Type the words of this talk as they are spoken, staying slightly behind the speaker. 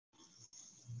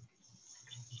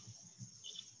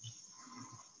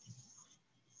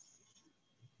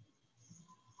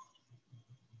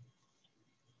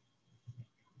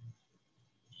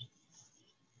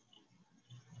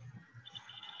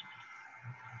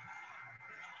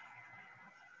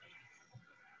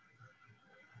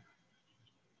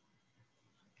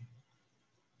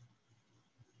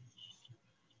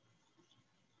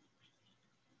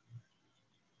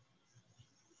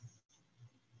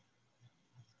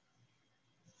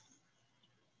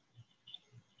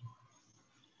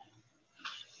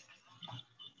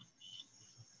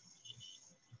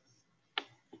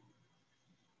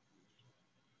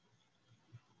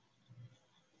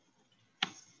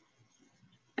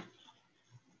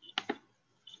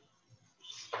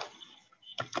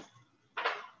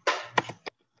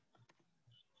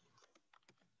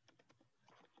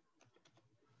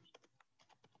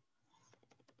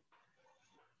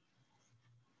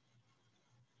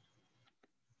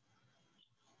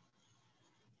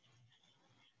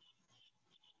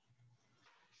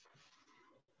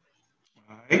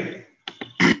right.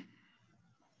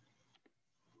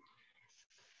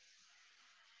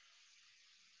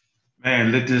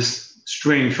 Man, let this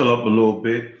stream fill up a little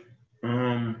bit.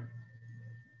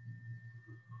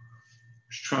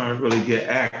 Just trying to really get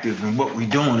active in what we're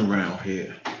doing around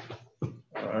here.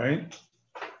 All right.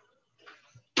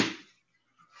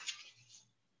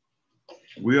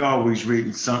 We're always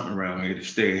reading something around here to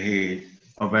stay ahead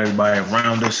of everybody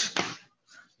around us.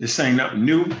 This ain't nothing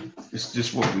new. It's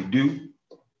just what we do.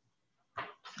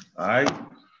 All right.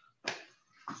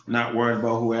 Not worried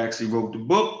about who actually wrote the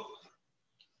book.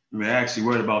 We're actually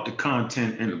worried about the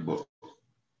content in the book.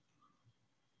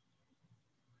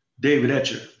 David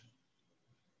Etcher.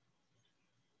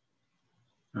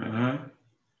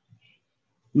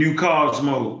 New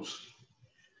Cosmos.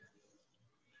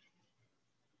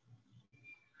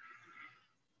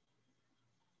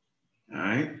 All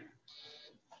right.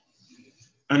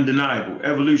 Undeniable.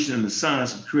 Evolution and the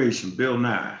Science of Creation. Bill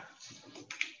Nye.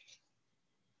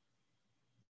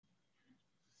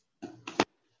 All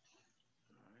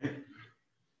right.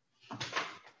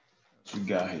 What we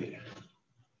got here?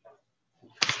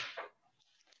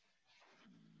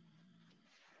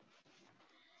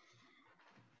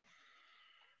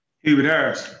 Hubert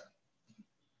Harrison.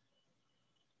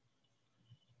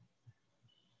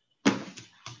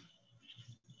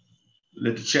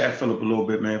 Let the chat fill up a little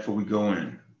bit, man, before we go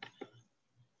in.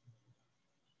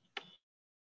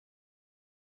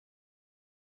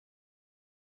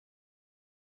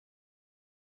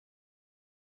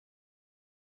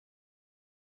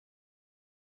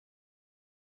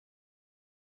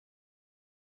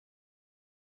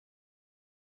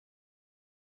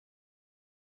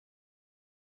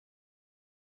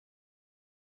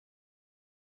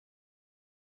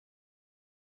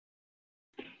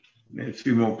 A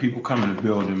few more people come in the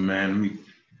building, man. We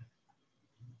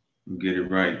get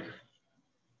it right.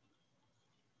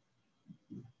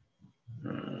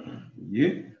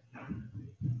 Yeah.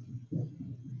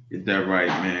 Get that right,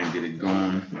 man. Get it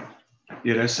going.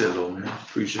 Yeah, that's it, little man.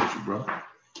 Appreciate you, bro.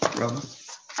 Brother.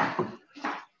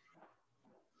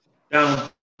 Down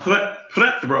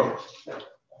plethora.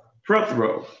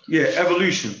 Yeah,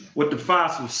 evolution. What the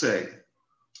fossils say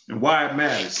and why it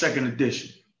matters. Second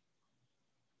edition.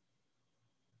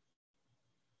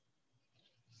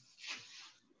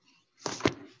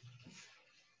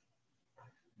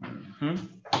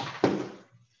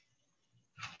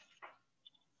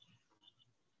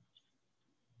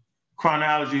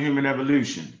 Chronology of Human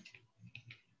Evolution.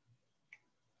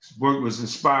 This work was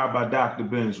inspired by Dr.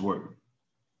 Ben's work.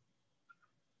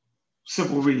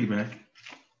 Simple read, man.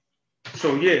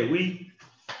 So yeah, we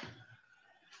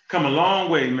come a long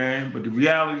way, man. But the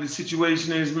reality of the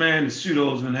situation is, man, the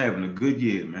pseudo's been having a good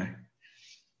year, man.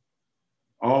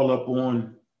 All up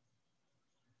on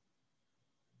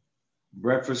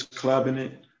Breakfast Clubbing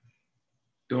it,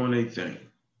 doing their thing.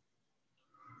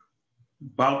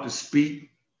 About to speak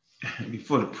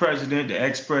before the president, the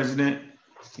ex-president,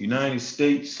 United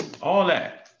States, all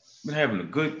that. Been having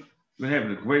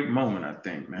a great moment, I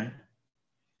think, man.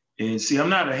 And see, I'm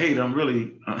not a hater. I'm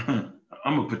really,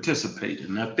 I'm a participator.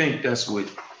 And I think that's what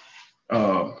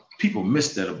people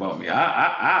miss that about me.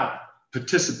 I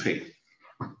participate.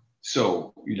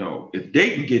 So, you know, if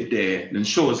they can get there, then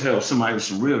sure as hell, somebody with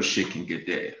some real shit can get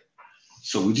there.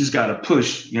 So we just got to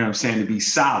push, you know what I'm saying, to be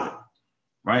solid,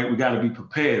 right? We got to be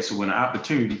prepared. So when the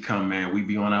opportunity come, man, we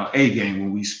be on our A game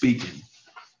when we speaking.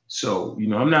 So, you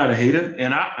know, I'm not a hater,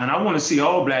 and I want to see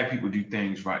all Black people do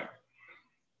things right.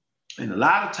 And a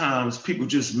lot of times people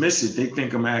just miss it. They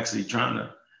think I'm actually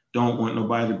don't want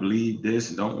nobody to believe this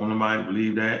and don't want nobody to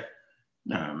believe that.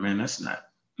 Nah, man, that's not.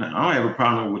 Nah, I don't have a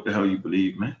problem with what the hell you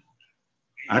believe, man.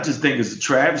 I just think it's a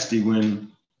travesty when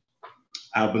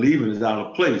our believing is out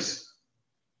of place.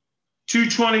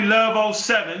 220 Love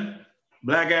 07,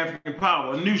 Black African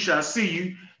Power. Anusha, I see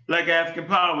you. Black African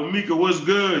Power. Mika, what's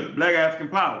good? Black African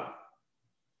Power.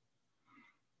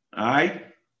 All right.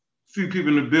 Few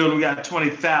people in the building. We got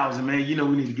 20,000, man. You know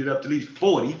we need to get up to at least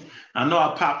 40. I know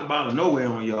I popped up out of nowhere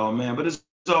on y'all, man, but it's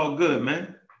all good,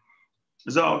 man.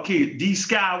 It's all kid. D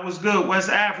Sky, what's good? West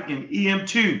African,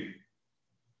 EM2.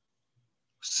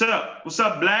 What's up? What's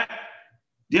up, Black?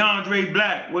 DeAndre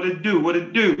Black, what it do? What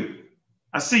it do?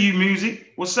 I see you,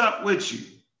 music. What's up with you?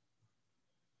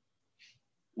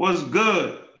 What's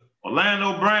good?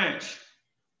 Orlando Branch.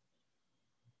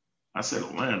 I said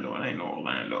Orlando. It ain't no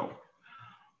Orlando.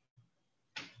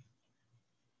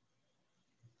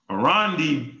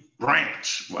 Arandi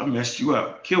Branch. Well, I messed you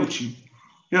up. Killed you.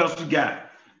 Who else we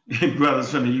got?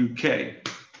 Brothers from the UK.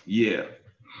 Yeah.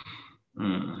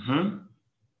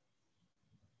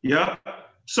 Yeah.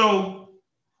 So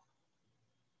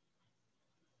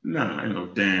Nah, ain't no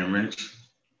damn wrench.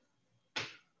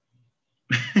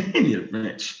 You need a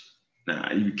wrench.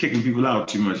 Nah, you be kicking people out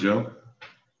too much, yo.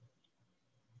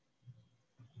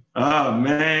 Oh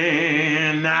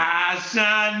man, nah,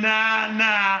 Sean,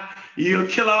 nah. You'll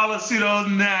kill all the pseudos,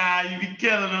 nah. You be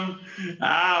killing them.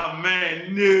 Oh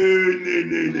man, no.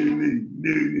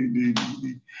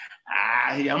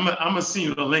 I'm gonna send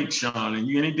you the link, Sean, and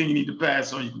anything you need to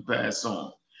pass on, you can pass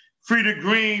on.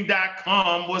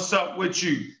 FreeToGreen.com. What's up with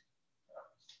you?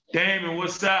 Damon,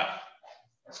 what's up?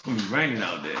 It's gonna be raining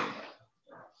out there.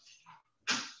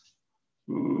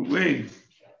 Ooh, wait.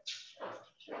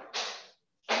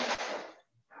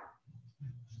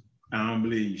 I don't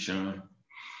believe you, Sean.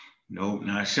 Nope,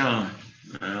 not Sean.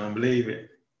 I don't believe it.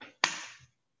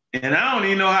 And I don't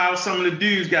even know how some of the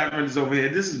dudes got wrenches over here.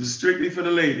 This is strictly for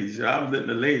the ladies. I was letting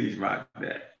the ladies rock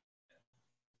that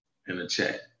in the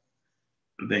chat.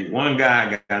 I think one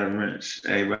guy got a wrench.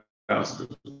 Everybody else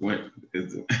went.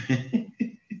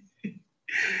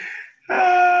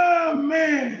 Oh,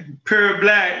 man. Pure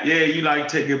Black. Yeah, you like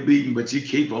take a beating, but you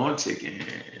keep on ticking.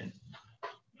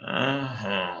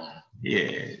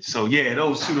 Yeah. So, yeah,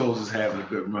 those pseudos is having a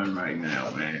good run right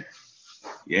now, man.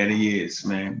 Yeah, it is,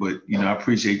 man. But, I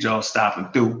appreciate y'all stopping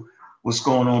through. What's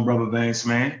going on, Brother Vance,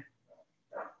 man?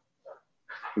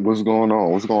 What's going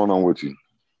on? What's going on with you?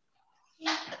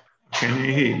 Can't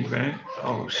even hear you, man.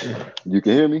 Oh, shit. You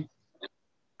can hear me?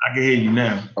 I can hear you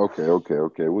now. Okay.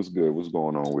 What's good? What's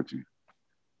going on with you?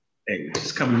 Hey,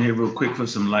 just coming here real quick for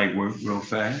some light work real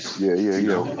fast. Yeah.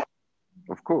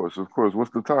 Of course.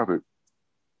 What's the topic?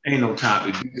 Ain't no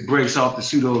topic. It breaks off the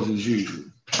pseudos as usual.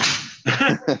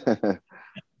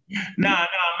 Nah,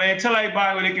 man. Tell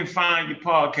everybody where they can find your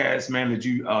podcast, man, that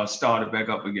you started back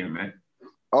up again, man.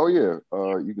 Oh, yeah.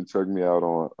 You can check me out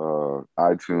on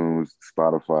iTunes,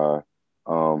 Spotify.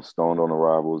 Stoned on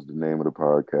Arrival is the name of the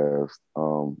podcast.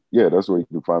 Yeah, that's where you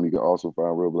can find me. You can also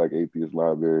find Real Black Atheist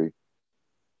Library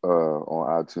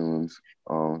on iTunes.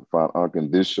 Find Unc,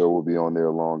 and this show will be on there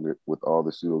along with all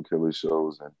the pseudo killer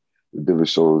shows and the different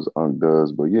shows Unc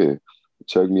does. But yeah,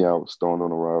 check me out, Stoned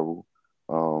on Arrival.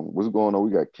 What's going on?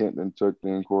 We got Kent and checked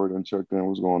in, Corey and checked in.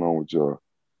 What's going on with y'all?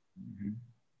 Mm-hmm.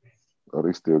 Oh,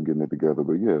 they still getting it together,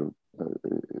 but yeah,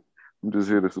 I'm just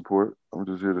here to support.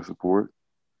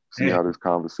 See how this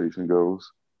conversation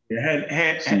goes.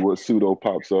 See what pseudo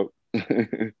pops up.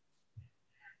 Had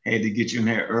to get you in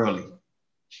here early.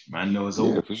 I know it's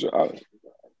over. Yeah, for sure.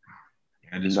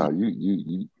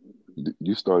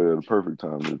 You started at a perfect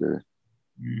time today.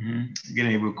 Mm-hmm.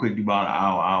 Getting here real quick, about an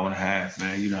hour and a half,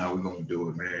 man. You know how we're gonna do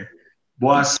it, man.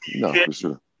 Boy, for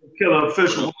sure. Killer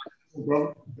official,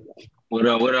 bro. What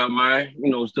up, man?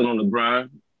 Still on the grind.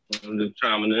 I'm just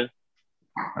chiming in.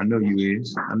 I know you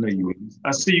is.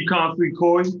 I see you, Concrete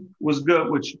Corey. What's good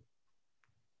with you?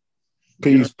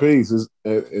 Peace.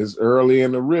 It's early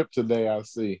in the rip today, I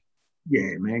see.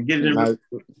 Yeah, man. Get it in.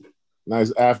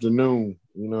 Nice afternoon.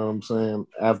 You know what I'm saying?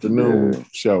 Afternoon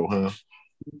show, huh?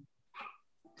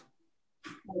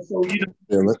 So you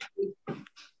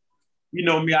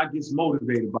know me, I get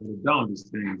motivated by the dumbest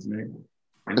things, man.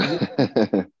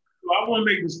 I want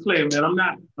to make this clear, man. I'm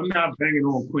not banging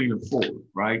on Queen of Ford,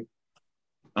 right?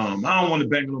 I don't want to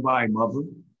bang on nobody's mother,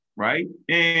 right?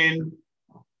 And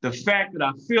the fact that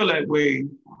I feel that way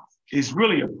is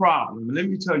really a problem. And let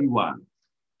me tell you why.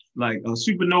 Like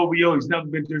Supernova, he's never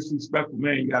been disrespectful,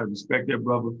 man. You gotta respect that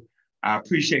brother. I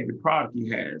appreciate the product he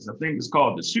has. I think it's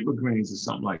called the Super Greens or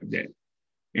something like that.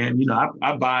 And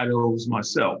I buy those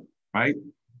myself, right?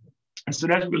 And so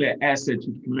that's really an asset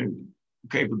to the community.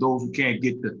 Okay, for those who can't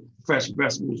get the fresh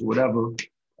vegetables or whatever,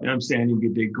 you know what I'm saying, you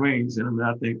get their greens. And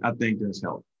I think that's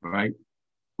helpful, right?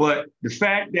 But the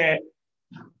fact that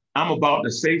I'm about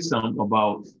to say something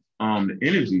about the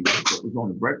interview that was on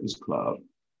the Breakfast Club,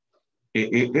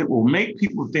 it will make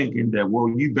people thinking that, well,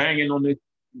 you banging on this,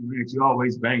 you're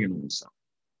always banging on something.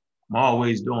 I'm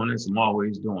always doing this, I'm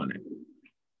always doing that.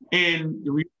 And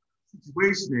the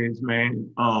situation is, man,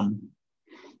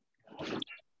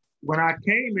 when I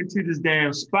came into this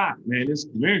damn spot, man, this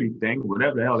community thing,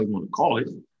 whatever the hell they want to call it,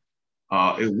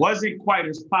 it wasn't quite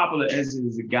as popular as it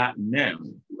has gotten now.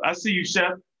 I see you,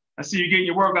 Chef. I see you getting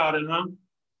your workout in, huh?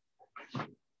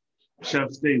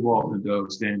 Chef stay walking,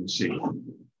 dog, stand in shape.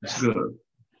 That's good.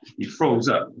 He froze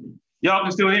up. Y'all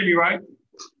can still hear me, right?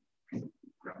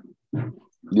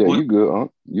 Yeah, you good, huh?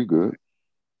 You good.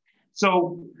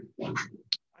 So I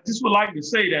just would like to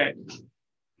say that,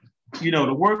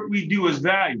 the work we do is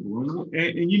valuable.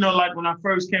 And like when I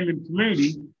first came in the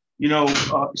community,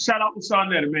 shout out to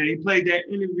Sarnetta, man. He played that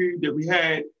interview that we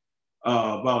had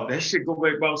about that shit go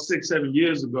back about 6-7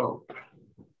 years ago.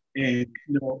 And,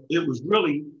 it was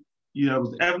really You know, it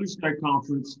was the Evolutionary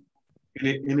Conference,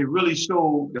 and it really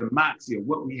showed the moxie of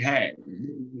what we had and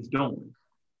what we was doing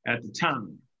at the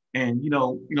time. And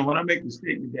when I make the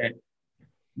statement that,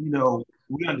 we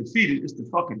undefeated, it's the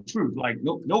fucking truth. Like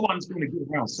no one's going to get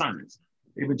around science.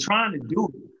 They've been trying to do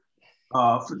it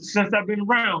since I've been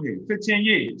around here, 15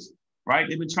 years, right?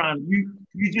 They've been trying.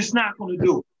 You're just not going to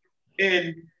do it,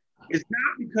 and it's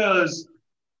not because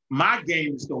my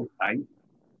game is so tight,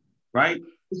 right?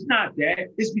 It's not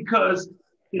that. It's because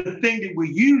the thing that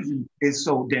we're using is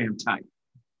so damn tight.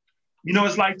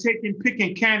 It's like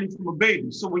picking candy from a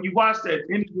baby. So when you watch that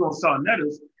interview on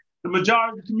Sarnettas, the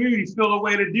majority of the community feel the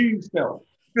way the dudes felt,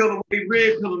 feel the way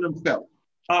Red Pill and them felt,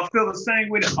 feel the same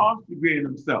way that Oscar Gray and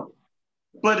them felt.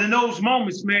 But in those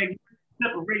moments, man, you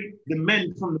separate the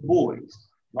men from the boys,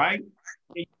 right?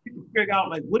 And you can figure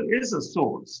out, like, what is a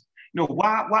source?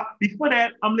 Why? Before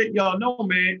that, I'm letting y'all know,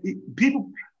 man, people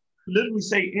literally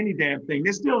say any damn thing.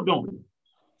 They're still doing it.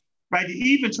 Right? They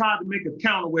even tried to make a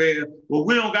counter where, well,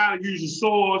 we don't got to use the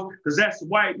swords because that's the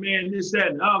white man, this, that,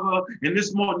 and the other, and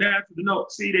this more natural. No,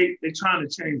 see, they trying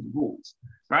to change the rules,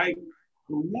 right?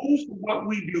 The rules for what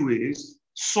we do is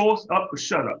source up or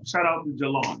shut up. Shout out to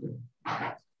Jolanda.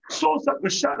 Source up or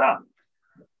shut up.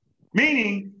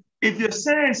 Meaning, if you're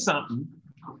saying something,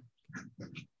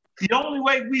 the only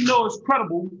way we know it's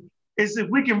credible is if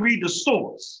we can read the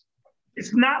source.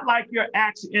 It's not like you're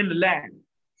actually in the lab.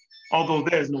 Although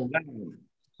there's no language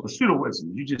or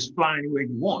pseudo-wisdom, you just fly anywhere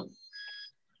you want.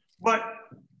 But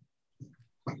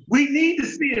we need to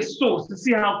see a source to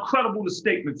see how credible the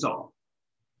statements are.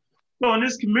 So in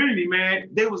this community, man,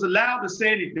 they was allowed to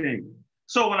say anything.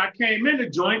 So when I came in the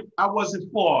joint, I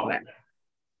wasn't for all that.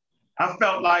 I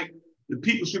felt like the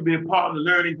people should be a part of the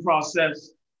learning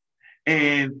process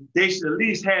and they should at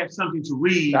least have something to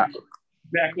read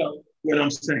back up what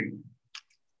I'm saying.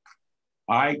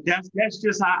 All right, that's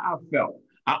just how I felt.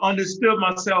 I understood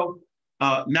myself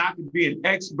not to be an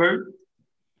expert.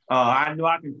 I know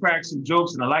I can crack some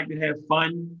jokes, and I like to have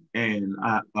fun. And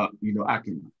I've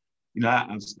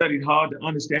studied hard to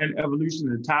understand evolution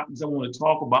and the topics I want to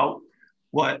talk about.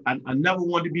 But I never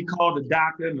wanted to be called a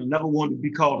doctor, and I never wanted to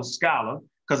be called a scholar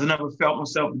because I never felt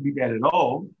myself to be that at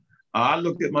all. I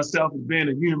looked at myself as being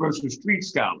a universal street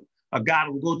scholar, a guy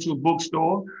that would go to a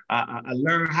bookstore. I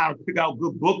learned how to pick out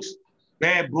good books.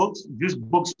 Bad books, just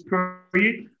books,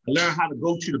 period. I learned how to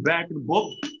go to the back of the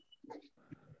book.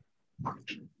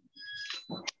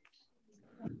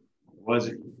 Was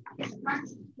it?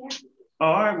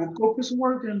 All right, well, go put some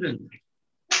work in then.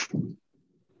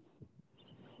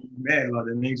 Mad about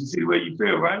that things. You see the way you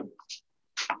feel, right?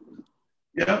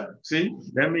 Yeah, see?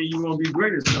 That means you're going to be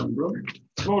great at something, bro. I'm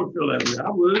going to feel that way.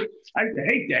 I would. I used to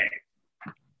hate that.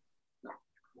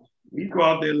 You go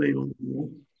out there later.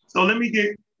 So let me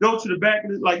go to the back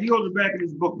of this, like you go to the back of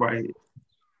this book right here.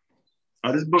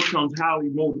 This book comes highly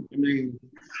motivated.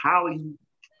 Highly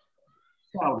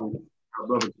our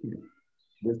brother Ken.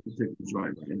 This particular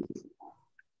joint right here.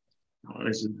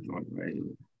 This is the joint right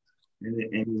here.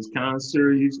 And it's kind of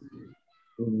serious.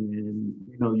 And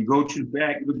you go to the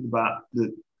back, look at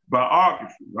the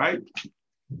biography, right?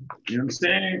 You know what I'm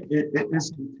saying? It's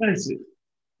intensive.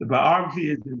 The biography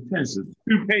is intensive.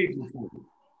 2 pages for it.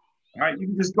 All right, you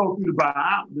can just go through the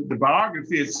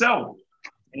biography itself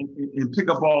and pick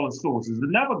up all the sources.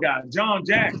 Another guy, John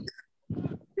Jackson,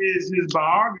 his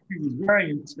biography was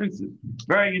very intensive,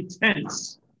 very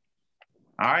intense.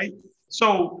 All right,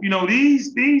 so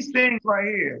these things right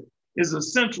here is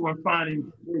essential in finding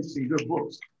good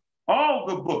books. All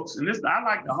good books, and this I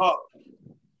like the hard,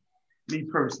 me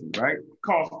personally, right?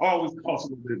 Always costs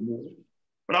a little bit more,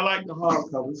 but I like the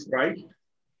hardcovers, right?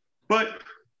 But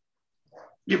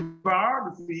your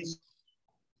biographies,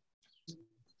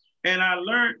 and I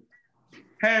learned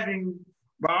having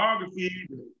biographies,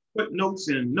 footnotes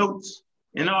and notes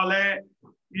and all that,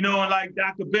 and like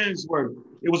Dr. Ben's work,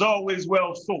 it was always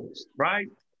well sourced, right?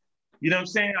 You know what I'm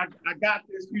saying? I got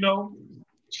this,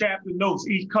 chapter notes,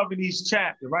 covering each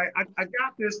chapter, right? I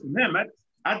got this from him.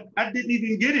 I didn't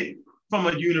even get it from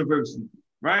a university,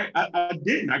 right? I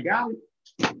didn't. I got it.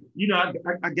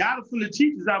 I got it from the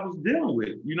teachers I was dealing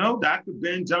with, Dr.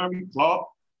 Ben, Jeremy Clark,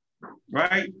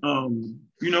 right?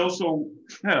 So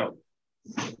hell,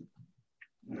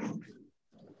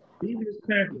 even this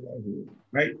pamphlet right here,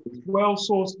 right? It's well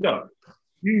sourced up.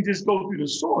 You can just go through the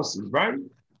sources, right?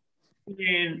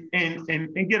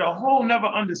 And get a whole nother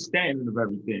understanding of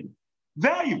everything.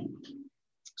 Valuable.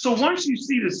 So once you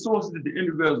see the sources that the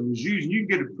individual was using, you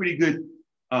get a pretty good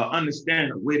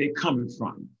understanding of where they're coming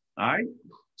from. All right.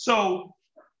 So,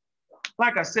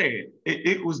 like I said,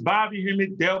 it was Bobby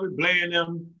Hemmett, Delbert Blair, and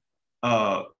them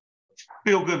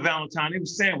Feel Good Valentine. They were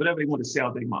saying whatever they wanted to say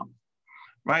out their mouth,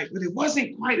 right? But it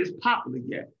wasn't quite as popular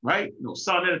yet, right? You know,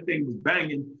 Saw That Thing was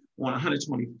banging on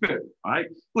 125th, right?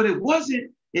 But it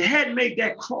wasn't, it hadn't made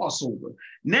that crossover.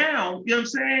 Now, you know what I'm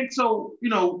saying? So, you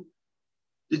know,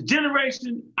 the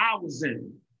generation I was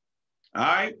in, all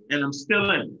right, and I'm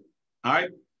still in, all right.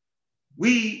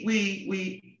 I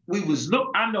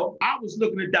know I was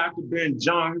looking at Dr. Ben,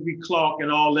 John Henry Clark,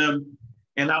 and all them,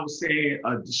 and I was saying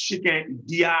the Chic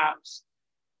Diops,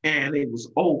 and they was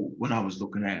old when I was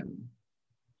looking at them.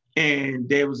 And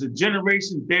there was a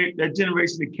generation, that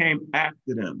generation that came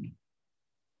after them.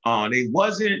 They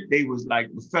was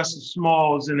like Professor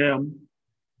Smalls and them.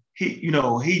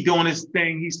 He doing his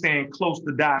thing, he's staying close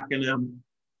to Doc and them.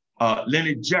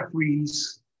 Leonard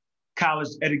Jeffries,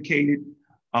 college educated.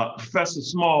 Professor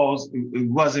Smalls, he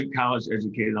wasn't college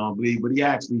educated, I don't believe, but he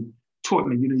actually taught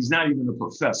me, he's not even a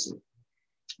professor,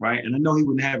 right? And I know he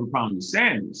wouldn't have a problem with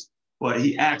saying this, but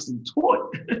he actually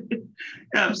taught, you know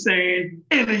what I'm saying,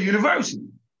 in a university.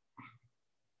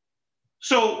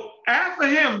 So after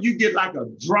him, you get like a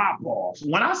drop off.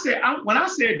 When I say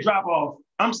drop off,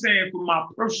 I'm saying from my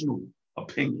personal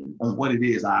opinion on what it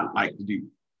is I like to do,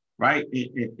 right?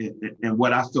 And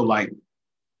what I feel like,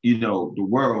 the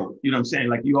world, you know what I'm saying?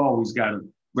 Like you always got to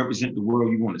represent the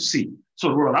world you want to see. So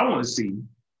the world I want to see,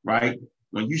 right?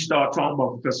 When you start talking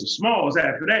about Professor Smalls,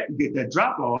 after that, you get that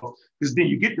drop off, because then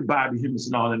you get the Bobby Hemmings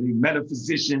and all that. These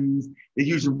metaphysicians, they're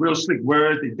using real slick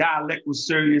words, their dialect was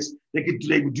serious, they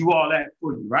would do all that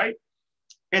for you, right?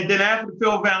 And then after the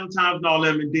Phil Valentines and all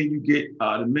them, and then you get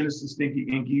the Minister Stinky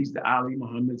Inkies, the Ali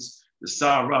Muhammads, the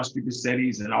Sarah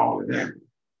Piccettis, and all of them.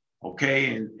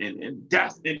 Okay, and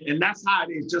that's how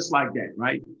it is, just like that,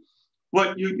 right?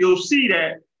 But you'll see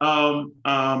that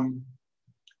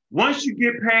once you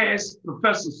get past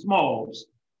Professor Smalls,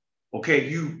 okay,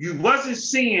 you wasn't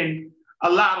seeing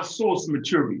a lot of source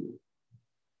material.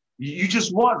 You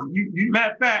just wasn't. You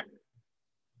matter of fact,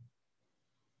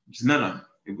 it's none.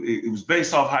 It was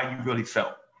based off how you really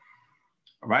felt,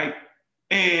 all right?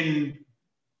 And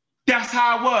that's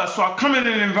how it was. So I come in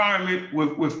an environment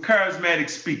with charismatic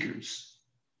speakers,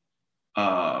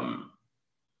 those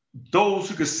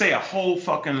who could say a whole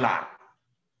fucking lot.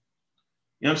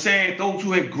 You know what I'm saying? Those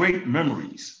who had great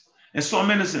memories. And so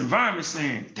I'm in this environment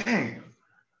saying, damn,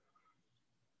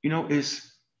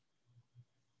 it's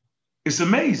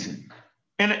amazing.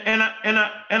 And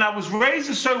I was raised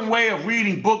a certain way of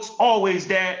reading books, always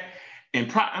that, and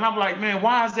I'm like, man,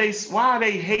 why are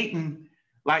they hating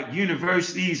like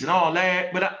universities and all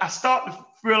that? But I start to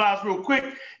realize real quick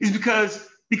is because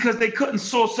they couldn't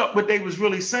source up what they was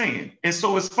really saying. And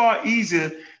so it's far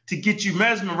easier to get you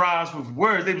mesmerized with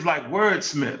words. They was like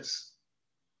wordsmiths.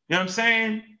 You know what I'm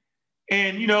saying?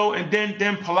 And and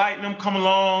then Polite and them come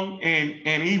along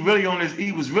and he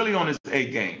was really on his A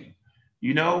game,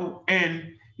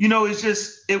 and it's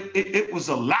just it was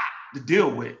a lot to deal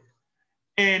with.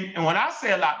 And when I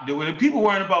say a lot to deal with, people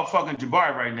worrying about fucking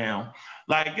Jabari right now,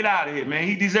 like, get out of here, man.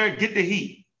 He deserves, get the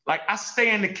heat. Like, I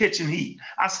stay in the kitchen heat.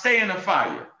 I stay in the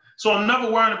fire. So I'm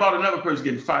never worrying about another person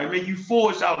getting fired. Man, you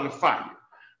forged out of the fire,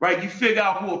 right? You figure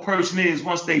out who a person is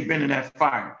once they've been in that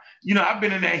fire. I've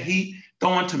been in that heat,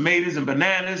 throwing tomatoes and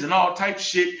bananas and all type of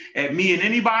shit at me and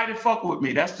anybody that fuck with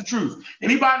me. That's the truth.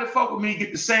 Anybody that fuck with me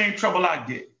get the same trouble I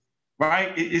get,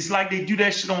 right? It's like they do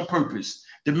that shit on purpose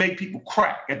to make people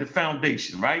crack at the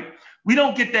foundation, right? We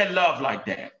don't get that love like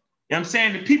that. You know what I'm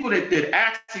saying? The people that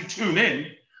actually tune in,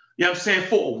 you know what I'm saying,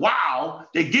 for a while,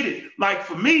 they get it. Like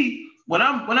for me, when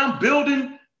I'm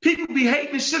building, people be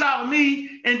hating the shit out of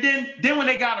me, and then when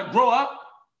they gotta grow up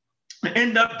and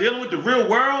end up dealing with the real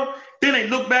world, then they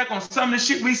look back on some of the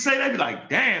shit we say, they be like,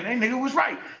 damn, that nigga was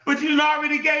right. But you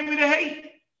already gave me the hate.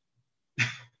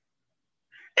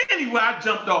 Anyway, I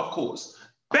jumped off course.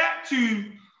 Back to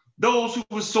those who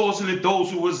was sourcing it,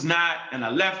 those who was not, and I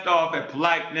left off at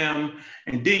Polite them,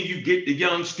 and then you get the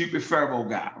young, stupid Pharaoh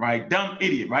guy, right? Dumb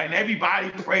idiot, right? And everybody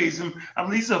praise him. I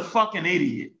mean, he's a fucking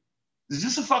idiot. He's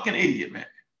just a fucking idiot, man,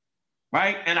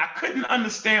 right? And I couldn't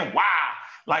understand why.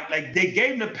 Like they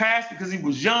gave him the pass because he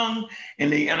was young,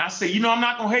 and I say, I'm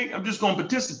not gonna hate, I'm just gonna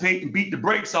participate and beat the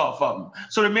brakes off of him.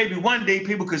 So that maybe one day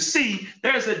people could see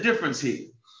there's a difference here.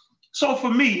 So for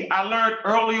me, I learned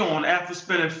early on, after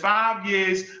spending 5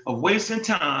 years of wasting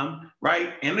time,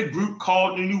 right, in a group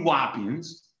called the New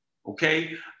Wapians,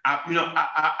 okay, I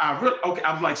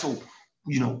was like, so,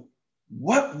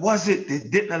 what was it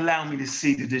that didn't allow me to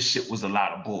see that this shit was a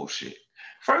lot of bullshit?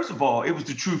 First of all, it was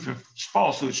the truth and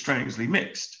falsehood strangely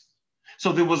mixed.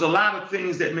 So there was a lot of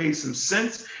things that made some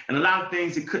sense and a lot of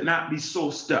things that could not be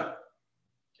sourced up.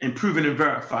 and Proven and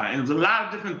Verified. And there was a lot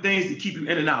of different things to keep you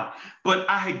in and out. But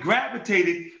I had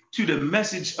gravitated to the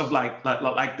message of like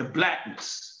the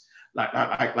blackness, like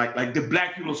the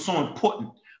black people are so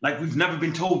important. Like we've never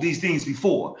been told these things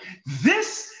before.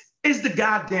 This is the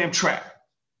goddamn track.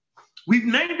 We've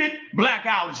named it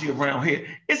Blackology around here.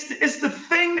 It's the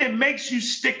thing that makes you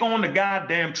stick on the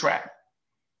goddamn track.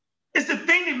 It's the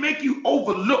thing that make you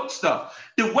overlook stuff.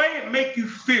 The way it make you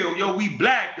feel, yo, we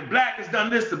black, the black has done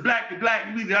this, the black,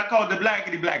 I call it the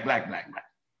blackity black.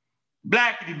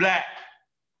 Blackity black.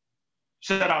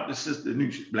 Shout out to Sister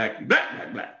Nusha, blackity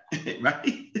black,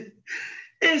 right?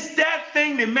 It's that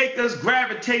thing that make us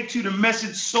gravitate to the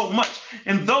message so much.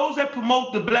 And those that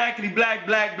promote the blackity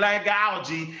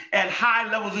blackology at high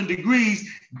levels and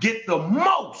degrees get the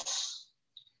most.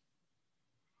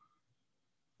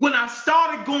 When I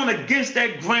started going against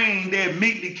that grain, they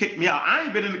immediately kicked me out. I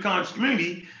ain't been in the conscious community,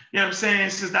 you know what I'm saying,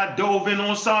 since I dove in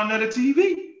on Sarnetta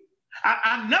TV.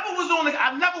 I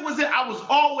was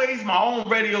always my own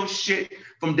radio shit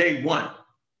from day one.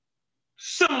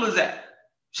 Simple as that.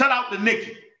 Shout out to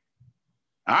Nikki.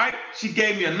 All right, she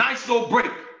gave me a nice little break.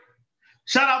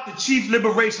 Shout out to Chief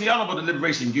Liberation. Y'all know about the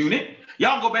Liberation Unit.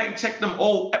 Y'all go back and check them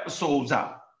old episodes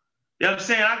out. You know what I'm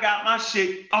saying? I got my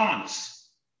shit honest.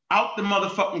 Out the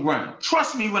motherfucking ground.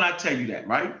 Trust me when I tell you that,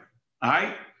 right? All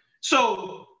right?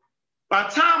 So by the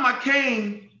time I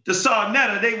came to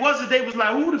Sarnetta, they was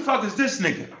like, who the fuck is this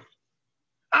nigga?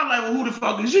 I'm like, well, who the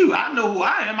fuck is you? I know who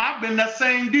I am. I've been that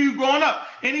same dude growing up.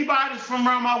 Anybody that's from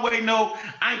around my way know,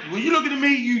 when you looking at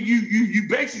me, you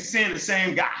basically seeing the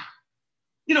same guy.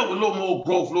 You know, with a little more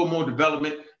growth, a little more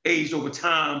development, aged over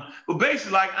time. But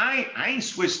basically, like, I ain't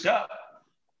switched up,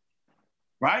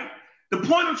 right? The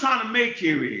point I'm trying to make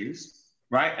here is,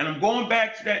 right, and I'm going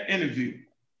back to that interview,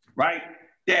 right,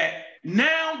 that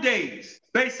nowadays,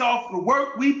 based off the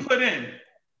work we put in,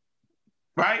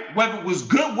 right, whether it was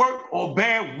good work or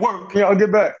bad work. Yeah, I'll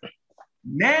get back.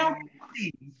 Now,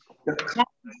 the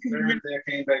conscious community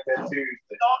came back that Tuesday.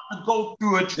 Starting to go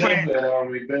through a trend. Had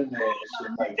already been there.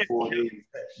 Shit, like 4 days.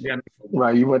 Yeah.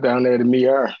 Right, you went down there to meet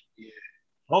her. Yeah.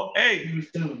 Oh, hey. You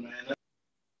too, man.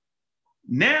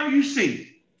 Now you see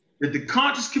that the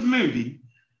conscious community,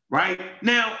 right?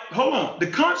 Now, hold on. The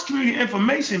conscious community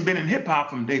information been in hip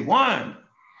hop from day one.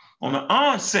 On the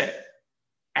onset,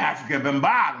 Africa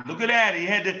Bambaataa. Look at that.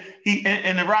 He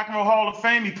in the Rock and Roll Hall of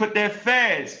Fame, he put that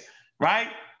fez, right?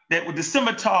 That with the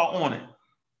scimitar on it.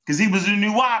 Because he was a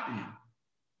Nuwaubian.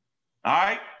 All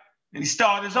right? And he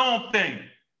started his own thing.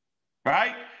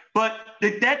 Right? But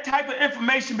that type of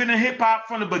information been in hip hop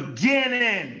from the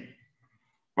beginning.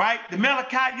 Right? The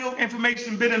Malachi York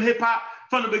information been in hip hop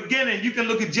from the beginning. You can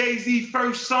look at Jay-Z's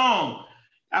first song.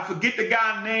 I forget the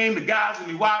guy's name. The guy's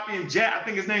in Nuwaubian, I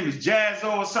think his name is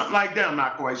Jazzo or something like that. I'm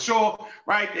not quite sure.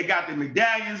 Right? They got the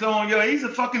medallions on. Yo, he's a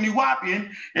fucking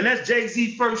Nuwaubian, and that's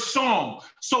Jay-Z's first song.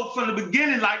 So from the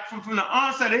beginning, like from the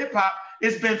onset of hip hop,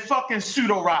 it's been fucking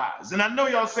pseudo rise. And I know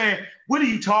y'all saying, what are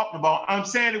you talking about? I'm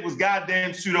saying it was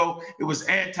goddamn pseudo. It was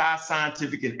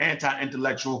anti-scientific and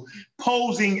anti-intellectual,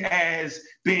 posing as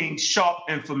being sharp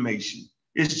information.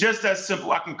 It's just that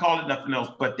simple. I can call it nothing else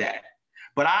but that.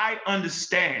 But I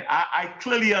understand. I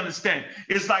clearly understand.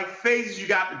 It's like phases you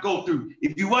got to go through.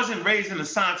 If you wasn't raised in a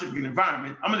scientific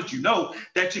environment, I'm gonna let you know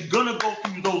that you're gonna go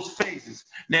through those phases.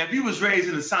 Now, if you was raised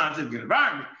in a scientific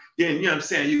environment, then you know what I'm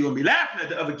saying, you're gonna be laughing at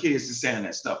the other kids that's saying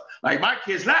that stuff. Like my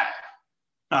kids laugh.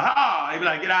 They be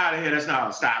like, get out of here, that's not how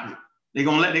to stop it. They're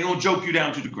gonna joke you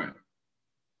down to the ground.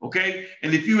 Okay?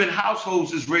 And if you in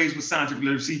households that's raised with scientific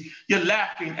literacy, you're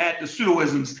laughing at the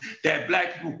pseudoisms that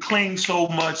Black people cling so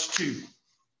much to.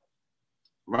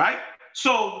 Right?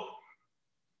 So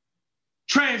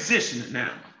transitioning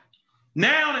now.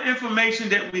 Now the information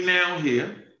that we now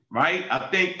hear, right? I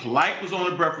think Polite was on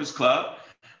the Breakfast Club,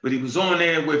 but he was on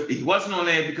there he wasn't on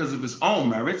there because of his own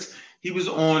merits. He was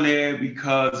on there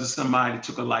because of somebody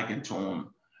took a liking to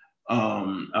him.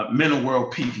 Mental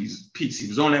World Peace. He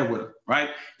was on there with him, right?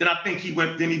 Then I think he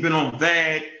been on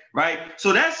VAG, right?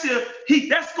 So that's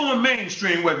that's going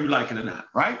mainstream, whether you like it or not,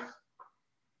 right?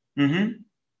 Mm-hmm.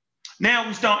 Now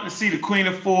we're starting to see the Queen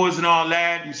of Fours and all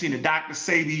that. You've seen the Dr.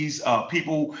 Sadie's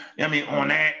people, on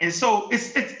that. And so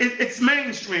it's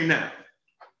mainstream now,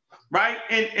 right?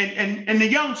 And the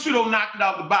young pseudo knocked it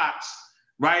out the box,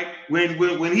 right?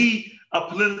 When he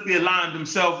politically aligned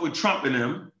himself with Trump and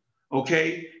them,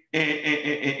 okay?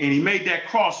 And he made that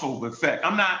crossover effect.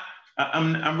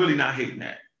 I'm really not hating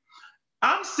that.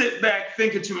 I'm sitting back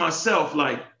thinking to myself,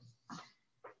 like,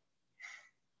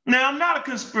 now I'm not a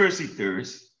conspiracy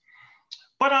theorist,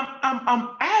 but I'm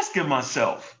asking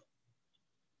myself,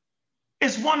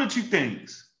 it's one or two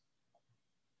things.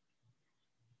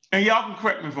 and y'all can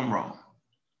correct me if I'm wrong.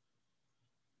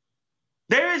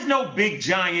 There is no big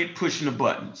giant pushing the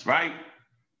buttons, right?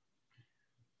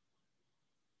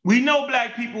 We know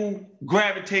Black people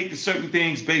gravitate to certain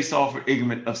things based off of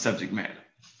ignorance of subject matter.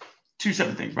 Two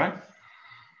separate things, right?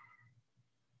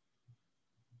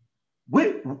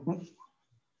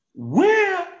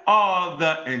 Where are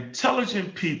the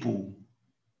intelligent people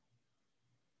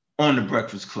on the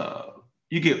Breakfast Club?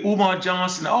 You get Umar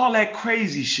Johnson, all that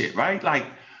crazy shit, right? Like,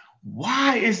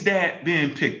 why is that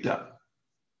being picked up?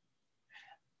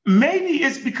 Maybe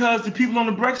it's because the people on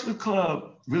the Breakfast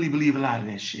Club really believe a lot of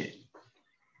that shit.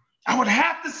 I would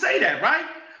have to say that, right?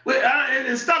 But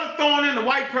instead of throwing in the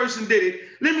white person did it,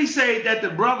 let me say that the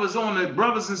brothers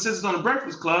and sisters on the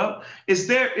Breakfast Club, it's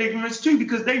their ignorance too,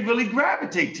 because they really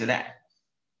gravitate to that.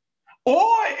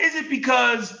 Or is it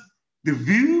because the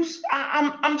views?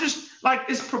 I'm just like,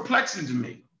 it's perplexing to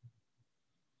me.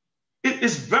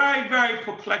 It's very, very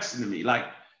perplexing to me. Like,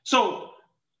 so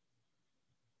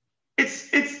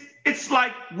it's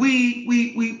like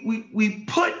we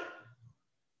put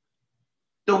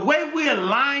the way we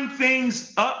align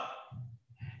things up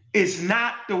is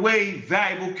not the way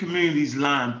valuable communities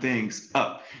line things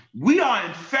up. We are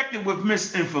infected with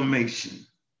misinformation.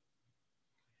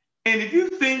 And if you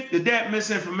think that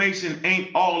misinformation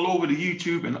ain't all over the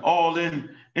YouTube and all in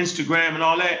Instagram and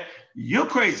all that, you're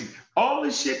crazy. All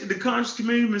this shit that the conscious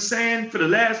community has been saying for the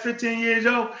last 15 years,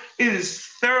 yo, it is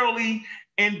thoroughly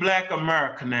in Black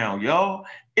America now, yo.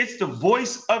 It's the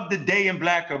voice of the day in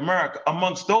Black America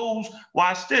amongst those,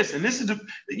 watch this. And this is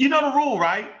you know the rule,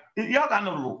 right? Y'all gotta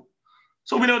know the rule.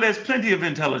 So we know there's plenty of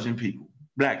intelligent people,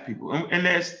 Black people, and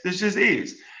this just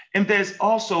is. And there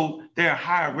are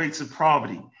higher rates of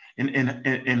poverty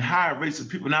and higher rates of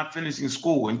people not finishing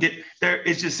school and it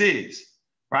just is,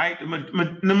 right?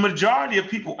 The majority of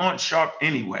people aren't sharp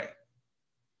anyway,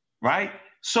 right?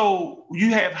 So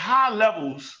you have high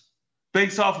levels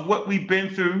based off of what we've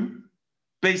been through,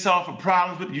 based off of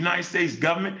problems with the United States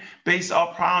government, based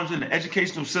off problems in the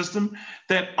educational system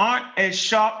that aren't as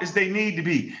sharp as they need to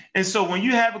be. And so when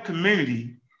you have a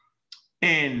community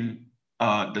in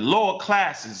the lower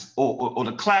classes or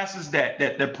the classes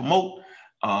that promote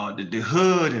the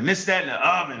hood and this, that, and the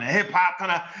other, and the hip hop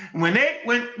kind of, when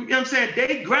you know what I'm saying,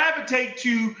 they gravitate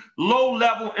to low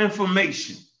level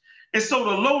information. And so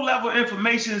the low level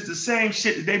information is the same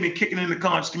shit that they've been kicking in the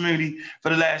conscious community for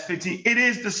the last 15. It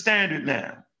is the standard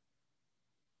now.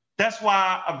 That's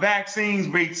why vaccines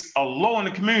rates are low in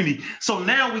the community. So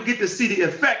now we get to see the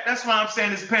effect. That's why I'm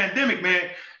saying this pandemic, man,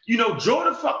 you know, draw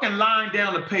the fucking line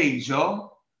down the page,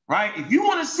 y'all, right? If you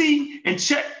want to see and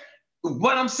check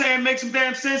what I'm saying makes some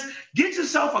damn sense, get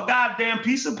yourself a goddamn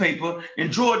piece of paper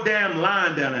and draw a damn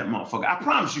line down that motherfucker. I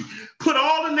promise you. Put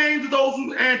all the names of those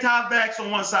who anti-vax on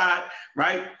one side,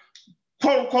 right?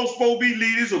 Quote unquote supposed to be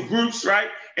leaders or groups, right?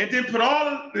 And then put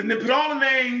all the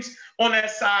names on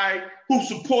that side who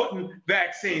supporting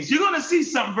vaccines. You're gonna see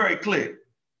something very clear.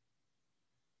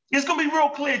 It's gonna be real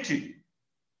clear to you.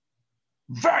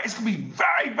 It's gonna be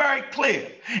very, very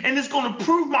clear. And it's gonna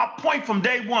prove my point from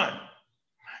day one.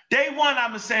 Day one,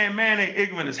 I've been saying, man, they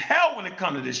ignorant as hell when it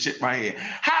comes to this shit right here.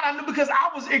 How'd I know? Because I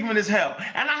was ignorant as hell.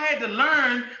 And I had to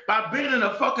learn by being in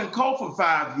a fucking cult for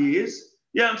 5 years.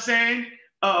 You know what I'm saying?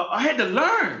 I had to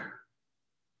learn.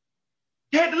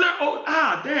 You had to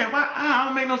learn. Damn, I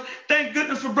don't make no. Thank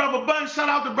goodness for Brother Bun. Shout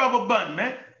out to Brother Bun,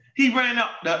 man. He ran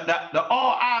up the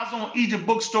All Eyes on Egypt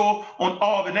bookstore on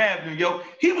Auburn Avenue, yo.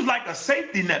 He was like a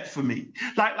safety net for me.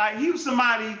 Like he was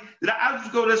somebody that I used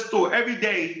to go to that store every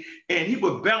day and he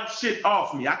would bounce shit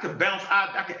off me. I could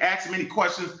ask him any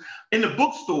questions in the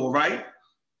bookstore, right?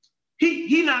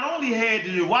 He not only had the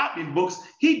Nuwapian books,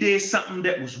 he did something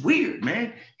that was weird,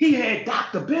 man. He had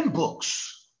Dr. Ben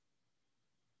books.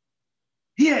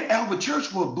 He had Albert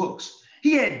Churchward books.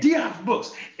 He had Diop's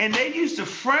books, and they used to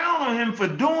frown on him for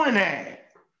doing that.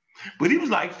 But he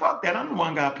was like, fuck that, I'm the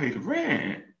one got to pay the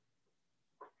rent.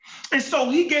 And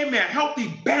so he gave me a healthy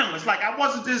balance. Like I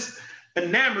wasn't just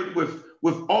enamored with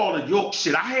all the York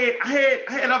shit. I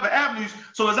had other avenues.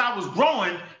 So as I was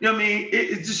growing, you know what I mean,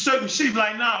 it's just certain shit.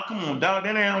 Like, nah, come on, dog,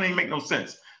 that don't even make no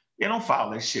sense. Yeah, don't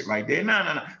follow that shit right there.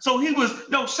 Nah. So he was,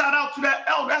 shout out to that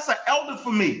elder. That's an elder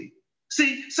for me.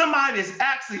 See, somebody that's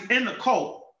actually in the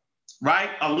cult, right?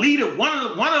 A leader, one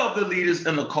of the leaders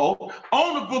in the cult,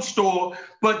 owned a bookstore,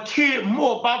 but cared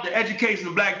more about the education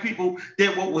of Black people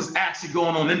than what was actually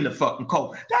going on in the fucking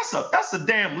cult. That's a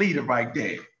damn leader right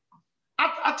there.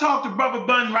 I talk to Brother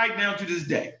Bun right now to this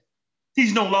day.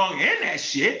 He's no longer in that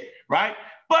shit, right?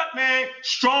 But man,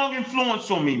 strong influence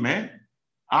on me, man.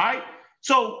 All right?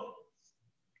 So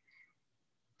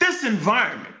this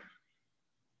environment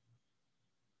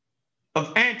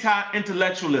of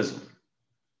anti-intellectualism.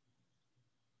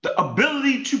 The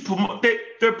ability to promote,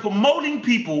 they're promoting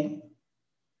people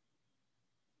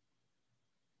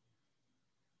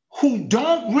who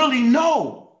don't really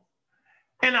know.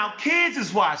 And our kids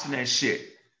is watching that shit.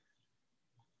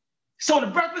 So the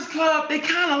Breakfast Club, they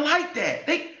kind of like that.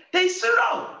 They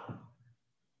pseudo.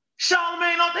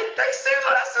 Charlamagne, they pseudo.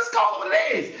 That's just called what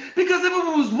it is. Because if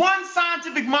it was one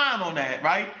scientific mind on that,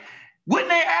 right? Wouldn't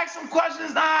they ask some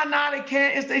questions? Nah, they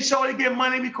can't. It's they show they get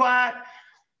money, be quiet.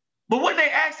 But when they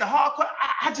ask the hard question,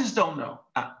 I just don't know.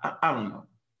 I don't know.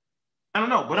 I don't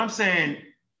know. But I'm saying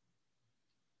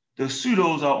the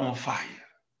pseudos are on fire.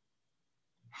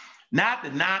 Not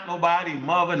to knock nobody,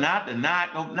 mother, not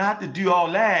to do all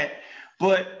that.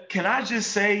 But can I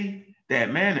just say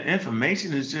that, man, the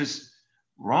information is just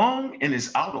wrong and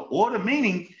it's out of order,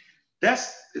 meaning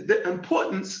that's the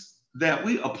importance that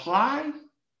we apply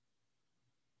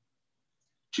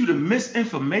to the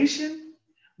misinformation.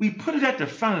 We put it at the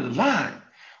front of the line.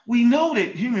 We know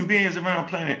that human beings around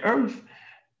planet Earth,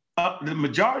 the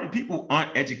majority of people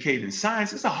aren't educated in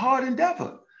science. It's a hard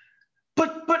endeavor.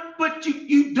 But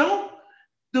you don't,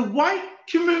 the white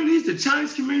communities, the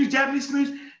Chinese communities, Japanese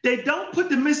communities, they don't put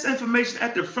the misinformation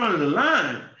at the front of the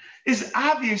line. It's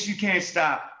obvious you can't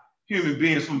stop human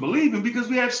beings from believing because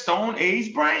we have Stone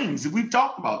Age brains. We've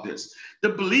talked about this. The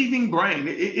believing brain,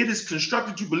 it is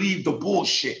constructed to believe the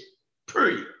bullshit,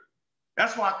 period.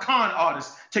 That's why con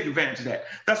artists take advantage of that.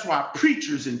 That's why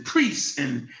preachers and priests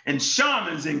and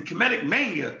shamans and comedic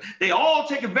mania, they all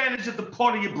take advantage of the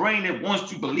part of your brain that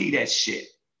wants to believe that shit.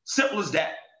 Simple as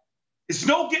that. It's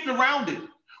no getting around it.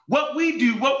 What we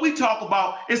do, what we talk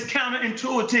about is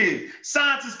counterintuitive.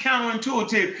 Science is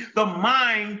counterintuitive. The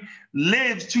mind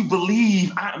lives to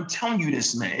believe. I'm telling you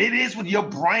this, man. It is what your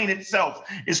brain itself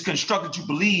is constructed to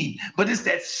believe, but it's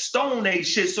that Stone Age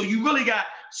shit. So you really got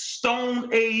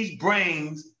Stone Age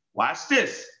brains, watch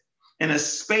this, in a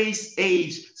space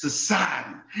age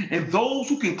society. And those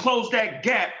who can close that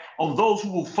gap are those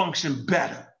who will function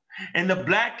better. And the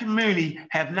Black community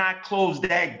have not closed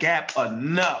that gap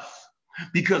enough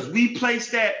because we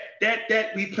place that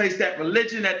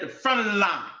religion at the front of the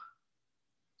line.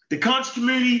 The conscious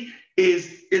community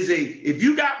if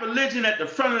you got religion at the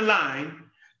front of the line,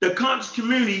 the conscious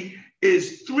community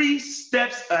is 3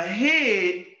 steps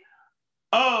ahead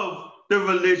of the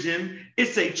religion.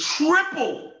 It's a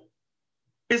triple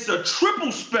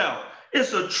spell.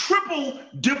 It's a triple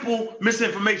dipple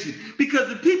misinformation because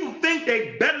if people think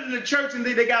they better than the church and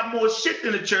they got more shit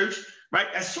than the church, right?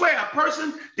 I swear a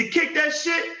person to kick that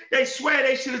shit, they swear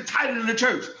they should have tighter than the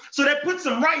church. So that puts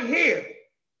them right here.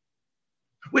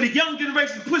 Where the young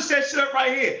generation push that shit up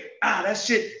right here. That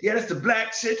shit, yeah, that's the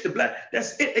black shit,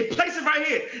 that's it. They place it right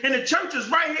here. And the church is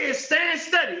right here, stand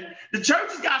steady. The church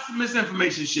has got some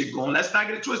misinformation shit going. Let's not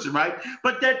get it twisted, right?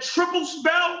 But that triple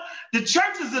spell, the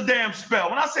church is a damn spell.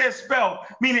 When I say a spell,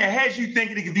 meaning it has you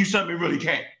thinking it can do something it really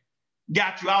can't.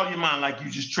 Got you out of your mind like you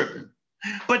just tripping.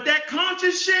 But that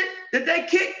conscious shit that they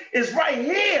kick is right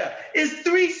here. It's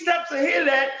 3 steps ahead of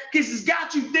that because it's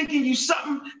got you thinking you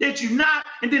something that you're not,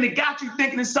 and then it got you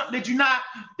thinking it's something that you're not.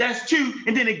 That's 2,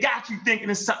 and then it got you thinking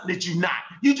it's something that you're not.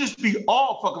 You just be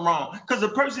all fucking wrong because the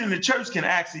person in the church can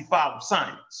actually follow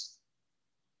science.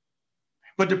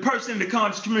 But the person in the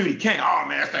conscious community can't. Oh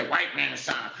man, that's that white man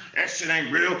science. That shit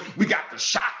ain't real. We got the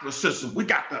chakra system. We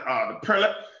got the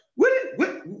pearl. What did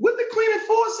the Queen of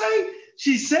Four say?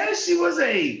 She said she was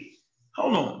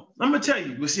hold on, I'm gonna tell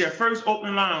you what her first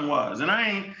opening line was, and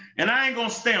I ain't gonna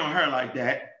stay on her like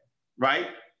that, right?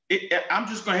 I'm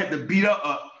just gonna have to beat her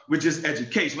up with just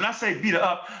education. When I say beat her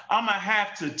up, I'm gonna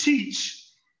have to teach.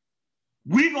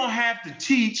 We're gonna have to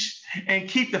teach and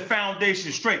keep the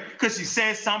foundation straight, because she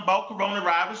said something about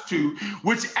coronavirus too,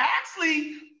 which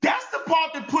actually, that's the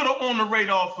part that put her on the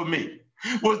radar for me,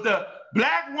 was the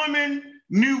Black women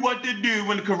knew what to do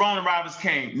when the coronavirus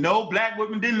came. No, Black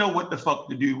women didn't know what the fuck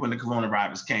to do when the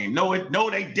coronavirus came. No,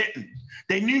 they didn't.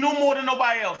 They knew no more than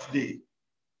nobody else did.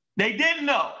 They didn't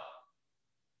know.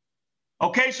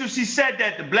 Okay, so she said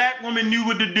that the Black woman knew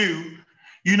what to do.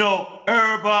 You know,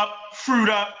 herb up, fruit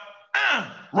up.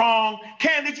 Wrong.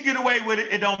 Can't let you get away with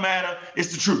it. It don't matter.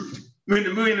 It's the truth. We're in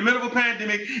the middle of a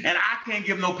pandemic, and I can't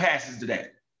give no passes to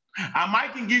that. I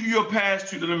might can give you a pass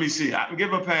to the, let me see. I can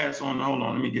give a pass on, hold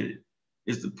on, let me get it.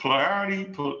 It's the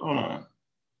polarity, hold on.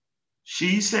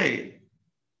 She said,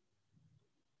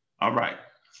 all right.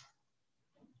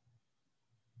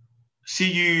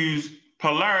 She used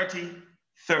polarity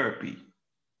therapy.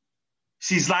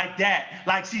 She's like that,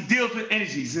 like she deals with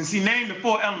energies, and she named the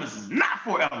 4 elements. It's not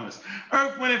 4 elements.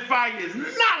 Earth, wind, and fire is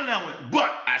not an element,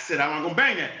 but I said I'm not gonna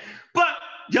bang that. But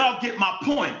y'all get my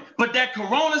point. But that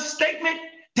corona statement,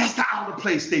 that's the out of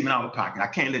place statement, out of pocket. I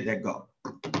can't let that go.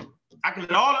 I can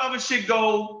let all the other shit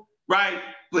go, right?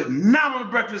 But not on the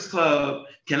Breakfast Club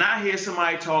can I hear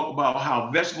somebody talk about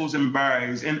how vegetables and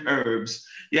berries and herbs,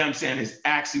 you know what I'm saying, is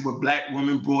actually what Black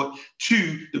women brought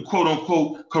to the quote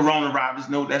unquote coronavirus.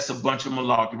 No, that's a bunch of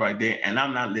malarkey right there. And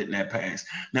I'm not letting that pass.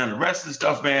 Now, the rest of the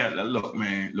stuff, man,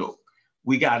 look,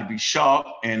 we got to be sharp.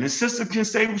 And the sister can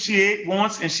say what she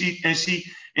wants, and she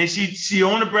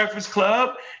on the Breakfast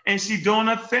Club and she doing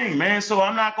her thing, man. So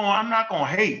I'm not gonna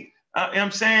hate. You know what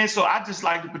I'm saying? So I just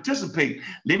like to participate.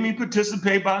 Let me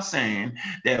participate by saying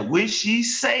that what she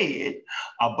said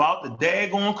about the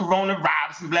daggone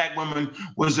coronavirus and Black women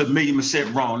was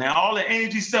 1,000,000% wrong. Now, all the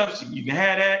energy stuff, you can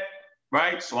have that,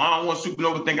 right? So I don't want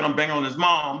Supernova thinking I'm banging on his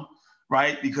mom,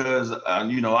 right? Because,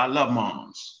 you know, I love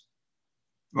moms,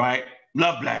 right?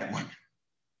 Love Black women,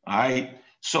 all right?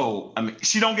 So, I mean,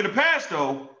 she don't get a pass,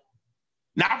 though,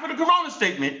 not for the corona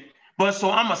statement. But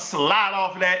so I'm going to slide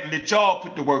off of that and let y'all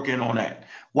put the work in on that.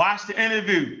 Watch the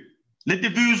interview. Let the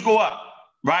views go up,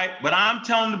 right? But I'm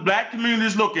telling the Black community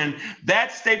is looking,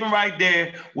 that statement right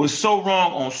there was so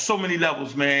wrong on so many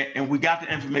levels, man. And we got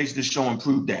the information to show and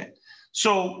prove that.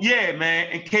 So, yeah,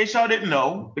 man, in case y'all didn't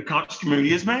know, the conscious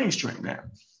community is mainstream now.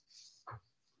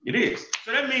 It is.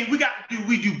 So that means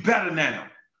we do better now.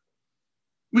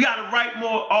 We got to write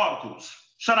more articles.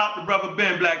 Shout out to Brother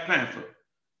Ben, Black Panther.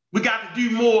 We got to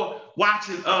do more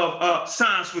watching of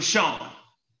Science with Sean.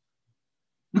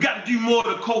 We got to do more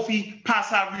of the Kofi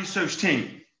Pasi research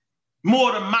team,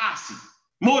 more of the Masi,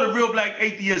 more of the Real Black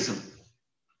Atheism.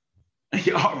 And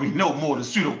you already know more of the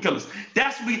pseudo killers.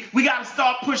 That's what we got to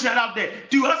start pushing that out there.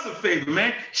 Do us a favor,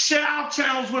 man. Share our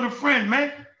channels with a friend,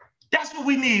 man. That's what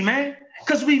we need, man.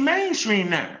 Because we mainstream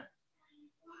now.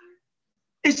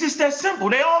 It's just that simple.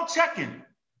 They all checking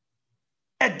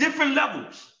at different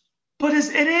levels. But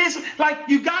it is like,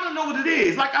 you gotta know what it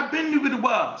is. Like, I've been knew what it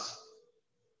was.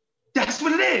 That's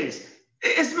what it is.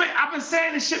 I've been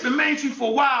saying this shit been mainstream for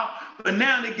a while, but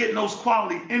now they're getting those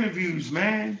quality interviews,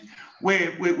 man,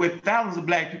 where thousands of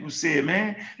Black people said,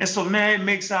 man. And so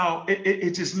now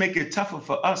it just make it tougher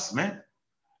for us, man,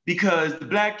 because the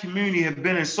Black community have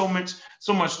been in so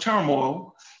much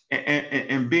turmoil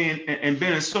and been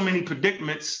in so many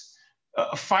predicaments,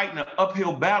 fighting an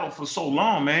uphill battle for so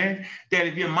long, man, that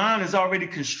if your mind is already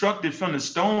constructed from the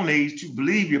Stone Age to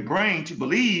believe, your brain to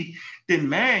believe, then,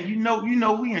 man, you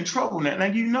know we in trouble now. Now,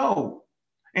 you know.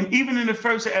 And even in the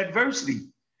first of adversity,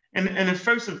 and the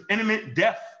first of imminent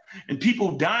death, and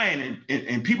people dying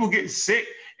and people getting sick,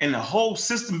 and the whole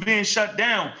system being shut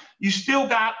down, you still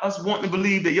got us wanting to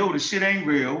believe that, yo, the shit ain't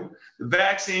real, the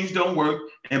vaccines don't work,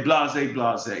 and blase,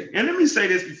 blase. And let me say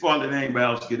this before I let anybody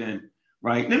else get in.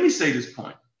 Right? Let me say this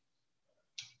point.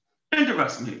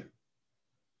 Interesting here.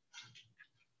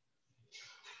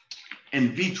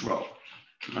 In vitro.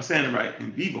 Am I saying it right?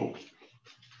 In vivo.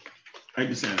 I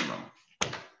be saying it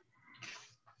wrong.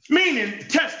 Meaning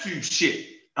test tube shit.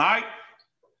 All right?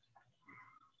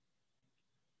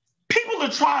 People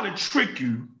are trying to trick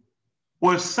you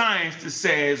with science that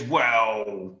says,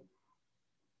 well,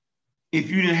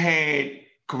 if you done had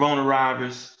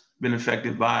coronavirus, been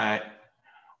affected by it,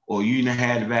 or you done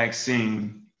had the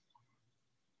vaccine,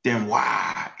 then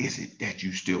why is it that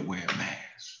you still wear a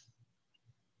mask?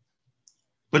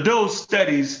 But those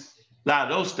studies, a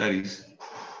lot of those studies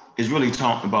is really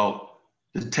talking about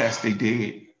the tests they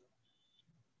did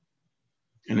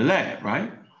in the lab,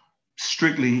 right?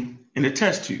 Strictly in the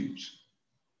test tubes.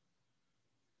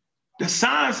 The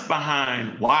science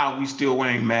behind why we still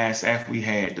wearing masks after we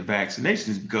had the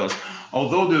vaccination is because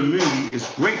although the immunity is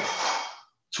great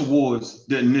towards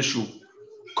the initial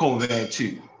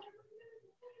COVID-2.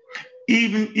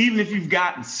 Even if you've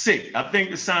gotten sick, I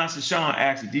think the Science of Sean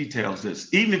actually details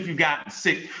this. Even if you've gotten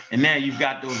sick and now you've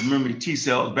got those memory T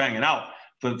cells banging out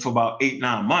for about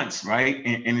 8-9 months, right?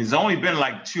 And it's only been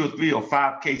like 2 or 3 or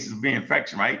 5 cases of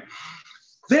reinfection, right?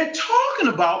 They're talking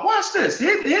about, watch this,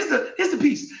 here's the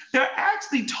piece. They're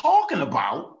actually talking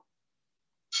about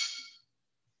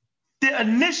the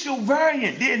initial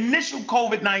variant, the initial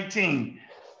COVID-19.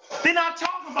 They're not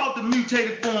talking about the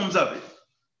mutated forms of it.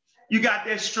 You got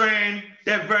that strand,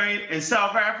 that variant in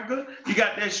South Africa. You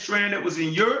got that strand that was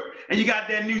in Europe, and you got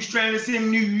that new strand that's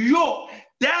in New York.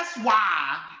 That's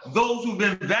why those who've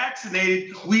been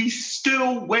vaccinated, we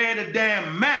still wear the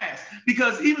damn mask.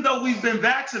 Because even though we've been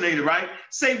vaccinated, right?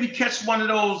 Say we catch one of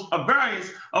those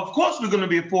variants, of course we're going to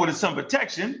be afforded some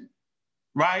protection,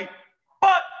 right?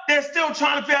 But they're still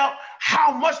trying to figure out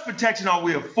how much protection are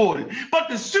we afforded. But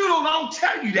the pseudo don't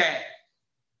tell you that.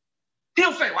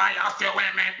 He'll say, why y'all still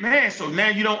wearing masks? Man, so now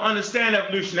you don't understand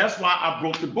evolution. That's why I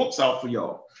broke the books out for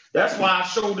y'all. That's why I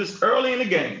showed this early in the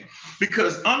game.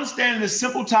 Because understanding this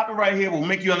simple topic right here will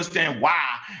make you understand why,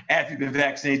 after you've been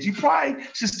vaccinated, you probably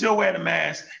should still wear the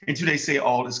mask until they say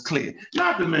all is clear.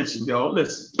 Not to mention, y'all,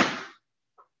 listen,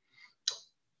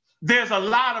 there's a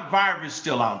lot of virus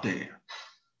still out there.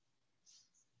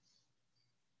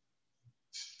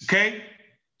 Okay?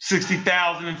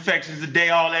 60,000 infections a day,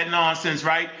 all that nonsense,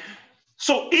 right?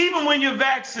 So even when you're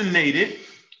vaccinated,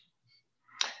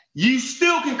 you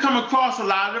still can come across a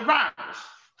lot of the virus.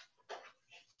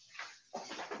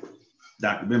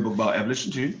 Dr. Ben book about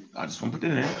evolution too. I just want to put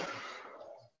that in.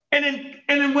 And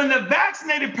then when the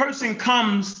vaccinated person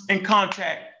comes in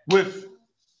contact with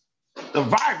the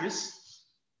virus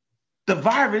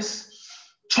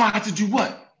tries to do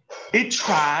what? It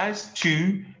tries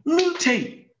to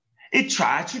mutate. It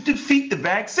tries to defeat the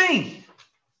vaccine.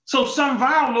 So some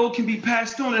viral load can be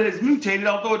passed on that has mutated,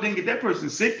 although it didn't get that person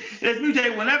sick. It has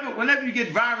mutated whenever you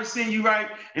get virus in you, right,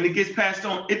 and it gets passed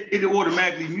on, it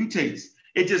automatically mutates.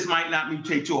 It just might not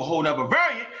mutate to a whole other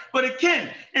variant, but it can.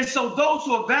 And so those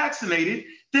who are vaccinated,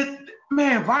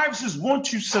 viruses want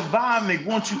to survive and they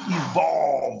want to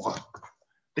evolve.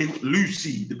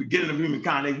 Lucy, the beginning of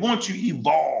humankind, they want to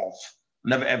evolve.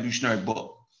 Another evolutionary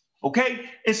book. Okay?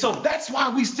 And so that's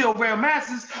why we still wear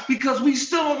masks, because we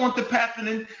still don't want the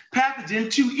pathogen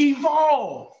to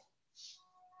evolve.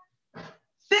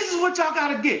 This is what y'all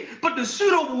gotta get. But the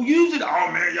pseudo will use it.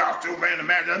 Oh man, y'all still wearing the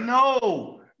mask.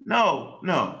 No.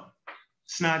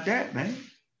 It's not that, man.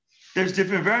 There's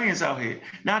different variants out here.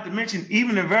 Not to mention,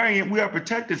 even the variant we are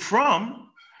protected from,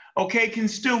 okay, can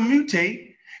still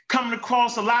mutate, coming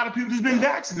across a lot of people who's been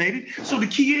vaccinated. So the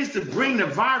key is to bring the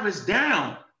virus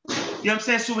down. You know what I'm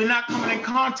saying? So we're not coming in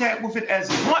contact with it as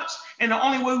much. And the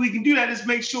only way we can do that is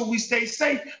make sure we stay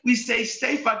safe. We stay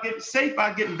safe by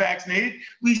getting vaccinated.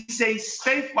 We stay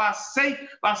safe by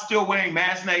still wearing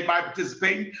masks and everybody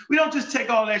participating. We don't just take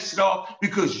all that shit off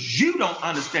because you don't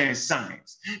understand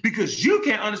science, because you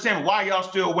can't understand why y'all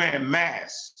still wearing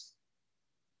masks,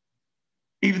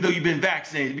 even though you've been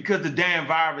vaccinated, because the damn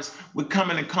virus would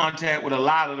come in contact with a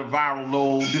lot of the viral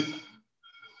load.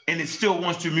 And it still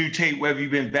wants to mutate whether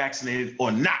you've been vaccinated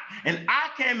or not. And I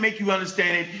can't make you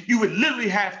understand it. You would literally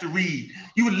have to read.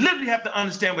 You would literally have to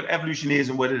understand what evolution is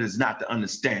and what it is not to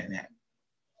understand that.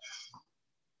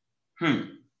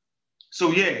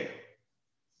 So yeah,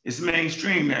 it's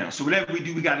mainstream now. So whatever we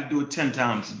do, we got to do it 10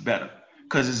 times better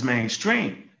because it's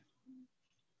mainstream.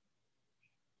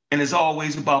 And it's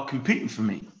always about competing for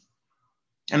me.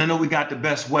 And I know we got the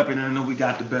best weapon and I know we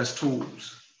got the best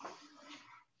tools.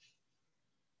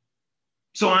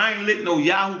 So I ain't letting no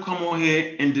Yahoo come on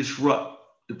here and disrupt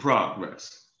the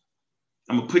progress.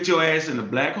 I'm gonna put your ass in a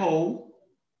black hole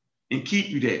and keep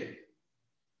you there.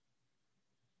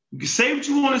 You can say what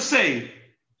you want to say,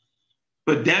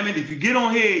 but damn it, if you get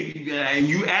on here and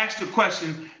you ask the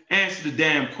question, answer the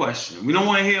damn question. We don't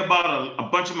want to hear about a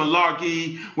bunch of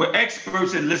malarkey. We're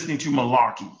experts at listening to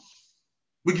malarkey.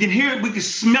 We can hear it, we can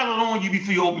smell it on you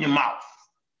before you open your mouth.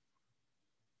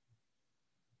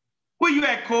 Where you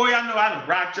at, Corey? I know I done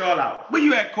brought y'all out. Where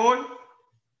you at, Corey?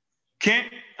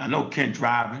 Kent? I know Kent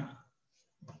driving.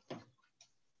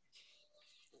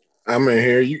 I'm in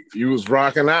here. You was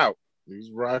rocking out. You was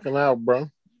rocking out,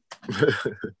 bro.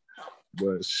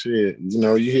 But shit,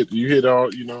 you hit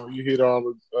all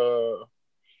the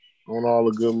on all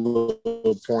the good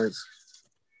little points.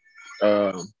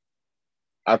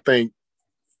 I think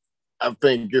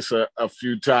it's a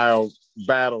futile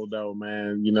battle though,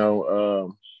 man.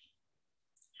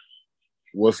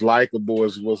 What's likable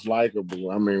is what's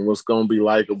likable. I mean, what's gonna be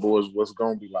likable is what's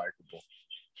gonna be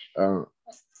likable.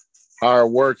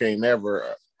 Hard work ain't never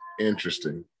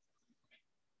interesting.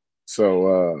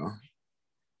 So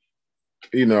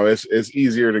it's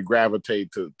easier to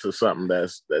gravitate to something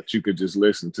that you could just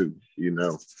listen to,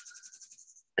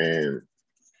 And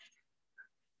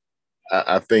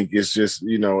I think it's just,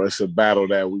 it's a battle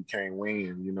that we can't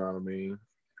win, you know what I mean?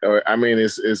 I mean,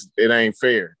 it ain't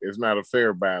fair. It's not a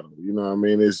fair battle. You know what I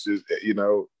mean? It's just,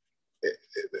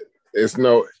 it's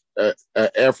no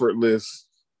effortless,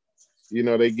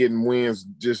 they getting wins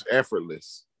just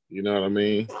effortless. You know what I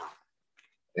mean?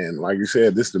 And like you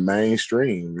said, this is the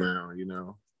mainstream now,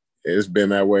 It's been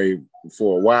that way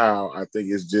for a while. I think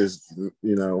it's just,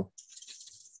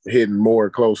 hitting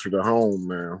more closer to home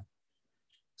now.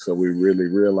 So we really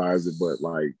realize it, but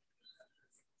like,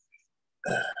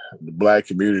 the Black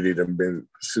community have been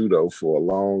pseudo for a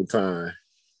long time.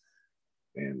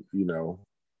 And,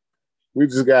 we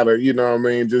just gotta,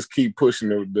 just keep pushing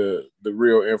the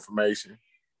real information.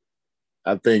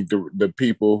 I think the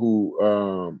people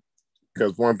who,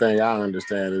 because one thing I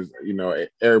understand is, you know,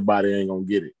 everybody ain't gonna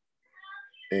get it,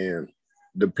 and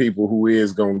the people who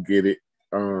is gonna get it,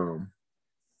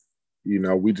 you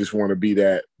know, we just want to be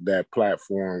that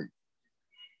platform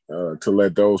to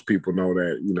let those people know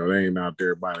that, you know, they ain't out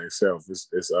there by themselves.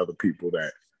 It's other people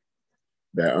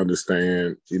that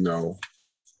understand, you know,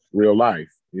 real life.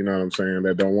 You know what I'm saying?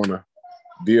 That don't want to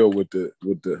deal with the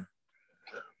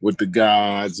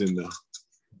gods and the,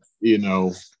 you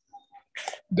know,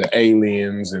 the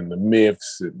aliens and the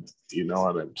myths, and you know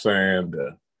what I'm saying,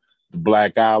 the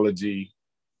blackology.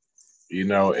 You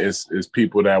know, it's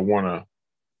people that want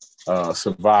to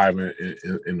survive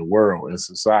in the world, in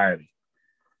society.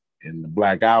 And the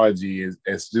blackology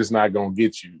it's just not gonna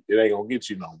get you. It ain't gonna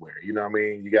get you nowhere. You know what I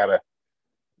mean? You gotta,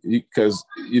 because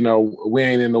you know we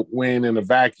ain't in a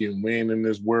vacuum. We ain't in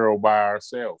this world by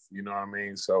ourselves. You know what I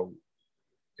mean? So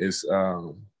it's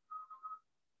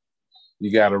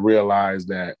you got to realize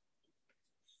that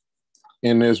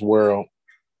in this world,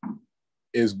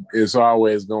 it's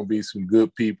always gonna be some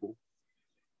good people,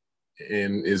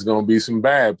 and it's gonna be some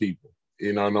bad people.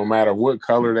 You know, no matter what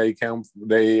color they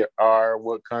are,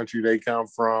 what country they come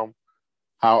from,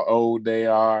 how old they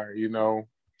are, you know,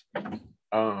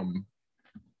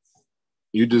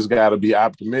 you just got to be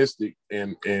optimistic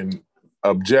and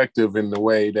objective in the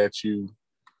way that you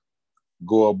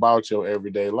go about your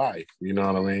everyday life. You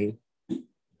know what I mean?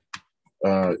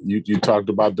 You talked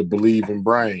about the believing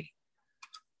brain.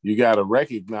 You got to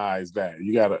recognize that.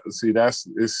 You got to see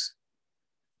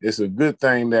it's a good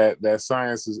thing that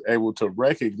science is able to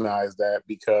recognize that,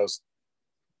 because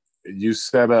you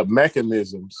set up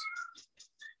mechanisms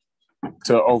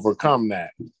to overcome that.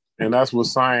 And that's what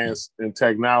science and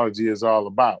technology is all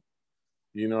about.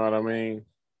 You know what I mean?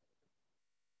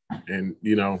 And,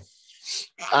 you know,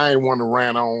 I ain't want to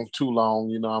rant on too long,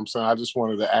 you know what I'm saying? I just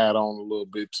wanted to add on a little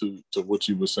bit to what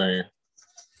you were saying.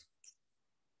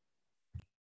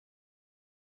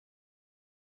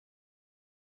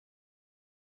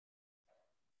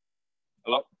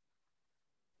 Hello?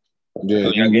 Yeah.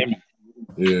 Y'all get me?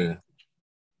 Yeah.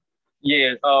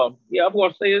 Yeah, yeah, I'm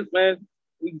gonna say this, man.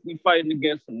 We fighting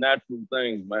against some natural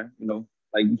things, man. You know,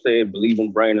 like you said,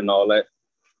 believing brain and all that.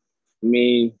 I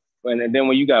mean, and then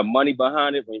when you got money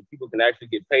behind it, when people can actually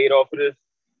get paid off of this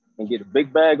and get a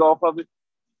big bag off of it,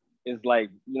 it's like,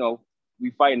 you know,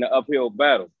 we fighting an uphill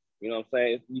battle. You know what I'm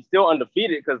saying? We still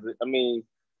undefeated because, I mean,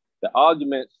 the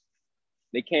arguments,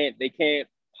 they can't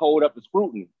hold up the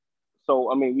scrutiny.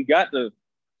 So I mean, we got the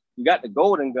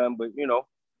golden gun, but you know,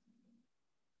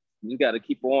 you got to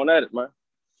keep on at it, man.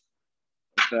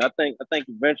 So I think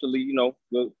eventually, you know,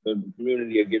 the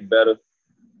community will get better,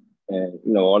 and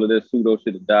you know, all of this pseudo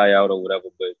shit will die out or whatever.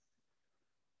 But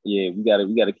yeah, we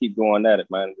gotta keep going at it,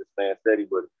 man. Just staying steady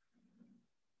with it.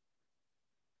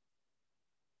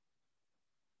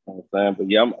 You know what I'm saying? But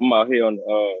yeah, I'm out here on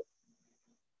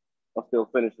I'm still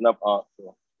finishing up art,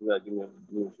 so you gotta give me a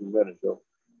few minutes, though.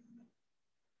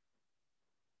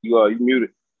 You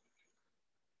muted.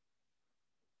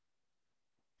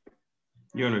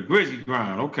 You're on the grizzly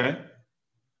ground. Okay.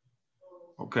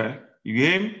 Okay. You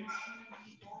hear me?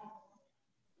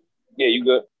 Yeah, you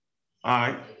good. All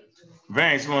right.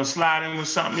 Vance, you want to slide in with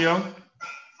something, yo?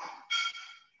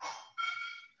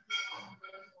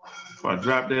 Before I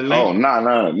drop that link. Oh,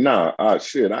 nah.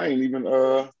 Shit, I ain't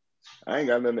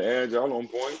got nothing to add. Y'all on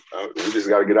point. We just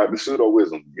got to get out the pseudo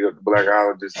wisdom, get up the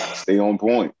blackologist, stay on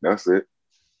point. That's it.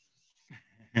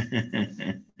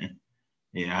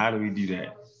 Yeah, how do we do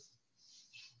that?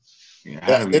 Yeah,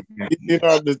 how do we do that? You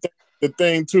know, the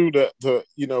thing too that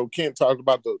you know, Kent talked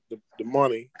about the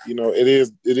money. You know, it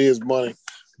is money,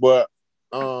 but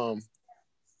the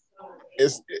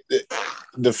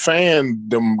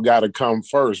fandom got to come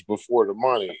first before the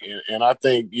money, and I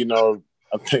think you know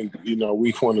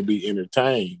we want to be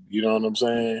entertained. You know what I'm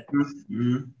saying?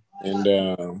 Mm-hmm.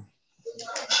 And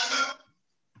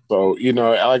so you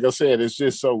know, like I said, it's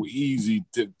just so easy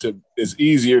to it's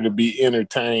easier to be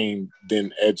entertained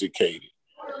than educated,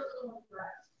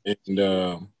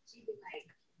 and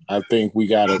I think we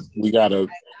gotta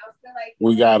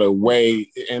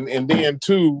weigh, and then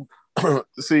too,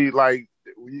 see, like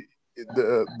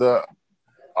the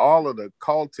all of the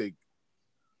cultic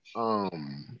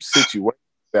situations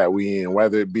that we in,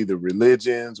 whether it be the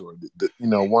religions or the you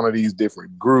know, one of these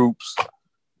different groups,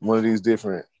 one of these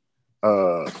different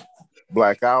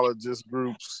blackologist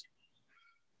groups,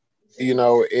 you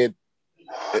know,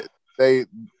 they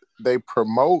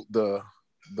promote the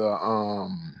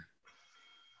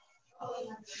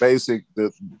basic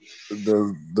the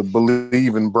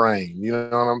believing brain. You know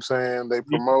what I'm saying? They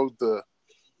promote the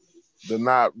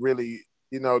not really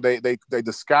they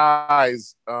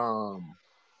disguise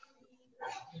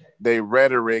they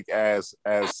rhetoric as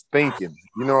thinking.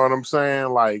 You know what I'm saying?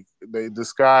 Like they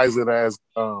disguise it as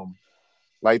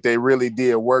like they really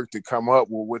did work to come up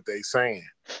with what they saying.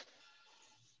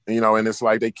 And it's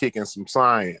like they kicking some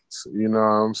science. You know what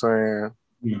I'm saying?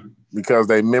 Mm-hmm. Because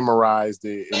they memorized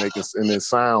it and it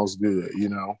sounds good.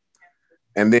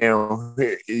 And then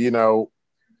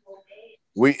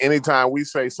anytime we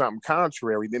say something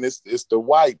contrary, then it's the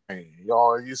white man.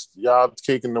 Y'all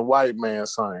kicking the white man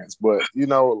science. But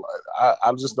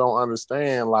I just don't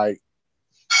understand. Like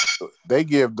they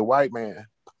give the white man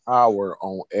power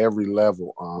on every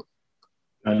level.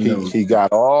 He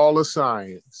got all the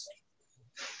science,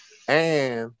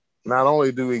 and not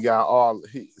only do he got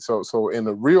so in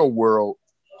the real world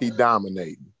he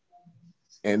dominating,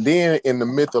 and then in the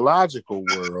mythological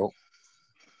world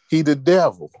he the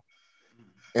devil.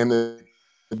 And the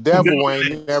devil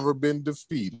ain't never been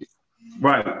defeated.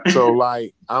 Right. So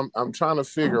like I'm trying to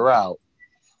figure out,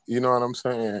 you know what I'm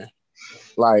saying?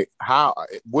 Like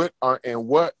what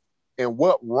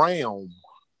realm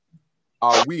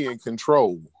are we in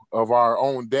control of our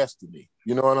own destiny?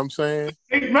 You know what I'm saying?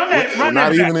 Hey, We're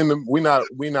not even we're not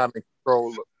in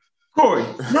control. Corey,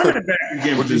 run that back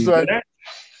again. What'd you say?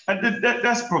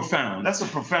 That's profound. That's a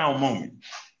profound moment.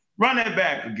 Run that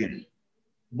back again.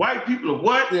 White people are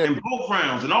what? Yeah. In both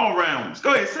rounds, in all rounds.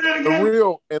 Go ahead, say that again. In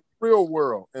the real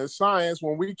world, in science,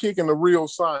 when we kick in the real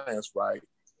science, right?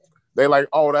 They like,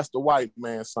 oh, that's the white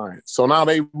man science. So now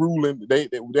they ruling. They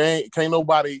ain't, can't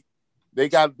nobody. They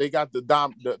got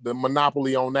the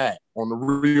monopoly on that, on the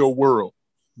real world.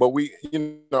 But we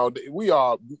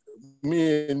are,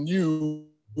 me and you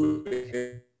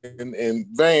and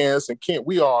Vance and Kent.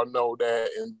 We all know that,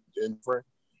 and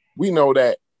we know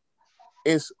that.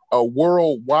 It's a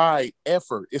worldwide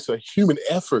effort. It's a human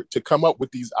effort to come up with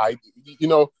these ideas.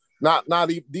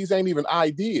 These ain't even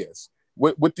ideas.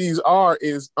 What these are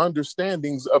is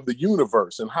understandings of the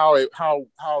universe and how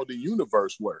the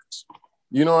universe works.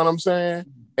 You know what I'm saying?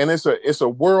 And it's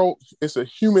a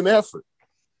human effort,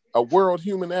 a world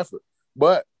human effort.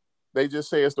 But they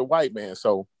just say it's the white man.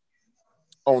 So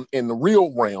in the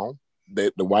real realm,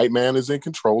 the white man is in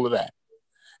control of that.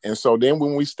 And so then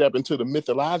when we step into the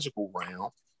mythological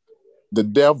realm, the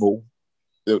devil,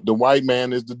 the white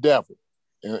man is the devil.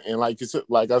 And like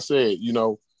I said,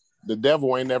 the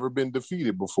devil ain't never been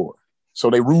defeated before. So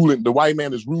the white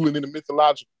man is ruling in the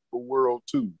mythological world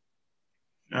too.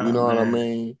 You know what I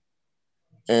mean?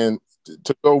 And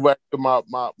to go back to my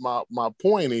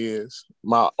point is,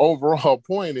 my overall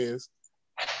point is,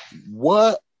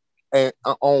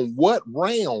 on what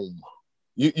realm,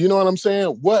 you know what I'm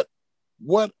saying?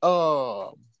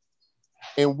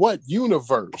 In what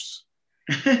universe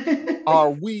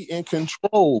are we in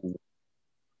control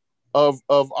of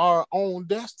our own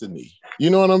destiny? You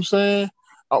know what I'm saying?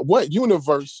 What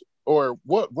universe or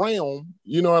what realm,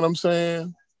 you know what I'm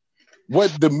saying?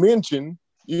 What dimension,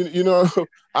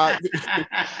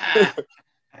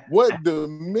 what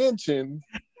dimension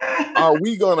are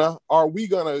we gonna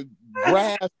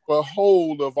grasp a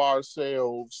hold of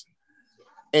ourselves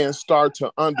and start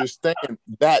to understand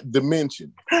that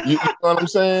dimension? You know what I'm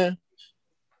saying?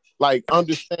 Like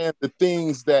understand the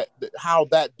things how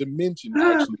that dimension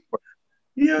actually works.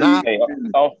 Yeah,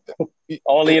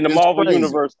 only in the Marvel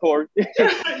universe, Corey.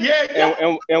 yeah.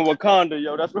 And Wakanda,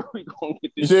 yo, that's where we gonna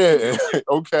get this. Yeah,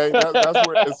 okay, that's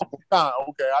where it's Wakanda.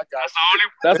 Okay, I got you.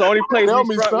 That's the only place tell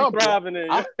we thriving in.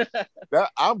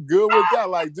 I'm good with that.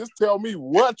 Like, just tell me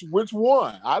which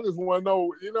one. I just want to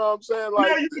know. You know what I'm saying?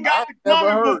 Like, you got the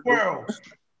comic book world.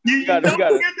 You don't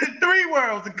forget the three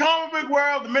worlds: the comic book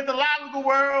world, the mythological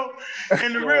world,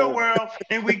 and the real world.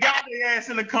 And we got the ass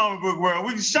in the comic book world.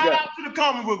 We can shout out to the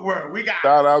comic book world. We got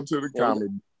shout out to the comic.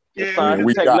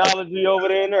 We technology over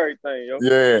there and everything, yo.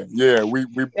 Yeah. We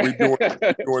doing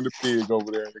the big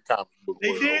over there in the comic book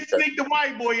world. They did sneak the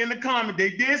white boy in the comic. They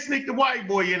did sneak the white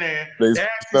boy in there. They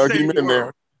stuck him in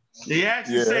there. They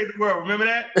actually saved the world. Remember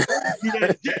that?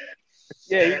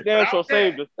 Yeah, he damn sure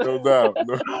saved us. No doubt.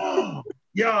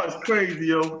 Y'all is crazy,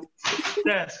 yo.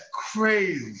 That's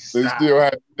crazy. They still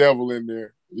had the devil in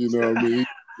there. You know what I mean?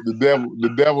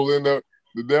 The devil in there.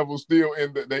 The devil still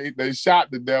they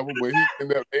shot the devil, but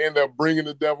they end up bringing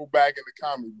the devil back in the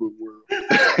comic book world.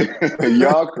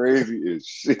 Y'all crazy as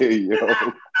shit, yo.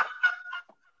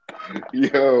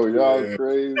 Yo, y'all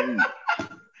crazy.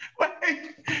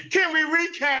 Wait, can we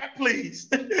recap, please?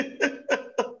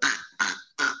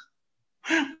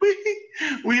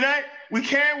 We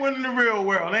can't win in the real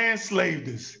world. They enslaved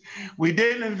us. We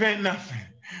didn't invent nothing.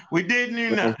 We didn't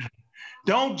do nothing.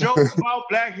 Don't joke about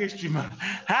Black History Month.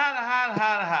 Holla, holla,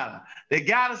 holla, holla. They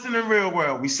got us in the real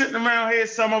world. We sitting around here,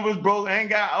 some of us broke, ain't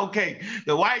got, okay.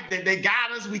 The white, they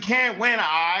got us, we can't win, all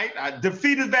right?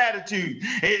 Defeated attitude.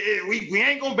 We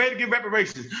ain't gonna be able to get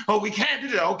reparations. Oh, we can't do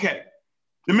that, okay.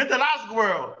 The mythological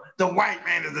world, the white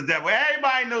man is the devil.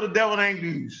 Everybody know the devil ain't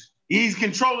news. He's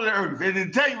controlling the earth. And they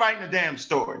tell you right in the damn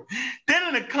story. Then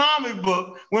in the comic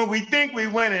book, when we think we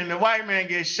winning, the white man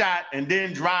gets shot and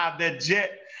then drive that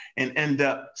jet and end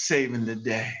up saving the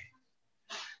day.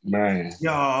 Man,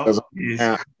 Y'all,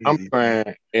 I'm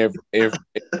saying if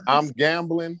I'm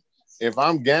gambling, if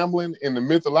I'm gambling in the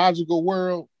mythological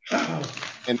world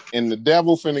and the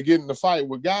devil finna get in the fight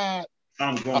with God,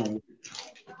 I'm going with it.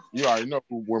 You already know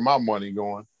where my money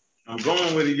going. I'm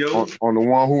going with it, yo. On the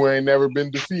one who ain't never been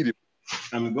defeated.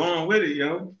 I'm going with it,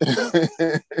 yo.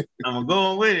 I'm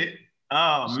going with it.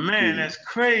 Oh man, that's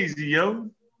crazy,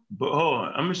 yo. But hold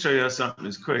on, I'm gonna show y'all something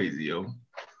that's crazy, yo.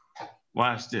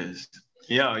 Watch this.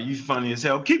 Yo, you funny as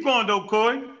hell. Keep going though,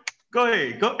 Corey. Go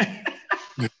ahead. Go. Go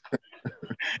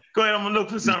ahead. I'm gonna look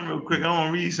for something real quick. I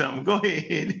want to read something. Go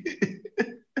ahead.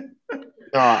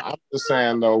 No, I'm just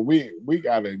saying though, we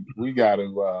gotta,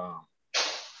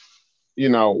 you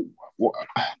know,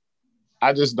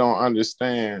 I just don't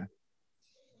understand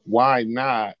why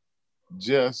not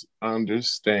just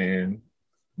understand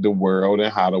the world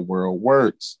and how the world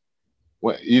works.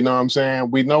 What, you know what I'm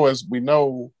saying? We know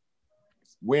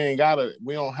we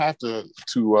don't have to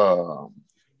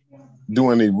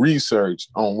do any research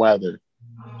on whether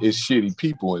it's shitty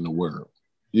people in the world.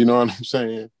 You know what I'm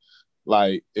saying?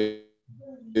 Like we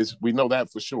know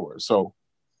that for sure. So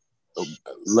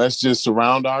let's just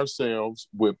surround ourselves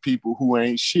with people who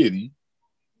ain't shitty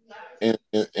and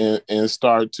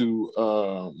start to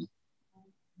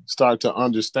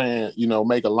understand, you know,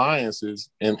 make alliances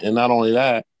and not only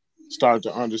that, start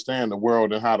to understand the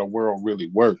world and how the world really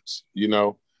works, you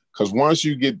know, because once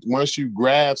you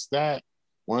grasp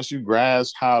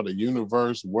how the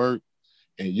universe works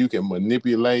and you can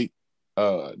manipulate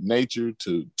nature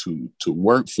to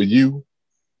work for you,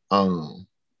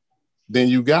 then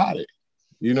you got it.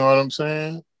 You know what I'm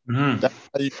saying? Mm-hmm.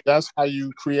 That's how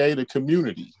you create a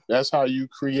community. That's how you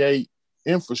create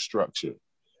infrastructure.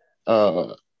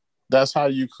 That's how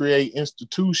you create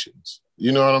institutions.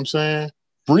 You know what I'm saying?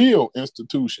 Real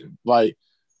institutions. Like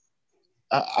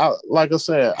I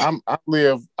said, I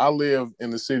live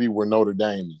in the city where Notre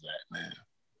Dame is at, man.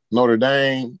 Notre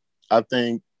Dame, I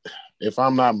think, if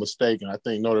I'm not mistaken, I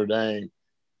think Notre Dame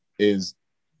is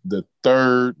the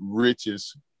third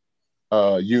richest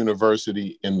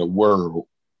university in the world.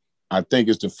 I think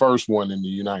it's the first one in the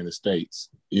United States.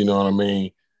 You know what I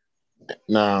mean?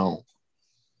 Now,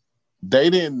 they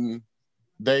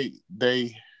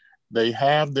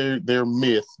have their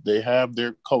myth, they have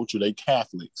their culture, they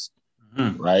Catholics,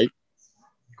 mm-hmm. right?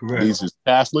 Correct. These is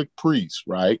Catholic priests,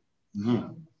 right?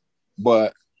 Mm-hmm.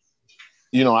 But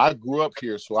you know, I grew up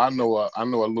here, so I know a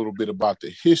little bit about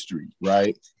the history,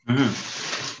 right?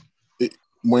 Mm-hmm.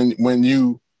 When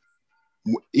you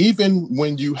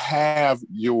have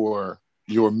your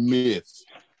myth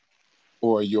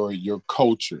or your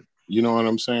culture, you know what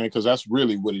I'm saying? Because that's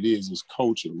really what it is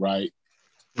culture, right?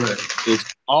 Right.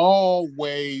 It's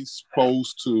always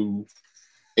supposed to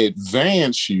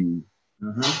advance you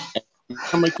mm-hmm.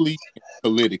 economically and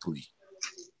politically.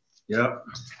 Yep.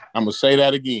 I'm gonna say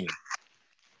that again.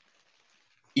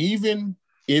 Even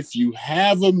if you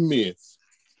have a myth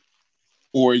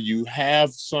or you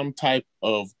have some type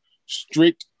of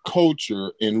strict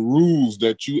culture and rules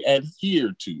that you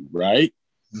adhere to, right?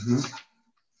 Mm-hmm.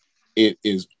 It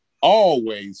is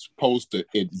always supposed to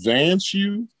advance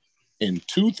you in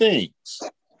two things: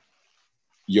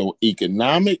 your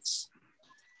economics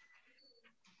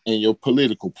and your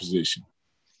political position,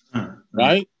 mm-hmm.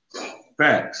 right?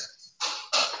 Facts.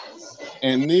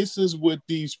 And this is what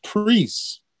these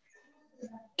priests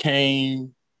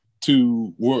came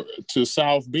to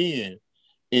South Bend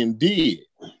and did.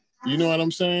 You know what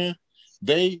I'm saying?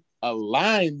 They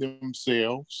aligned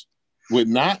themselves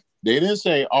with they didn't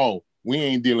say, oh, we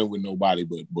ain't dealing with nobody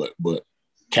but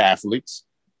Catholics.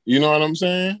 You know what I'm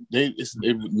saying?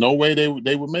 No way they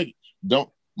would make it.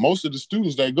 Most of the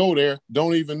students that go there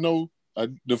don't even know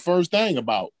the first thing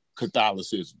about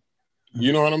Catholicism.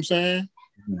 You know what I'm saying?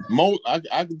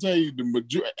 I can tell you the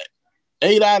majority,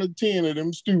 8 out of 10 of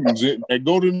them students that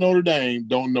go to Notre Dame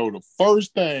don't know the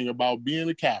first thing about being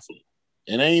a Catholic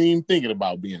and ain't even thinking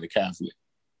about being a Catholic,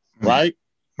 right?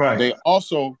 Right. They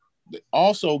also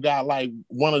got like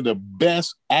one of the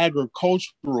best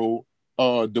agricultural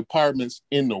departments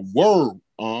in the world.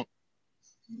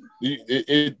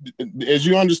 As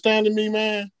you understanding me,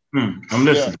 man, I'm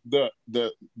listening.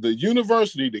 The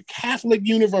university, the Catholic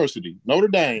University, Notre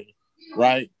Dame,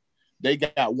 right? They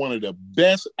got one of the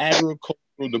best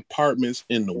agricultural departments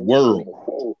in the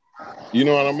world. You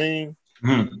know what I mean?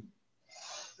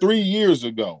 3 years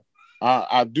ago,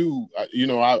 I build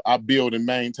and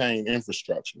maintain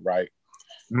infrastructure, right?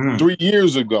 3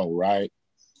 years ago, right?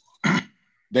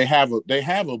 They have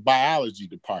a biology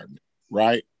department,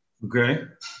 right? Okay.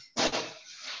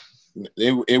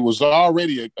 It was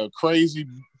already a crazy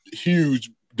huge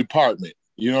department.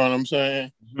 You know what I'm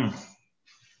saying?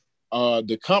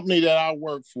 The company that I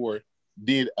work for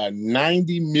did a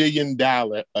 $90 million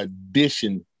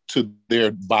addition to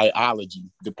their biology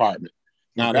department.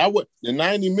 Now the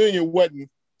 $90 million wasn't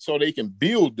so they can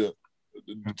build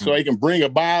so they can bring a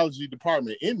biology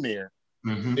department in there.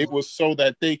 It was so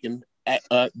that they can.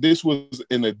 This was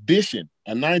an addition,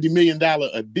 a $90 million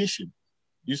addition.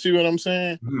 You see what I'm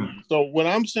saying? So what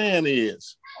I'm saying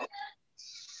is,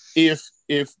 if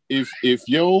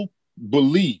your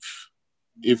belief,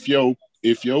 if your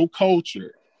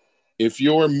culture, if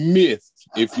your myth,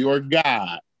 if your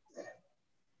God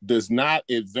does not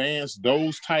advance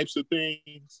those types of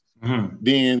things,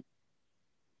 then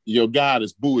your God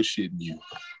is bullshitting you.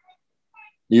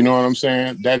 You know what I'm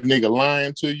saying? That nigga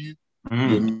lying to you.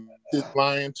 Your myth is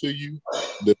lying to you.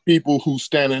 The people who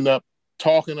standing up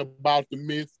talking about the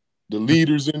myth, the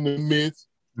leaders in the myth,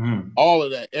 all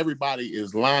of that, everybody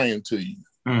is lying to you.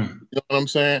 You know what I'm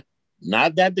saying?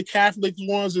 Not that the Catholic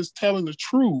ones is telling the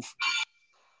truth,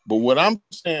 but what I'm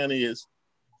saying is,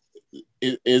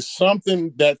 it is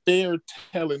something that they're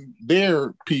telling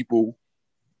their people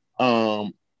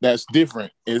that's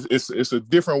different. It's a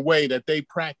different way that they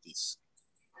practice.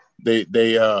 They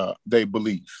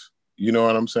believe. You know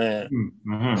what I'm saying?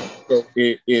 So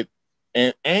it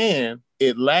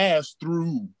lasts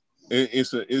through.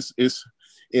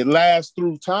 It lasts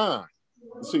through time.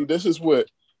 See, this is what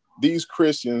these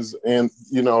Christians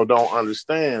don't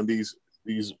understand.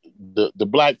 The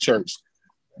black church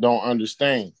don't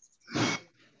understand.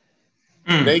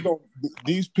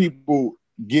 These people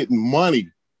getting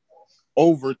money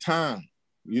over time.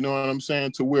 You know what I'm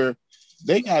saying? To where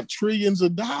they got trillions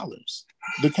of dollars.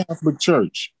 The Catholic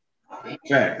Church.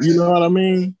 You know what I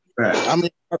mean? I mean,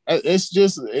 it's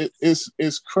just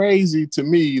it's crazy to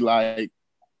me, like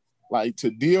to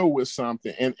deal with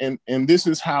something, and this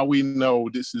is how we know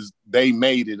they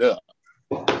made it up,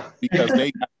 because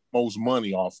they got the most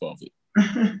money off of it.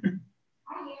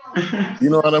 You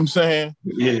know what I'm saying?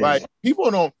 Yeah. Like people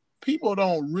don't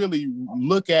really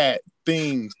look at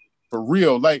things for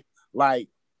real. Like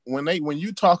when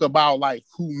you talk about like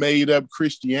who made up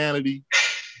Christianity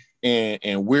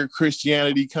and where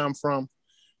Christianity come from,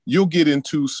 you'll get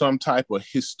into some type of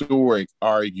historic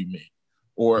argument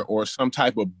or some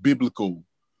type of biblical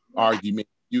argument.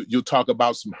 You'll talk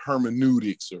about some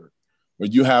hermeneutics or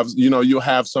you'll have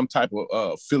some type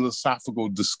of philosophical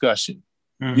discussion.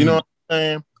 You know what I'm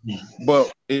saying?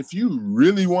 But if you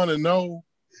really want to know,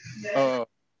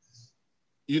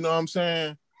 you know what I'm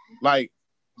saying? Like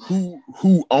who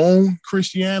owned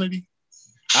Christianity,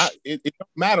 it don't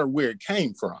matter where it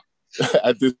came from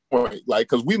at this point. Like,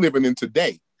 because we living in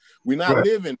today. We're not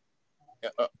living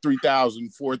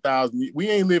 3,000, 4,000. We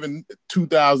ain't living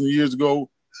 2,000 years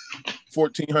ago,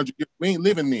 1,400 years. We ain't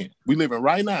living then. We living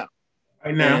right now.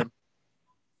 Right now.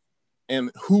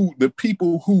 And who the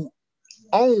people who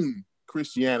own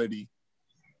Christianity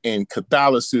and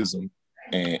Catholicism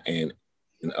and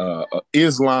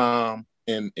Islam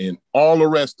and all the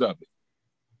rest of it,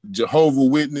 Jehovah's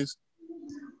Witness,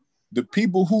 the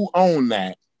people who own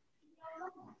that,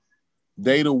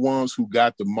 they the ones who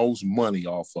got the most money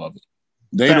off of it.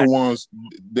 They the ones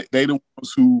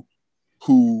who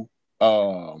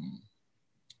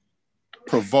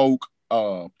provoke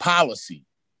policy.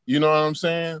 You know what I'm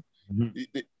saying?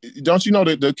 Don't you know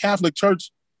that the Catholic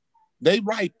Church, they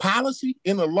write policy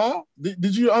in the law?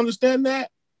 Did you understand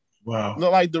that? Wow.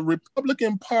 Like the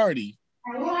Republican Party,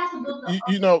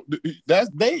 that's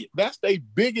their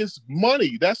biggest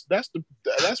money. That's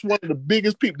one of the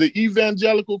biggest people. The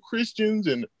evangelical Christians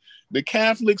and the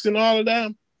Catholics and all of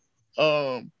them.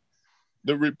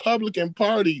 The Republican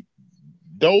Party,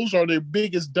 those are their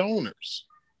biggest donors.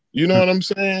 You know what I'm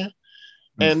saying?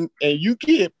 And you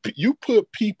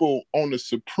put people on the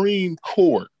Supreme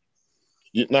Court.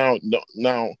 Now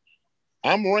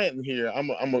I'm ranting here. I'm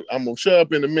gonna shut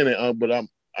up in a minute, but I'm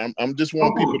just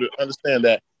want people to understand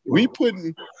that when you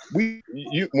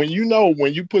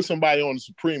put somebody on the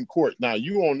Supreme Court, now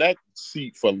you on that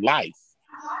seat for life.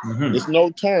 It's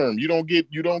no term. You don't get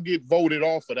voted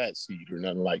off of that seat or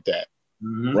nothing like that.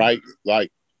 Right?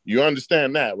 Like, you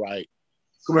understand that, right?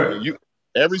 Correct.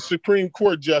 every Supreme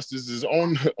Court justice is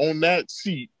on that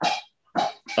seat.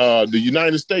 The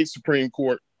United States Supreme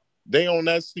Court, they on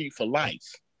that seat for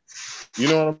life. You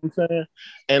know what I'm saying?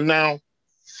 And now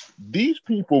these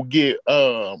people get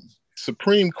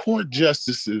Supreme Court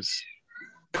justices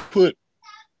put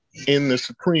in the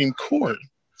Supreme Court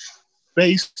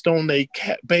based on their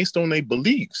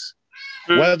beliefs,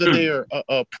 whether they're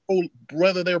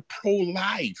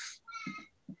pro-life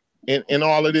and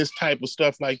all of this type of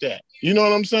stuff like that. You know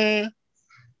what I'm saying?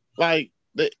 Like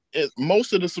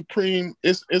most of the Supreme,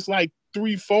 it's like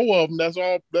 3-4 of them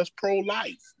that's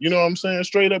pro-life. You know what I'm saying?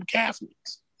 Straight up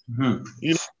Catholics. Mm-hmm.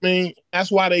 You know what I mean?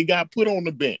 That's why they got put on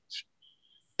the bench.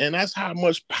 And that's how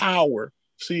much power.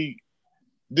 See,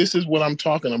 this is what I'm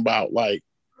talking about. Like,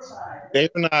 they're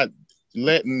not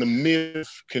letting the myth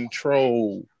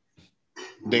control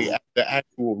the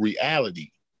actual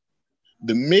reality.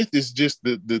 The myth is just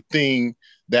the thing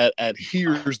that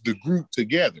adheres the group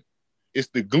together. It's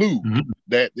the glue. Mm-hmm.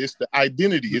 That it's the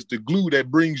identity. It's the glue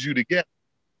that brings you together.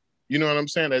 You know what I'm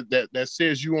saying? That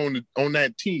says you on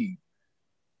that team.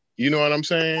 You know what I'm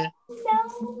saying?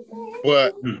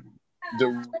 But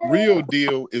the real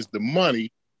deal is the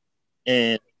money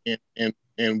and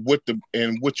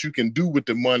what you can do with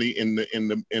the money in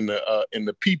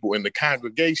the people in the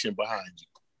congregation behind you.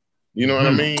 You know what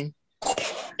I mean?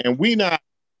 And we not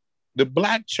the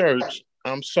Black church.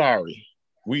 I'm sorry,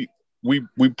 we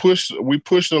pushed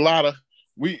a lot of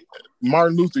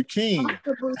Martin Luther King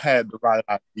had the right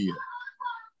idea.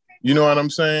 You know what I'm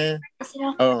saying?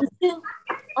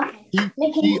 He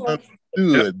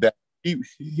understood that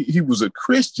he was a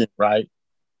Christian, right?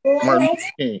 Martin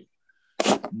Luther King.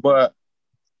 But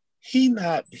he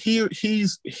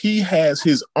has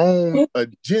his own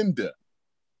agenda.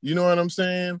 You know what I'm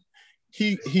saying?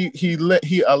 He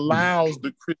allows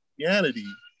the Christianity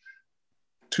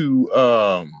to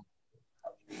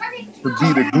be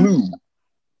the glue,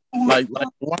 like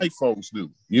white folks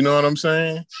do. You know what I'm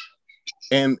saying?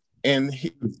 And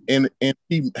he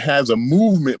has a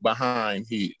movement behind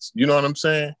his. You know what I'm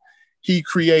saying? He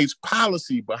creates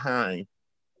policy behind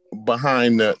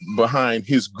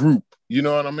his group. You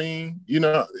know what I mean? You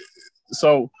know,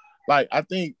 so like I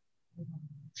think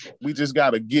we just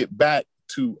got to get back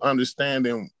to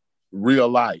understanding real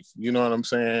life. You know what I'm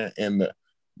saying? And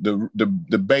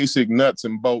the basic nuts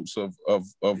and bolts of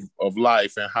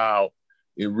life and how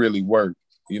it really works.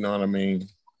 You know what I mean?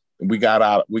 We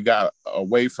got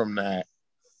away from that,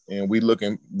 and we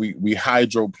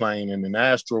hydroplaning and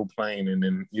astroplaning,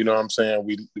 and you know what I'm saying?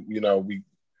 We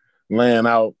laying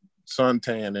out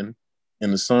suntanning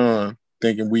in the sun,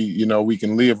 thinking we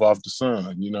can live off the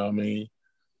sun. You know what I mean?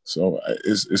 So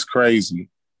it's crazy,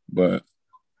 but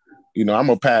I'm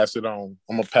gonna pass it on.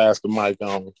 I'm gonna pass the mic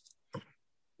on.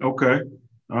 Okay,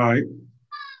 all right.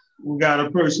 We got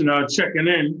a person checking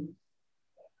in.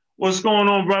 What's going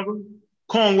on, brother?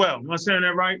 Cornwell, am I saying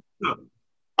that right?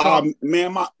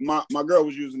 Man, my girl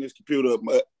was using this computer.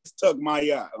 It's Tuck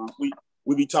Maya.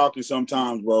 We be talking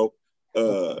sometimes, bro.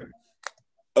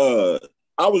 I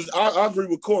agree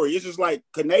with Corey. It's just like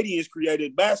Canadians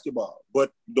created basketball,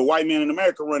 but the white man in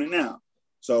America run it now.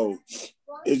 So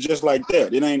it's just like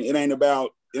that. It ain't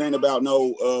about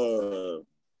the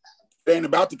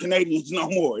Canadians no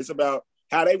more. It's about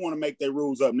how they want to make their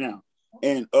rules up now.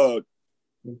 And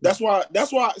that's why.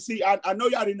 See, I know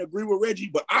y'all didn't agree with Reggie,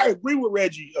 but I agree with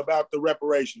Reggie about the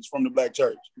reparations from the Black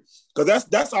church, because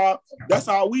that's all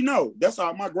we know. That's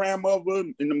all my grandmother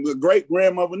and the great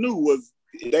grandmother knew was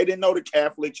they didn't know the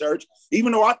Catholic Church.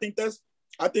 Even though I think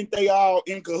they all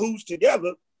in cahoots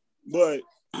together, but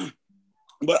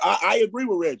I agree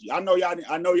with Reggie. I know y'all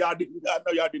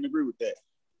didn't agree with that,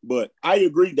 but I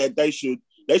agree that they should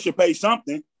pay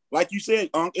something. Like you said,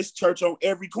 it's church on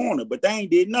every corner, but they ain't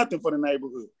did nothing for the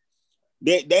neighborhood.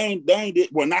 They ain't did,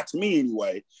 well, not to me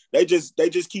anyway. They just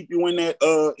keep you in that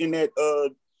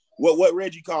what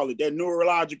Reggie called it, that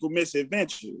neurological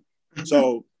misadventure.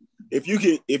 So if you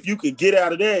could get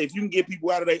out of there, if you can get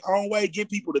people out of their own way, get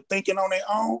people to thinking on their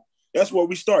own, that's where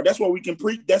we start. That's where we can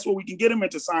preach. That's where we can get them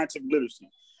into scientific literacy.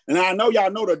 And I know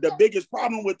y'all know that the biggest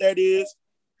problem with that is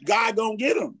God gonna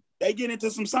get them. They get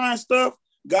into some science stuff,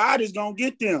 God is gonna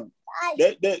get them.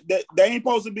 They ain't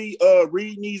supposed to be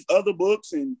reading these other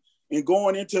books and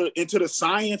going into the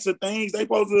science of things. They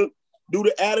supposed to do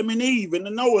the Adam and Eve and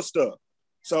the Noah stuff.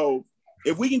 So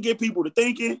if we can get people to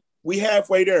thinking, we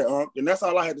halfway there, and that's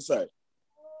all I had to say.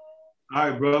 All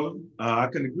right, brother. I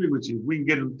can agree with you. We can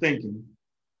get them thinking.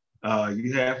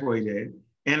 You halfway there.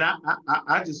 And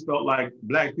I just felt like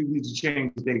Black people need to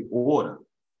change their order.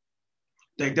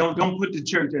 They don't put the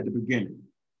church at the beginning.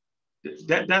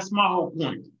 That's my whole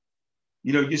point.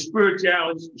 You know, your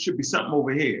spirituality should be something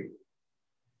over here.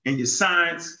 And your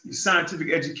science, your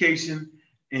scientific education,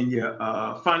 and your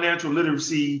financial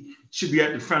literacy should be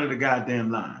at the front of the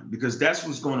goddamn line, because that's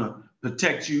what's going to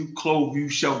protect you, clothe you,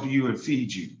 shelter you, and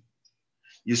feed you.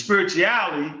 Your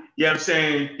spirituality, you know what I'm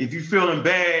saying? If you're feeling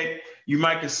bad, you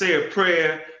might can say a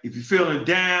prayer. If you're feeling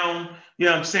down, you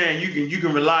know what I'm saying? You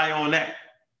can rely on that,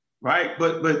 right?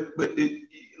 But it,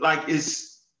 like,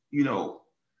 it's, you know,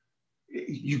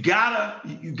 you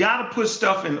gotta put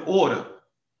stuff in order.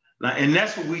 And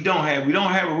that's what we don't have. We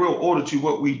don't have a real order to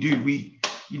what we do. We,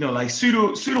 you know, like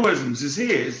pseudoisms is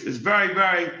here. It's very,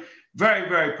 very, very,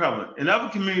 very prevalent. In other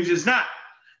communities, it's not.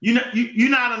 You're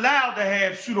not allowed to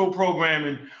have pseudo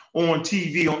programming on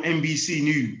TV, on NBC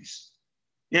News.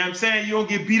 You know what I'm saying? You don't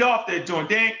get beat off that joint.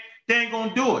 They ain't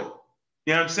gonna do it.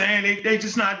 You know what I'm saying? They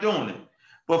just not doing it.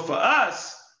 But for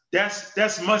us,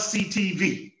 that's must-see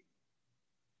TV.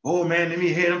 Oh man, let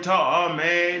me hear them talk. Oh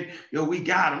man, yo, we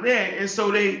got them there. And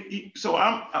so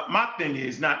my thing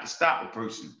is not to stop a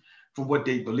person from what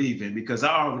they believe in, because I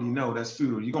already know that's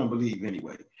futile. You're gonna believe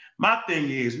anyway. My thing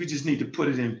is we just need to put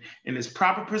it in its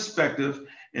proper perspective,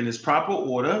 in its proper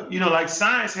order. You know, like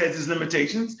science has its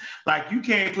limitations. Like you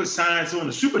can't put science on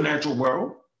the supernatural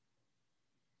world.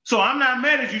 So I'm not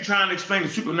mad at you trying to explain the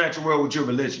supernatural world with your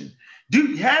religion. Dude,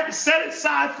 you have to set it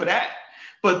aside for that.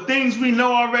 But things we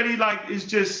know already, like, it's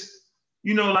just,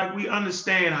 you know, like we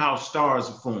understand how stars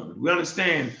are formed. We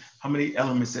understand how many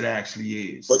elements it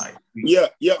actually is. But, like,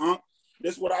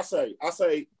 this is what I say. I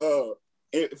say,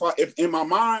 if in my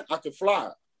mind I could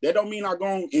fly, that don't mean I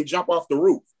go and jump off the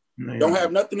roof. Don't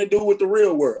have nothing to do with the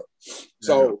real world.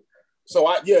 So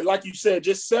like you said,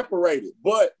 just separate it.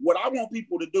 But what I want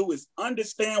people to do is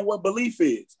understand what belief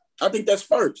is. I think that's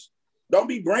first. Don't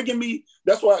be bringing me.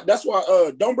 That's why.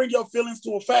 Don't bring your feelings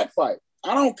to a fact fight.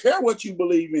 I don't care what you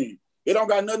believe in. It don't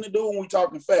got nothing to do when we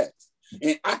talking facts.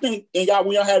 And I think, and y'all,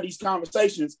 when y'all have these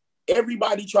conversations,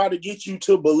 everybody try to get you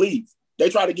to believe. They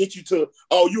try to get you to,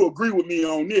 oh, you agree with me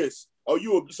on this. Oh,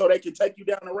 so they can take you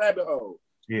down the rabbit hole.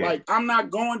 Yeah. Like, I'm not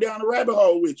going down the rabbit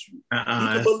hole with you.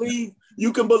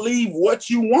 You can believe what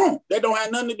you want. That don't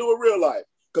have nothing to do with real life.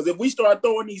 Because if we start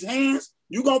throwing these hands,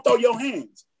 you gonna throw your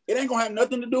hands. It ain't gonna have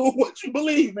nothing to do with what you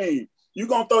believe in. You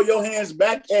gonna throw your hands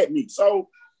back at me. So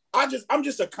I'm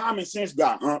just a common sense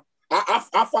guy.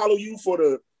 I follow you for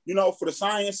the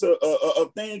science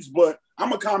of things, but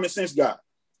I'm a common sense guy.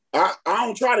 I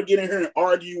don't try to get in here and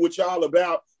argue with y'all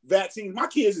about vaccines. My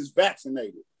kids is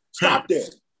vaccinated. Stop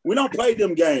that. We don't play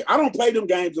them games. I don't play them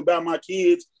games about my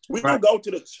kids. We don't go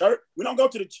to the church. We don't go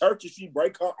to the church if she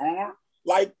break her arm.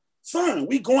 Like, son,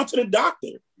 we going to the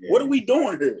doctor. Yeah. What are we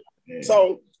doing here? Yeah.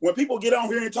 So when people get on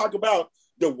here and talk about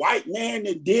the white man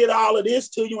that did all of this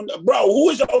to you, bro, who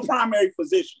is your primary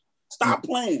physician? Stop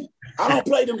playing. I don't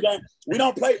play them games. I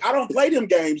don't play them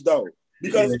games though,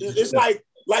 because it's like,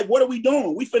 what are we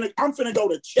doing? I'm finna go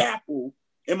to chapel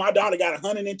and my daughter got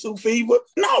 102 fever.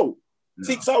 No.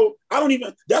 See, so I don't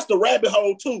even, that's the rabbit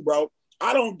hole too, bro.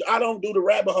 I don't do the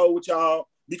rabbit hole with y'all,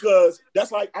 because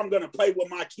that's like, I'm going to play with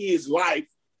my kid's life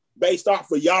based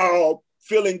off of y'all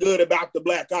feeling good about the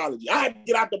blackology. I had to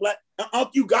get out the black,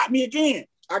 you got me again.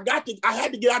 I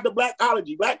had to get out the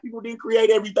blackology. Black people didn't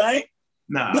create everything.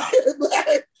 Nah. Black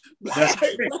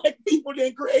people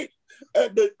didn't create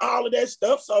all of that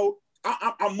stuff. So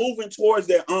I'm moving towards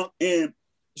that. And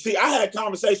see, I had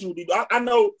conversations with people. I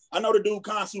know the dude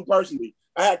Kansu personally.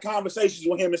 I had conversations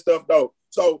with him and stuff though.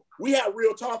 So we had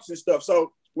real talks and stuff.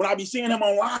 So when I be seeing him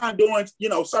online doing,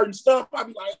 certain stuff, I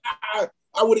be like,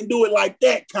 I wouldn't do it like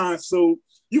that, Kansu.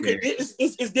 You can. Yeah.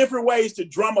 It's different ways to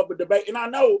drum up a debate, and I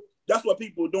know that's what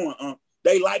people are doing.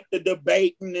 They like the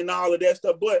debating and all of that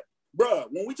stuff. But bruh,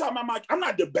 when we talk about I'm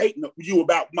not debating you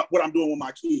about what I'm doing with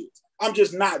my kids. I'm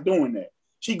just not doing that.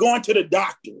 She going to the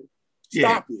doctor.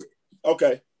 Stop it.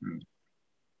 Okay.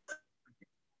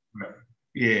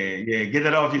 Yeah. Get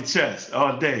that off your chest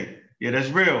all day. Yeah, that's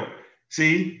real.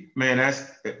 See, man,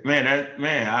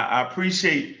 I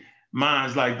appreciate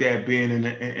minds like that being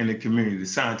in the community, the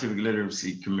scientific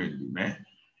literacy community, man.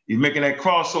 You're making that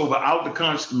crossover out the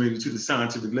conscious community to the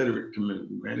scientific literate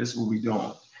community, man. That's what we're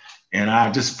doing. And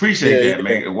I just appreciate that,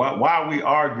 man. Why are we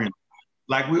arguing?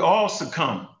 Like, we all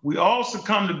succumb. We all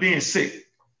succumb to being sick.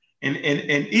 And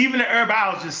even the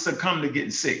herbologists succumb to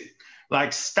getting sick.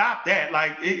 Like, stop that.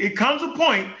 Like, it comes a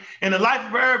point in the life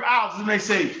of an herbologist and they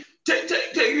say,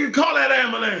 call that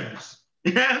ambulance.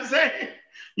 You know what I'm saying?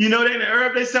 They done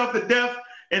herb themselves to death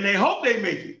and they hope they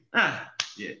make it. Yeah.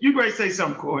 You great say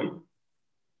something, Corey.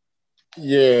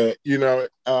 Yeah,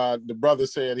 the brother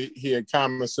said he had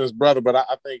common sense brother, but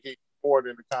I think he more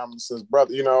than the common sense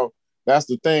brother. that's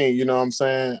the thing, you know what I'm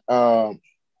saying?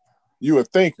 You a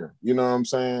thinker, you know what I'm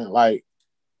saying? Like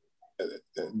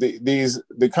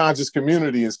the conscious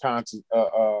community is conscious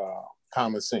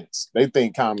common sense. They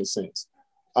think common sense.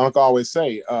 Uncle always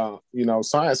say, you know,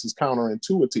 science is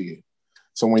counterintuitive.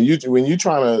 So when you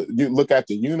trying to look at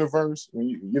the universe, when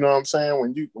you know what I'm saying,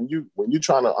 when you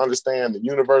trying to understand the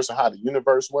universe and how the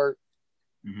universe works,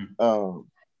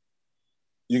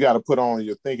 you got to put on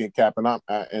your thinking cap,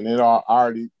 and it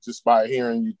already, just by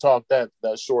hearing you talk that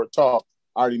short talk,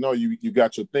 I already know you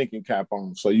got your thinking cap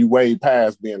on. So you way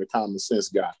past being a common sense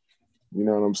guy. You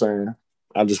know what I'm saying?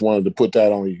 I just wanted to put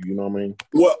that on you. You know what I mean?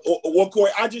 Well,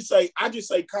 Corey, I just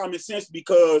say common sense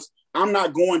because I'm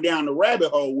not going down the rabbit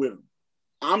hole with them.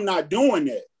 I'm not doing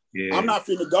that. Yeah. I'm not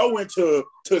finna go into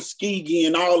Tuskegee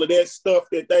and all of that stuff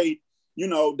that they, you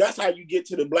know, that's how you get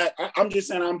to the black. I'm just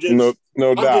saying,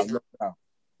 no doubt.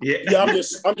 Yeah,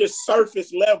 I'm just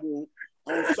surface level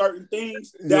on certain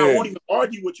things that I won't even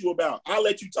argue with you about. I'll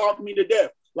let you talk me to death.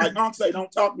 Like Unc say,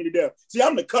 don't talk me to death. See,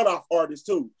 I'm the cutoff artist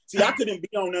too. See, I couldn't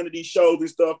be on none of these shows and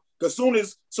stuff because soon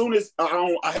as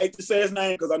I hate to say his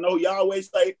name because I know you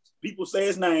always say people say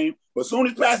his name, but soon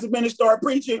as Pastor Bennett start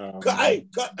preaching, hey,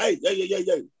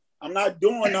 I'm not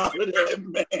doing all of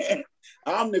that, man.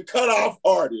 I'm the cutoff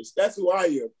artist. That's who I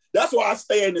am. That's why I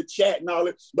stay in the chat and all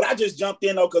that. But I just jumped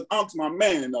in though because Unc's my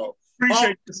man though.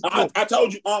 I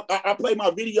told you, Unc, I play my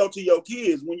video to your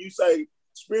kids when you say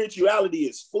spirituality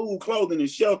is food, clothing, and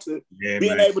shelter. Yeah,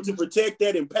 being able to protect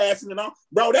that and passing it on,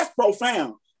 bro, that's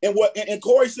profound. And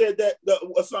Corey said that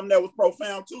was something that was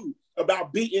profound too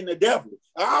about beating the devil.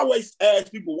 I always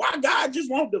ask people why God just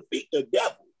won't defeat the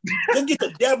devil.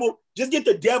 Just get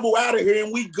the devil out of here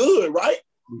and we good, right?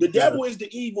 The devil is the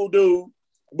evil dude,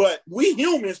 but we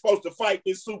humans supposed to fight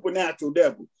this supernatural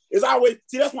devil. It's always,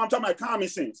 see, that's why I'm talking about common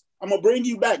sense. I'm gonna bring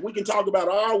you back. We can talk about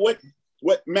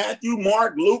what Matthew,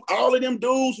 Mark, Luke, all of them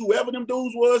dudes, whoever them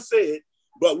dudes was said,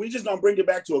 but we just gonna bring it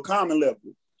back to a common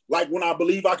level. Like when I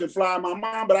believe I can fly my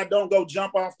mind, but I don't go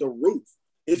jump off the roof.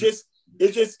 It's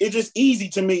just easy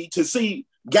to me to see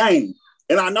game.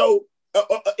 And I know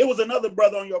it was another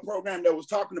brother on your program that was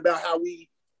talking about how we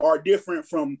are different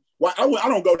from, well, I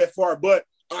don't go that far, but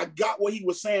I got what he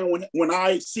was saying when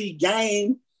I see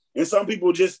game, and some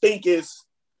people just think it's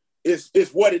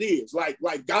what it is.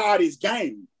 Like God is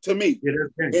game to me.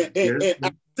 And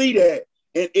I see that.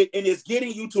 And it's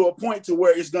getting you to a point to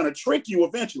where it's gonna trick you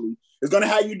eventually. It's gonna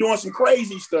have you doing some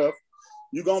crazy stuff.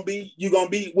 You're gonna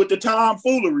be with the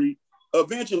tomfoolery.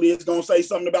 Eventually, it's gonna say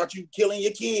something about you killing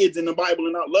your kids in the Bible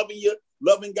and not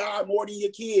loving God more than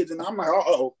your kids. And I'm like,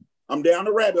 I'm down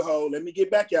the rabbit hole. Let me get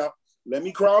back out. Let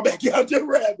me crawl back out the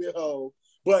rabbit hole.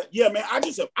 But yeah, man, I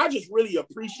just really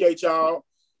appreciate y'all.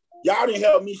 Y'all didn't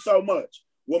help me so much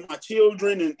with my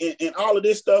children and all of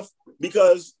this stuff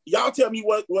because y'all tell me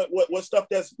what stuff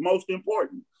that's most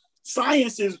important.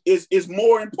 Science is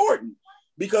more important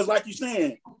because, like you're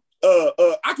saying,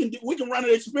 we can run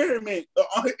an experiment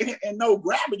and no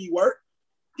gravity work.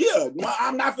 Yeah,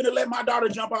 I'm not gonna let my daughter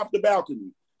jump off the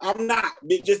balcony. I'm not,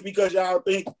 just because y'all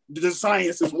think the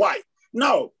science is white.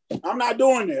 No, I'm not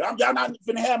doing that. Y'all not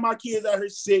gonna have my kids out here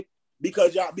sick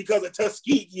because of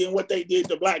Tuskegee and what they did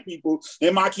to black people,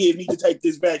 and my kids need to take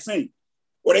this vaccine.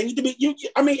 Or they need to be,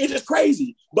 it's just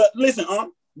crazy. But listen,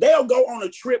 they'll go on a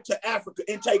trip to Africa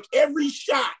and take every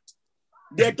shot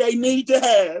that they need to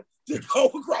have to go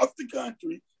across the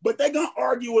country, but they're gonna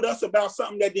argue with us about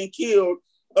something that then killed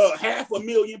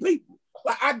 500,000 people.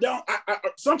 Like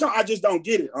sometimes I just don't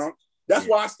get it, That's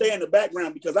why I stay in the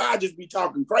background because I just be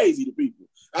talking crazy to people.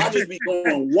 I just be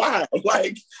going wild.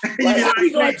 Like how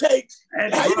you gonna take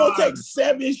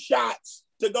 7 shots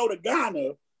to go to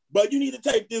Ghana, but you need to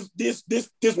take this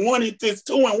 1 and this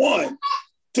 2 and 1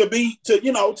 to be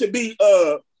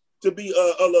a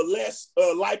little less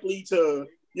likely to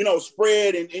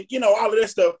spread and all of that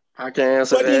stuff. I can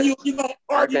answer that. But then you gonna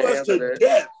argue us to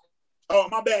death. Oh,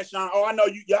 my bad, Sean. Oh, I know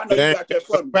you. Y'all know you got that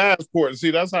from me. Passport.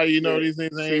 See, that's how you know these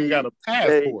things ain't even got a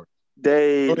passport.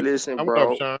 Listen, bro.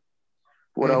 What up, Sean?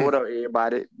 What up,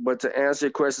 everybody? But to answer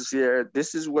your question, Sierra,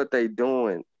 this is what they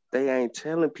doing. They ain't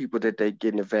telling people that they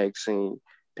getting the vaccine.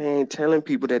 They ain't telling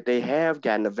people that they have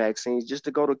gotten the vaccines just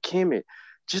to go to Kemet,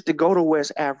 just to go to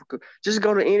West Africa, just to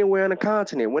go to anywhere on the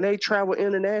continent. When they travel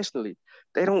internationally,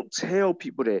 they don't tell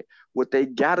people that. What they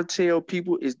gotta tell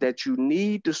people is that you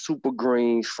need the super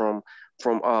greens from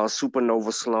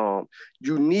Supernova Slum.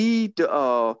 You need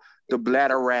the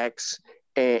Bladderwracks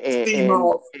and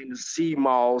the sea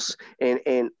moss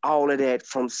and all of that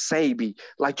from Sabi.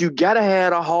 Like, you gotta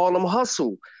have a Harlem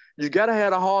Hustle. You gotta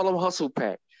have a Harlem Hustle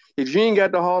pack. If you ain't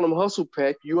got the Harlem Hustle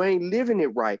pack, you ain't living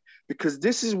it right, because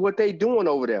this is what they doing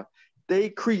over there. They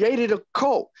created a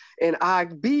cult. And I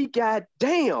be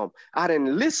goddamn, I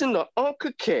didn't listen to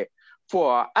Uncle Cat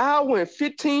for an hour and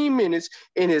 15 minutes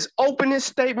in his opening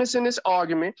statements in this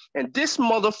argument. And this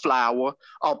mother flower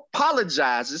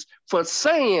apologizes for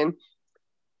saying,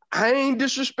 I ain't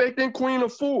disrespecting Queen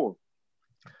Afua.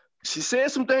 She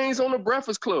said some things on the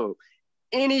Breakfast Club.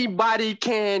 Anybody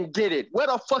can get it. Where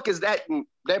the fuck is that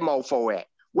mofo at?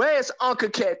 Where's Uncle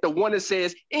Cat, the one that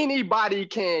says anybody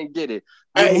can get it?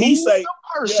 Hey, he say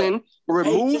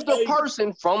remove the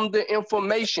person from the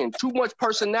information. Too much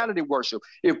personality worship.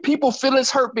 If people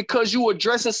feelings hurt because you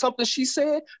addressing something she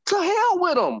said, to hell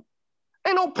with them.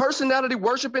 Ain't no personality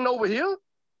worshiping over here.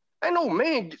 Ain't no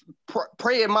man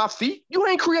pray at my feet. You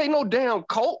ain't creating no damn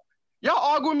cult. Y'all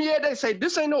argue with me every day, say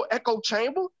this ain't no echo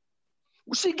chamber.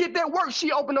 She get that work.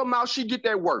 She open her mouth, she get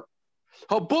that work.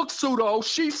 Her book pseudo,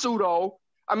 she pseudo.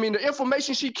 I mean, the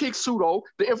information she kicks pseudo,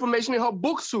 the information in her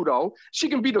book pseudo. She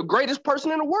can be the greatest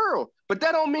person in the world, but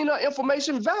that don't mean her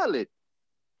information valid.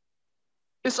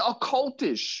 It's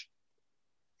occultish.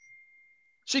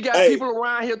 She got people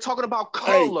around here talking about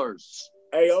colors.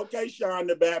 Hey, okay, Sean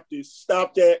the Baptist,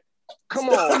 stop that. Come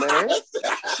on, man.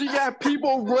 She got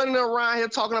people running around here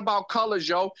talking about colors,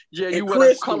 yo. Yeah, you wear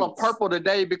the color purple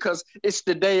today because it's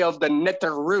the day of the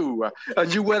Neteru.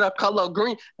 You wear the color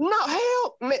green. No,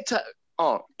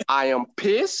 hell, I am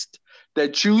pissed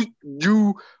that you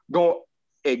gonna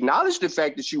acknowledge the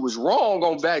fact that she was wrong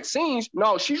on vaccines.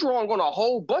 No, she's wrong on a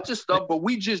whole bunch of stuff, but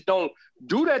we just don't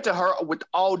do that to her with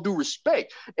all due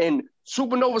respect. And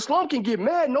Supernova Slum can get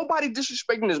mad. Nobody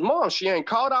disrespecting his mom. She ain't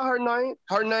called out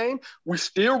her name. We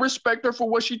still respect her for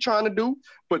what she's trying to do.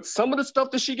 But some of the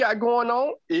stuff that she got going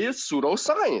on is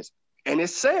pseudoscience. And it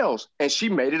sells. And she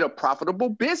made it a profitable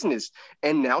business.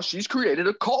 And now she's created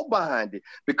a cult behind it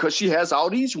because she has all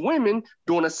these women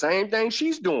doing the same thing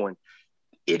she's doing.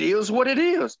 It is what it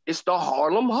is. It's the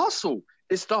Harlem hustle.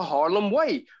 It's the Harlem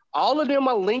way. All of them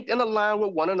are linked and aligned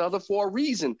with one another for a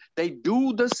reason. They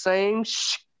do the same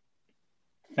shit.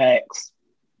 Facts.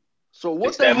 So what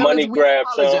it's the that hell money is we grab,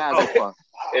 apologizing for?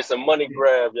 It's a money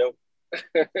grab, yo.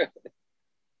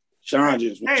 Sean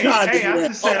just I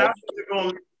just said I wasn't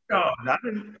going to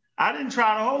charge. I didn't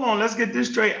try to hold on. Let's get this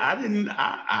straight. I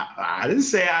didn't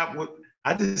say I would.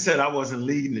 I just said I wasn't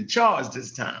leading the charge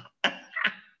this time.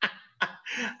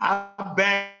 I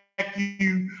back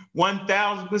you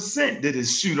 1,000% that it's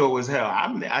pseudo as hell.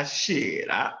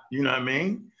 You know what I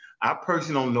mean? I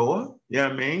personally don't know her, you know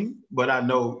what I mean? But I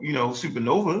know,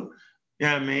 Supernova, you know what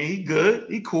I mean? He good,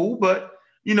 he cool, but,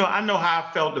 I know how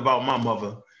I felt about my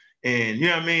mother. And, you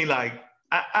know what I mean?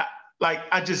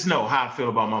 I just know how I feel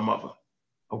about my mother.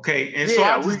 Okay, and so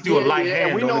I just do a light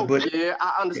hand on it. But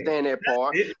I understand that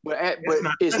part, but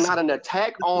it's not an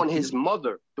attack on his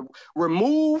mother.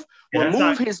 Remove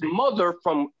his mother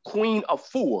from Queen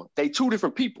Afua. They two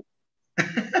different people.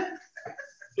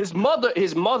 His mother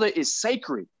is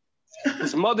sacred.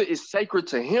 His mother is sacred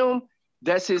to him.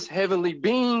 That's his heavenly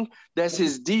being. That's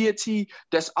his deity.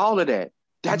 That's all of that.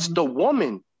 That's the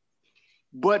woman.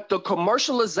 But the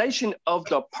commercialization of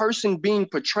the person being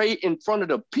portrayed in front of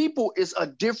the people is a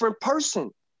different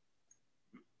person.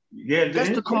 Yeah, that's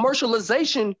the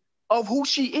commercialization of who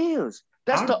she is.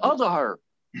 That's the other her.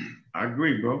 I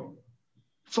agree, bro.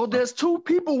 So there's two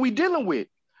people we dealing with,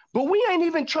 but we ain't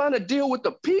even trying to deal with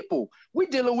the people. We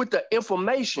dealing with the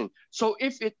information. So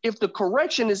if the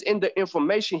correction is in the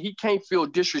information, he can't feel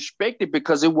disrespected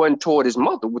because it wasn't toward his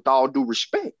mother, with all due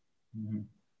respect. Mm-hmm.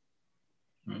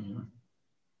 Mm-hmm.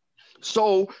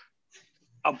 So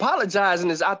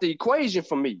apologizing is out the equation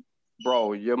for me.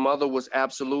 Bro, your mother was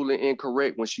absolutely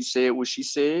incorrect when she said what she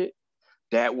said.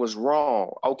 That was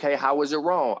wrong. Okay, how was it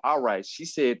wrong? All right, she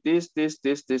said this,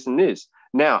 and this.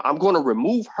 Now, I'm going to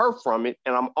remove her from it,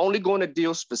 and I'm only going to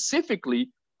deal specifically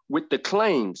with the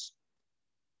claims.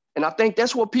 And I think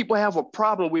that's what people have a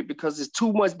problem with because there's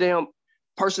too much damn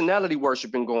personality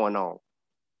worshiping going on.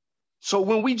 So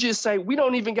when we just say, we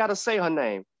don't even got to say her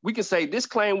name. We can say this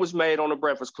claim was made on the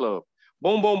Breakfast Club.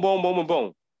 Boom, boom, boom, boom, boom,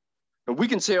 boom. And we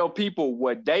can tell people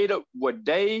what day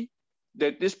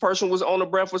that this person was on the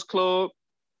Breakfast Club,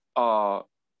 what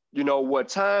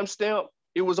timestamp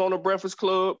it was on the Breakfast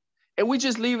Club. And we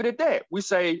just leave it at that. We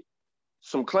say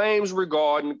some claims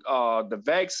regarding the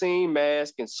vaccine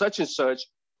mask and such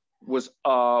was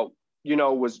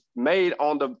made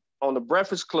on the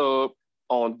Breakfast Club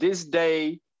on this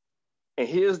day. And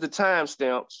here's the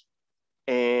timestamps.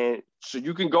 And so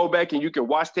you can go back and you can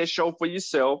watch that show for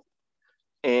yourself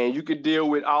and you can deal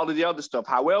with all of the other stuff.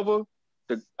 However,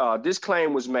 this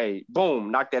claim was made,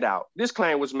 boom, knock that out. This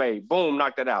claim was made, boom,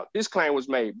 knock that out. This claim was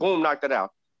made, boom, knock that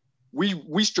out.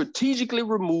 We strategically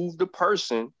remove the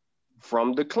person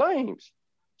from the claims.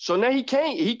 So now he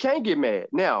can't get mad.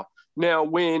 Now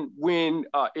when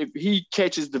if he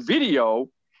catches the video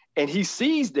and he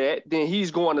sees that, then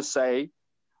he's going to say,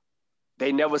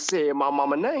 they never said my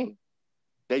mama name.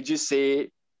 They just said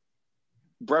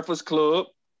Breakfast Club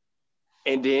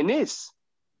and then this.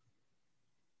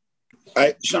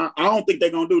 Hey, Sean, I don't think they're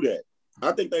gonna do that.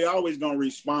 I think they always gonna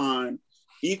respond.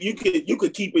 You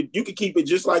could keep it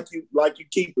just like you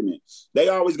keeping it. They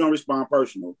always gonna respond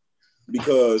personal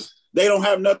because they don't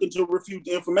have nothing to refute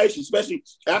the information. Especially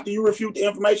after you refute the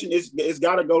information, it's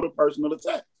got to go to personal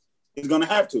attack. It's gonna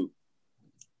have to.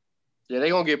 Yeah, they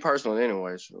gonna get personal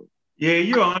anyway. So yeah,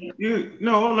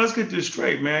 no. Let's get this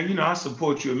straight, man. You know, I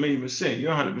support you 1,000,000%.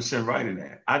 You're 100% right in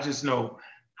that. I just know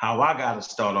how I got to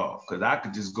start off because I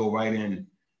could just go right in.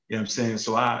 You know what I'm saying?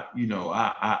 So I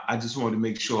just wanted to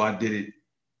make sure I did it.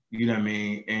 You know what I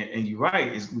mean? And you're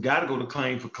right. We got to go to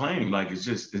claim for claim. Like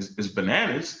it's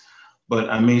bananas. But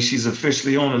I mean, she's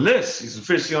officially on the list. She's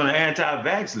officially on the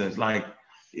anti-vax list. Like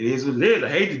it is what it is. I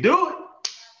hate to do it,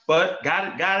 but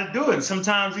gotta do it. And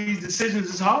sometimes these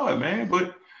decisions is hard, man.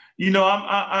 But you know,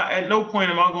 I at no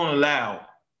point am I going to allow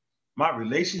my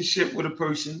relationship with a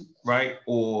person, right,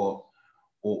 or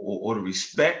the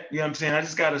respect. You know what I'm saying? I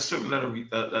just got a certain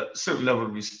level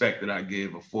of respect that I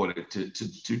give afforded to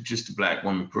just a Black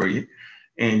woman, period.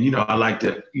 And you know, I like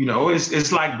to, you know,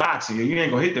 it's like boxing. You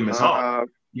ain't gonna hit them as hard.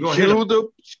 You gonna hit them.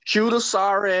 Cue the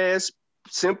sorry ass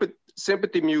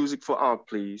sympathy music for Unc,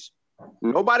 please.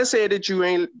 Nobody said that you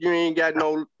ain't got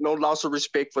no loss of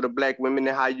respect for the Black women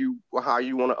and how you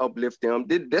want to uplift them.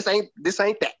 This ain't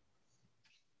that.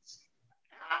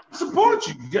 I support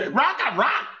you. Rock.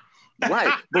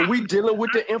 Right, but we dealing with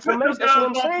the information. That's what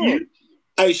I'm saying.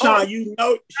 Hey, Sean,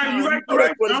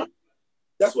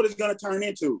 that's what it's gonna turn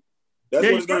into. That's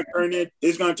what it's gonna turn in.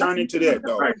 It's gonna turn into that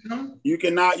though. You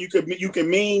can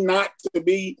mean not to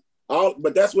be all,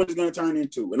 but that's what it's gonna turn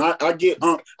into. And I get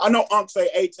Unc. I know Unc say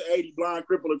 8 to 80 blind,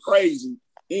 crippled, or crazy.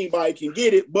 Anybody can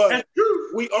get it, but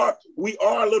we are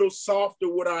a little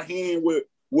softer with our hand with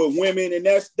women, and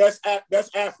that's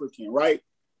African, right?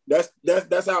 That's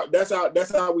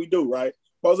how we do, right?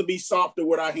 Supposed to be softer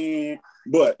with our hand,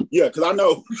 but yeah, because I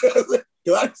know because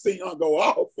I see y'all go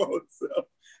off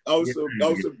on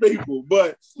some people,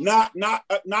 but not in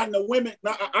the women.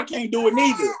 I can't do it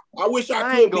neither. I wish I could.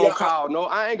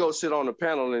 I ain't gonna sit on the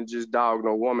panel and just dog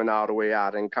no woman all the way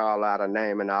out and call out a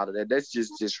name and all of that. That's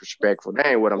just disrespectful. That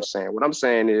ain't what I'm saying. What I'm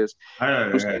saying is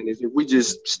if we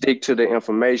just stick to the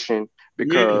information,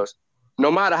 because no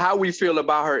matter how we feel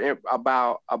about her,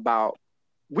 about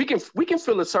we can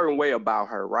feel a certain way about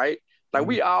her, right? Like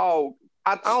we all,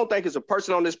 I don't think it's a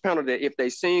person on this panel that if they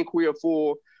seen Queer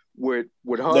Fool would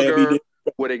hug her,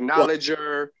 would acknowledge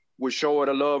her, would show her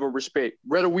the love and respect,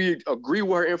 whether we agree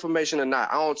with her information or not.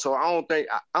 I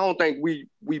don't think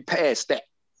we passed that.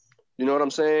 You know what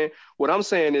I'm saying? What I'm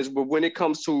saying is, but when it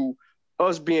comes to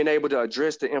us being able to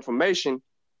address the information,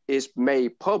 it's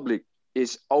made public,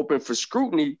 it's open for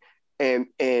scrutiny,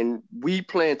 and we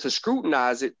plan to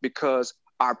scrutinize it because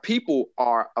our people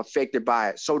are affected by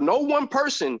it. So no one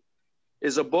person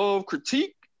is above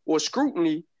critique or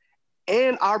scrutiny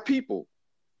and our people,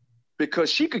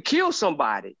 because she could kill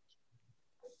somebody.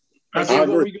 And then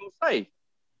what we gonna say?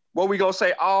 What we gonna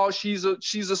say? Oh, she's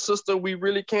a sister. We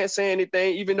really can't say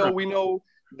anything, even though we know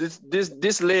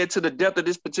this led to the death of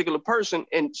this particular person,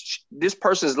 and this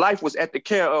person's life was at the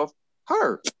care of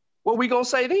her. What we gonna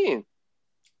say then?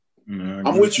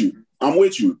 I'm with you.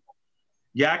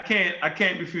 Yeah, I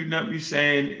can't refute nothing you're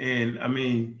saying. And I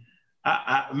mean,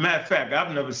 matter of fact,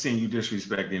 I've never seen you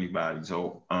disrespect anybody.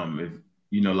 So if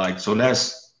you know, like, so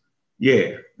that's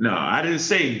no, I didn't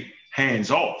say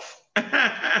hands off.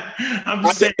 I'm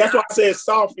just saying that's why I said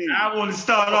soft. I want to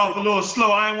start off a little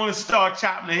slow. I didn't want to start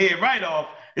chopping the head right off.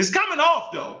 It's coming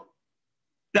off though.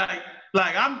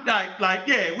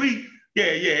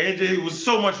 It was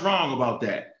so much wrong about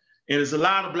that. And there's a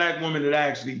lot of Black women that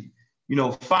actually, you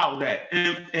know, follow that.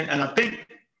 And I think,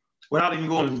 without even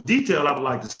going into detail, I would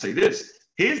like to say this.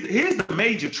 Here's the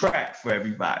major trap for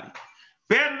everybody.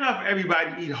 Bad enough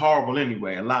everybody eat horrible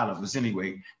anyway, a lot of us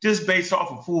anyway, just based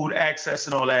off of food access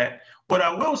and all that. What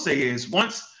I will say is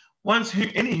once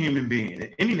any human being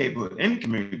in any neighborhood, any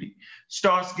community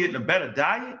starts getting a better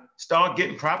diet, start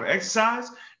getting proper exercise,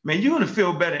 man, you're gonna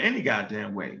feel better any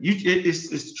goddamn way. It's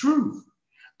the truth.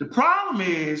 The problem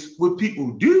is what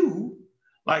people do,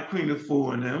 like Queen of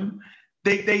Fool and them,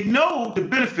 they know the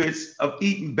benefits of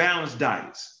eating balanced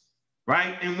diets,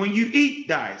 right? And when you eat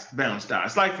balanced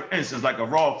diets, like for instance, like a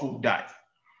raw food diet,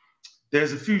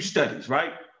 there's a few studies,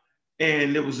 right?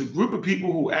 And there was a group of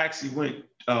people who actually went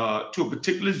to a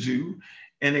particular zoo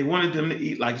and they wanted them to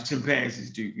eat like the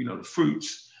chimpanzees do, you know, the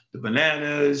fruits, the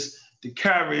bananas, the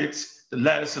carrots, the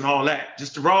lettuce, and all that,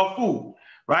 just the raw food,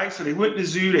 right? So they went to the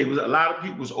zoo. A lot of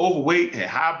people was overweight, had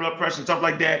high blood pressure and stuff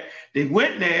like that. They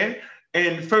went there,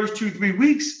 and the first 2-3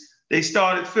 weeks, they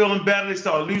started feeling better. They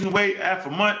started losing weight after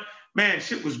a month. Man,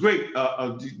 shit was great.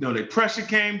 You know, their pressure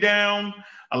came down.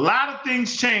 A lot of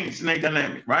things changed in their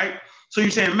dynamic, right? So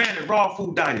you're saying, man, the raw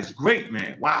food diet is great,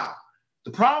 man. Wow.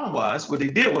 The problem was, what they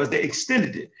did was they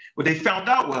extended it. What they found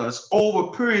out was,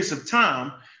 over periods of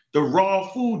time, the raw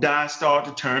food diet started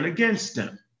to turn against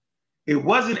them. It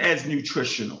wasn't as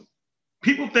nutritional.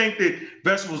 People think that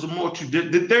vegetables are more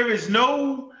traditional. That there is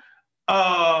no,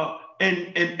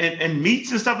 and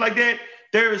meats and stuff like that,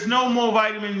 there is no more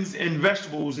vitamins in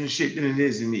vegetables and shit than it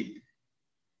is in meat.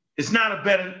 It's not a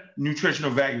better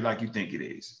nutritional value like you think it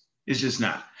is. It's just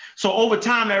not. So over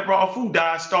time, that raw food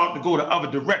diet started to go the other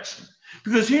direction,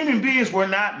 because human beings were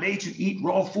not made to eat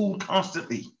raw food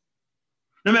constantly.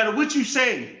 No matter what you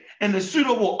say, and the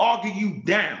pseudo will argue you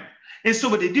down. And so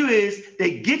what they do is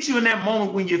they get you in that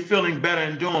moment when you're feeling better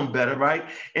and doing better, right?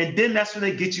 And then that's when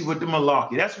they get you with the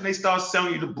malarkey. That's when they start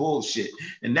selling you the bullshit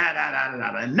and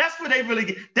And that's where they really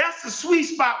get. That's the sweet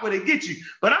spot where they get you.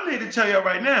 But I'm here to tell you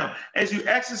right now, as you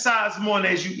exercise more and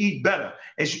as you eat better,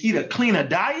 as you eat a cleaner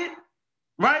diet,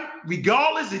 right?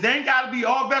 Regardless, it ain't got to be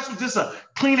all vegetables, just a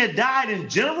cleaner diet in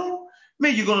general.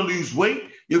 Man, you're going to lose weight.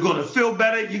 You're going to feel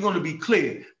better. You're going to be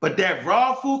clear. But that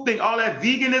raw food thing, all that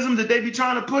veganism that they be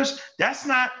trying to push, that's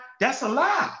a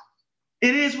lie.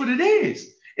 It is what it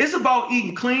is. It's about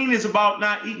eating clean. It's about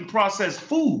not eating processed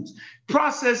foods.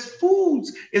 Processed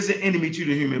foods is an enemy to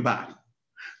the human body.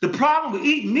 The problem with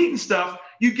eating meat and stuff,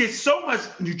 you get so much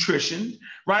nutrition,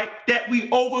 right, that we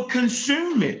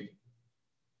overconsume it.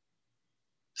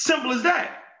 Simple as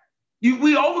that.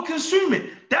 We overconsume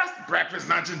it. That's breakfast,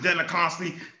 lunch, and dinner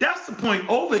constantly. That's the point.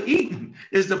 Overeating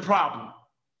is the problem,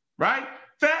 right?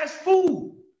 Fast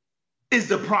food is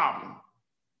the problem.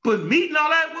 But meat and all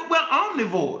that, we're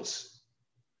omnivores.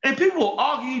 And people will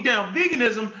argue you down.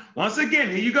 Veganism, once again,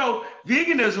 here you go.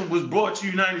 Veganism was brought to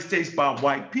the United States by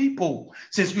white people,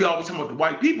 since we always talk about the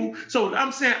white people. So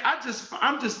I'm saying,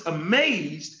 I'm just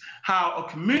amazed how a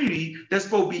community that's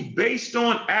supposed to be based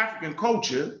on African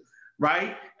culture,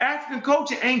 right? African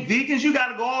culture ain't vegans. You got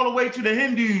to go all the way to the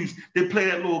Hindus that play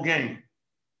that little game.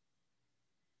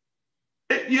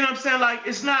 You know what I'm saying? Like,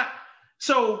 it's not.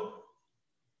 So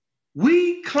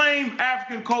we claim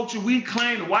African culture. We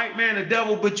claim the white man, the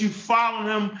devil, but you follow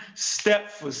him step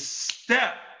for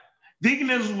step.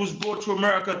 Veganism was brought to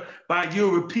America by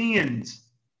Europeans.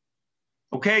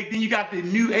 Okay, then you got the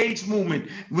New Age movement.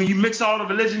 When you mix all the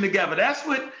religion together, that's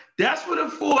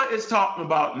what Ford is talking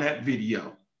about in that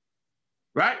video.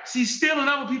 Right? See, stealing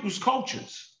other people's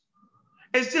cultures.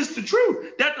 It's just the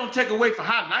truth. That don't take away from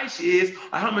how nice she is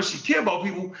or how much she care about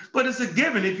people, but it's a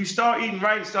given. If you start eating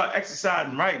right and start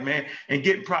exercising right, man, and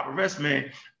getting proper rest,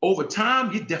 man, over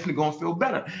time, you're definitely going to feel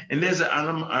better. And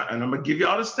I'm going to give you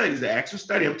all the studies, the actual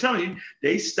study. I'm telling you,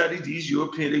 they studied these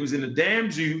Europeans. They was in the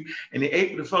damn zoo, and they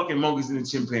ate what the fucking monkeys and the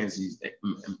chimpanzees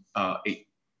ate.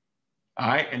 All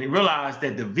right, and they realized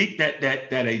that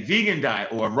that a vegan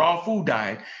diet or a raw food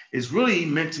diet is really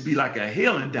meant to be like a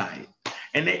healing diet.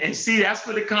 And see, that's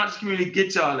where the conscious community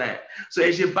gets y'all at. So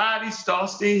as your body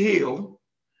starts to heal,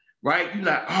 right, you're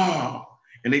like, oh,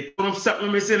 and they put them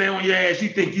supplements in there on your ass. You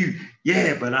think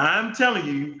but I'm telling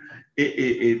you,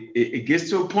 it gets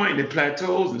to a point and it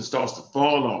plateaus and it starts to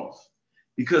fall off,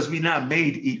 because we're not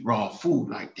made to eat raw food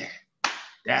like that.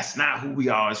 That's not who we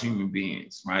are as human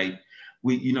beings, right?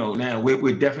 Now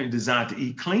we're definitely designed to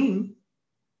eat clean,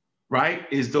 right?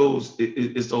 Is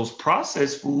those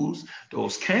processed foods,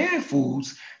 those canned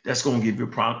foods that's going to give you a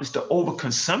problem. It's the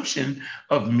overconsumption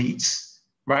of meats,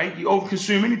 right? You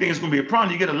overconsume anything, it's going to be a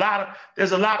problem.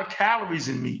 There's a lot of calories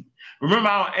in meat. Remember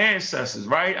our ancestors,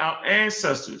 right? Our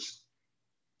ancestors,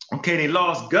 okay, they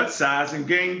lost gut size and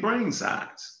gained brain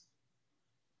size,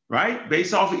 right?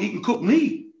 Based off of eating cooked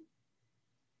meat.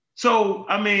 So,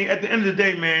 I mean, at the end of the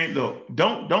day, man, look,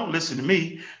 don't listen to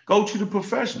me. Go to the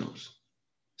professionals.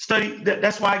 Study.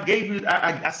 That's why I gave you,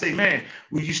 I say, man,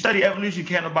 when you study evolution,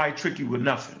 can't nobody trick you with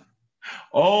nothing.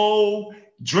 Oh,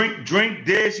 drink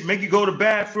this, make you go to the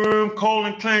bathroom,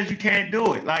 colon cleanse, you can't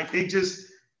do it. Like,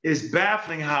 it's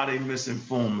baffling how they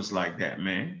misinform us like that,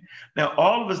 man. Now,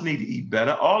 all of us need to eat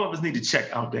better. All of us need to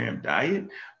check our damn diet.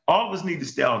 All of us need to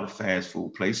stay out of the fast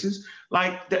food places.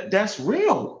 Like, that's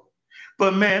real.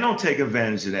 But man, don't take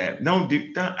advantage of that.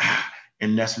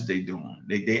 And that's what they're doing.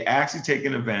 They actually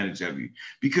taking advantage of you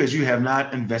because you have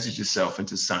not invested yourself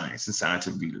into science and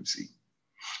scientific literacy.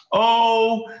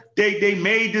 Oh, they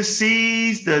made the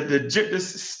seeds,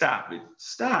 stop it.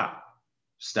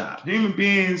 Stop. Human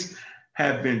beings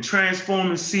have been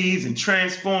transforming seeds and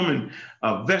transforming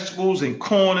vegetables and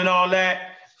corn and all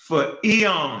that for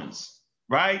eons,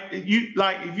 right? If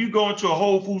you go into a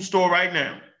Whole Food store right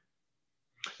now,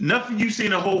 nothing you see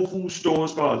in a Whole Food store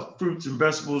as far as fruits and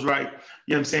vegetables, right?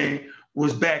 You know what I'm saying,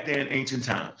 was back there in ancient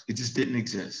times. It just didn't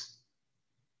exist.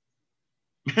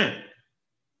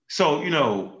 So,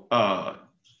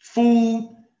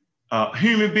 food,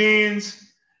 human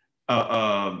beings,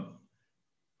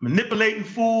 manipulating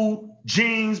food,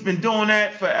 genes, been doing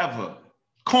that forever.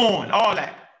 Corn, all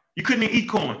that. You couldn't even eat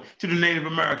corn till the Native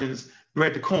Americans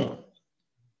bred the corn.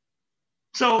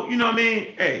 So, you know what I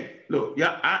mean? Hey, look,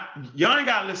 y'all ain't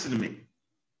got to listen to me.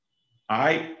 All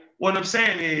right? What I'm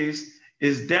saying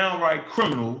is downright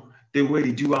criminal the way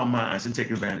they do our minds and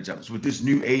take advantage of us with this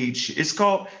new age shit.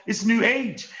 It's new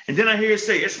age. And then I hear it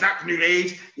say, it's not new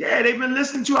age. Yeah, they've been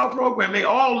listening to our program. They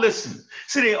all listen.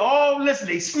 See, they all listen.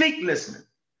 They sneak listening.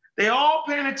 They all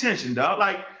paying attention, dog.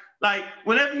 Like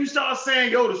whenever you start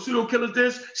saying, yo, the pseudo killer's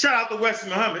this, shout out to Wesley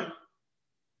Muhammad.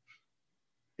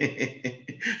 He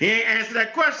ain't answered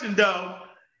that question, though.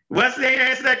 Wesley ain't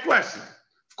answered that question.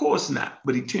 Of course not,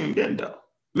 but he tuned in, though.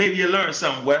 Maybe you learned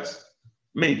something, Wes.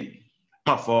 Maybe.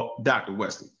 My fault, Dr.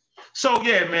 Wesley. So,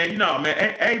 yeah, man,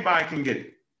 everybody can get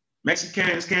it.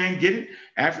 Mexicans can get it.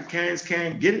 Africans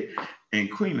can get it.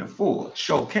 And Queen Afua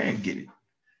sure can get it,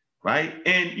 right?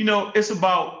 And,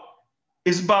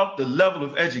 it's about the level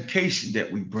of education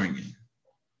that we bring in.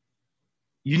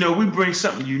 We bring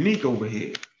something unique over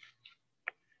here.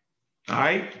 All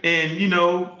right. And,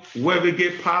 whether it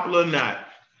get popular or not,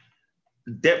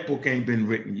 that book ain't been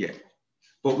written yet.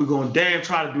 But we're going to damn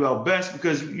try to do our best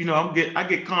because, I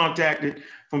get contacted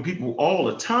from people all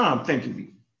the time thanking me. You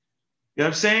know what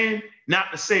I'm saying?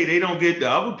 Not to say they don't get the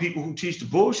other people who teach the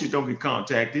bullshit don't get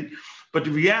contacted. But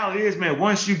the reality is, man,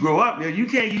 once you grow up, you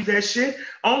can't use that shit.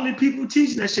 Only people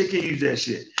teaching that shit can use that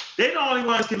shit. They're the only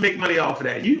ones can make money off of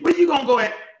that. When you going to go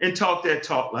ahead and talk that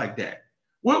talk like that?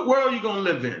 What world are you going to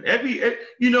live in?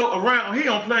 Around here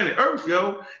on planet Earth,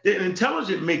 the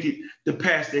intelligent make it to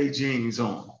pass their genes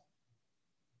on.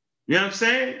 You know what I'm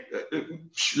saying?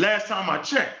 Last time I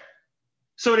checked.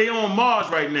 So they on Mars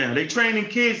right now. They training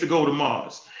kids to go to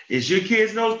Mars. Is your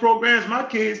kids in those programs? My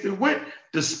kids that went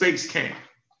to space camp.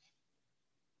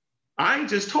 I ain't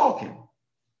just talking.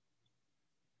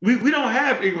 We don't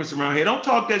have ignorance around here. Don't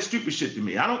talk that stupid shit to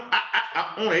me. I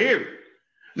want to hear it.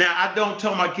 Now, I don't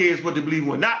tell my kids what to believe and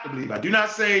what not to believe. I do not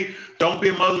say, don't be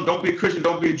a Muslim, don't be a Christian,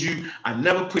 don't be a Jew. I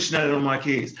never push none of that on my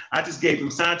kids. I just gave them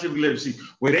scientific literacy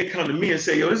where they come to me and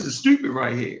say, yo, this is stupid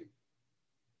right here.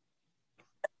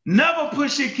 Never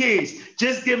push your kids.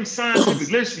 Just give them scientific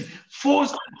literacy.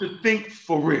 Force them to think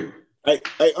for real. Hey,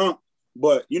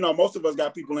 but, most of us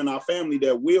got people in our family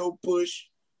that will push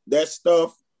that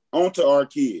stuff onto our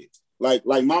kids. Like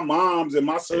my moms and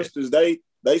my sisters, they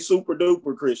super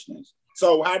duper Christians.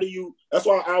 So that's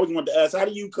why I always want to ask, how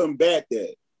do you combat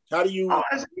that? How do you? Oh,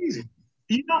 that's easy.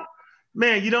 You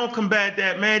don't combat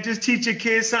that, man. Just teach your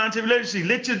kids scientific literacy.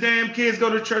 Let your damn kids go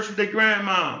to church with their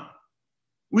grandma.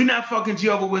 We not fucking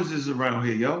Jehovah's Witnesses around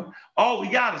here, yo. All we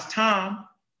got is time,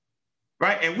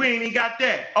 right? And we ain't even got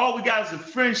that. All we got is the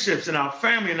friendships and our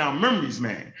family and our memories,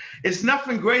 man. It's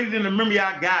nothing greater than the memory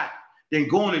I got than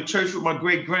going to church with my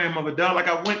great grandmother, dog. Like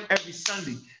I went every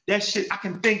Sunday. That shit, I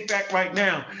can think back right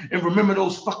now and remember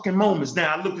those fucking moments.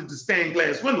 Now, I looked at the stained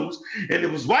glass windows and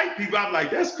it was white people. I'm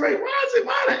like, that's crazy.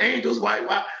 Why are the angels white?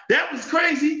 Why? That was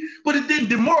crazy, but it didn't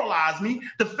demoralize me.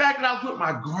 The fact that I was with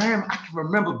my grandma, I can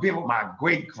remember being with my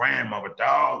great grandmother,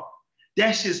 dog.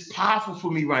 That shit's powerful for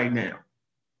me right now.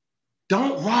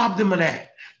 Don't rob them of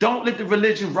that. Don't let the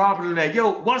religion rob them of that.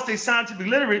 Yo, once they scientifically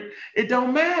literate, it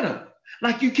don't matter.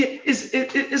 Like you can't,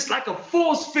 it's like a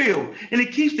force field and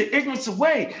it keeps the ignorance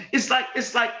away. It's like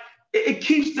it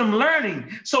keeps them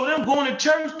learning. So them going to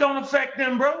church don't affect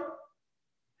them, bro.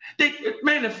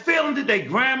 The feeling that their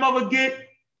grandmother get,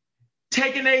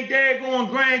 taking their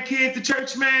daggone grandkids to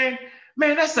church, man,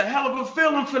 that's a hell of a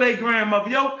feeling for their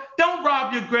grandmother, yo. Don't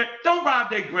rob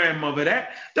their grandmother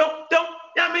that.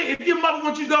 If your mother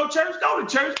wants you to go to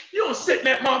church. You don't sit in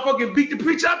that motherfucker and beat the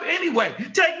preacher up anyway.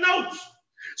 Take notes.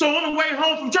 So on the way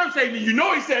home from church,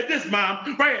 he said this,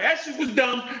 Mom, right? That shit was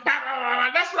dumb.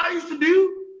 That's what I used to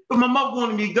do. But my mother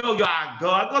wanted me to go. Yo, I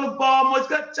go to Baltimore,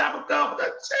 got chopper, go.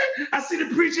 I see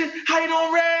the preacher. How you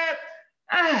doing,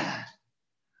 Reb?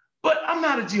 But I'm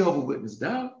not a Jehovah's Witness,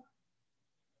 dog.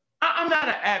 I'm not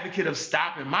an advocate of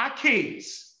stopping my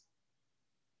kids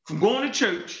from going to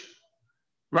church,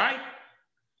 right,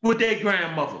 with their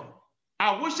grandmother.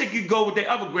 I wish they could go with their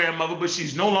other grandmother, but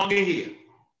she's no longer here.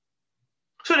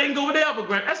 So they can go with their other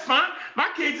grandmother. That's fine. My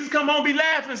kids just come home, be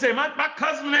laughing and say, my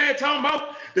cousin there talking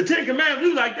about the Ten Commandments.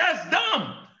 We like, that's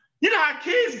dumb. You know how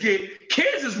kids get.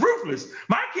 Kids is ruthless.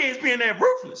 My kids being that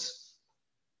ruthless.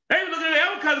 They looking at their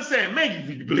other cousin saying, man,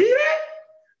 you believe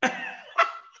that?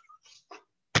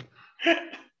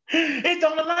 It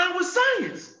don't align with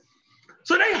science.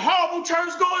 So they horrible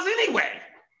churchgoers anyway.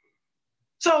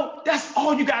 So that's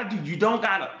all you gotta do. You don't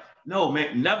gotta, no,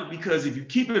 man, never, because if you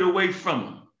keep it away from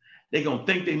them, they're gonna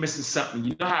think they're missing something.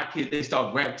 You know how kids, they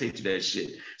start gravitating to that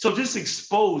shit. So just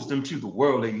expose them to the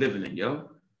world they living in, yo.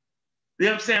 You know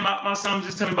what I'm saying? My son was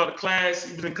just telling me about the class.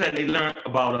 He was in class, they learned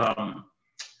about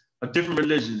different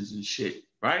religions and shit,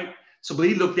 right? So, but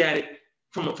he looked at it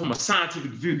from a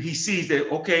scientific view. He sees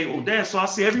that, okay, well, damn, so I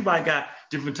see everybody got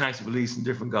different types of beliefs and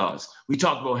different gods. We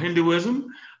talked about Hinduism.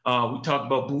 We talked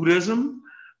about Buddhism.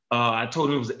 I told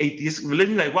him it was an atheistic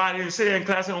religion. Like, why I didn't say that in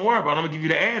class? Don't worry about it. I'm gonna give you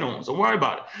the add-ons. Don't worry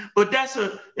about it. But that's you know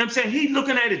what I'm saying? He's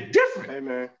looking at it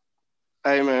different.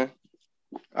 Hey, man.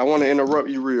 I want to interrupt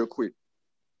you real quick.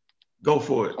 Go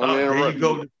for it. There you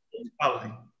go.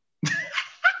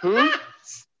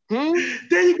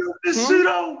 There you go. The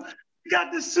pseudo. You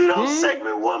got the pseudo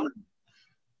segment woman.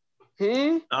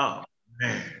 Oh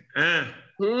man.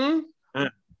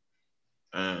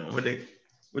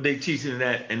 What they teaching in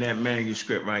that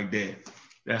manuscript right there?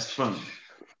 That's funny.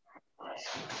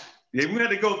 Yeah, we had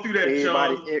to go through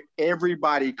that.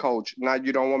 Everybody, coach. Now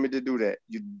you don't want me to do that.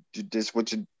 You just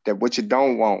what you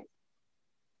don't want.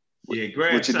 Yeah,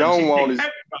 Greg. What you don't want is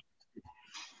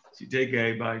she take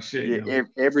everybody's shit. Yeah,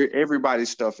 everybody's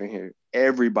stuff in here.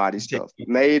 Everybody's stuff,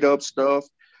 made up stuff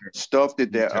that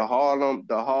the Harlem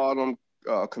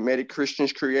Comedic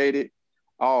Christians created.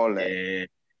 All that.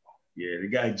 Yeah, the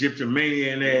guy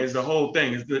Egyptomania in there is the whole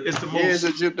thing. It's the most. Yeah, it's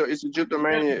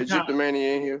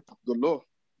Egyptomania in here. Good Lord.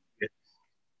 Yeah.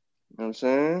 You know what I'm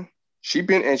saying? She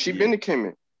been to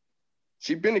Kemet.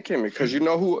 She been to Kemet because you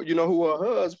know who her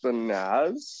husband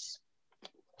is.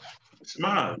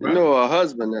 Shemaz, right? You know her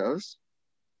husband is.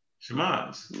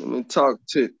 Shemaz. Let me talk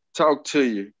to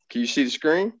you. Can you see the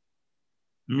screen?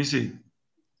 Let me see.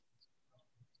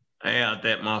 I out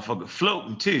that motherfucker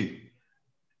floating too.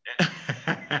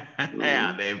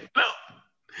 Out there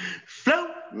float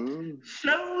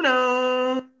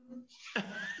on.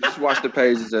 Just watch the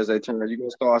pages as they turn. You're gonna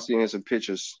start seeing some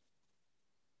pictures.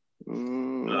 Oh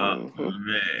man.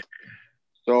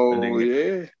 So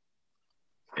yeah,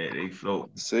 they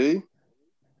float. See?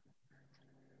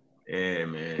 Yeah,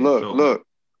 man. Look.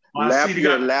 Lap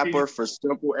your lapper for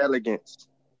simple elegance.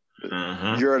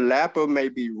 Your lapper may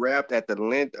be wrapped at the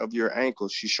length of your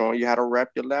ankles. She's showing you how to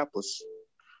wrap your lappers.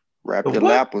 Wrap your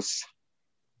lappers.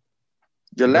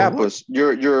 Your lappers.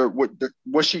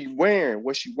 What she wearing?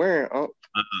 Oh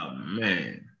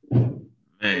man.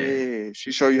 Yeah,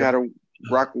 she show you how to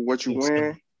rock with what you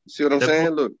wearing. See what I'm saying?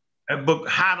 Look. That book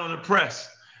hot on the press.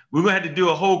 We're gonna have to do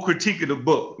a whole critique of the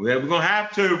book. We're gonna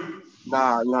have to.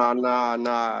 Nah.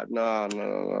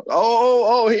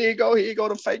 Oh, here you go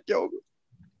to fake yoga.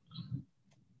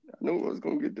 I knew I was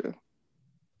gonna get there.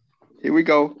 Here we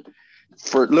go.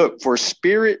 For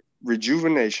spirit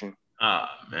rejuvenation. Oh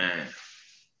man.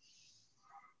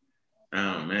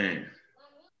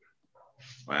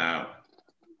 Wow.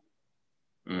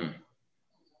 All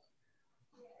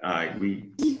right,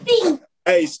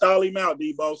 Hey, stall him out,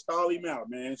 Debo. Stall him out,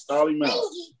 man. Stall him out.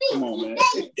 Come on, man.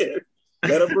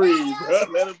 Let her breathe, bro.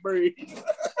 Let her breathe.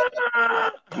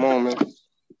 Come on, man.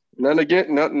 None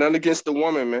against the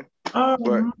woman, man.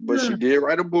 But she did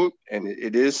write a book, and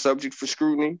it is subject for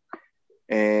scrutiny.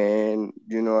 And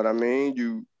you know what I mean?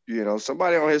 You know,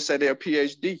 somebody on here said they're a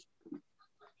PhD.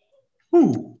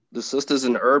 Who? The sister's a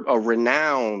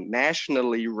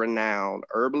nationally renowned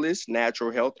herbalist,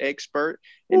 natural health expert,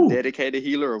 and dedicated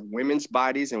healer of women's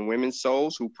bodies and women's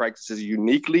souls who practices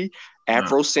uniquely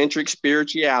Afrocentric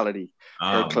spirituality.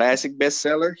 Her classic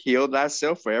bestseller, Heal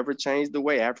Thyself, Forever Changed the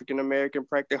Way African American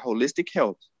Practice Holistic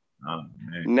Health.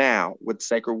 Now, with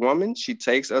Sacred Woman, she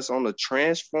takes us on a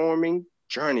transforming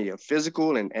journey of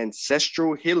physical and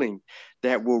ancestral healing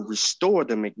that will restore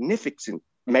the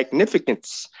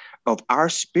magnificence of our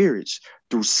spirits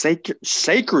through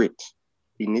sacred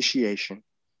initiation.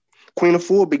 Queen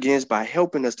Afua begins by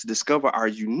helping us to discover our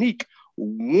unique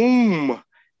womb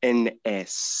and and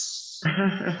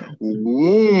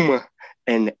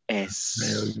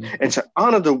to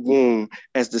honor the womb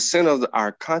as the center of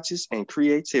our conscious and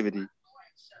creativity.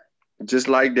 Just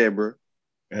like that, bro.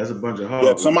 That's a bunch of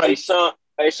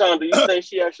Hey, Sean, do you think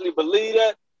she actually believe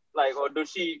that? Like, or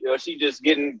she just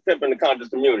getting pimping the conscious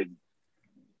community?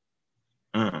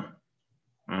 I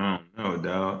don't Oh,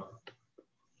 dog.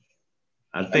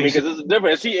 I mean, think because it's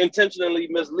different. If she intentionally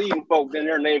misleading folk, then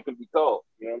her name could be called.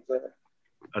 You know what I'm saying?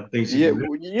 I think she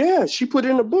yeah, she put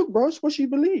it in the book, bro. It's what she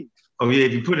believes. Oh yeah,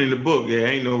 if you put it in the book, yeah,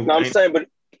 ain't no. No, I'm saying, but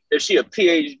if she a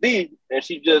PhD and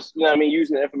she just, you know what I mean,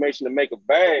 using the information to make a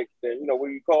bag, then, you know, what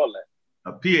do you call that?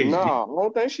 A PhD? No, I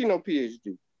don't think she no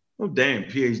PhD. Oh, damn,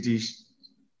 PhD.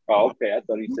 Oh, okay. I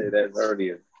thought he said that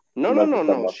earlier.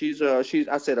 No. She's I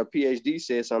said a PhD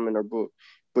said something in her book,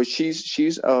 but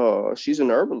she's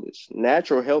an herbalist,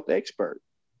 natural health expert.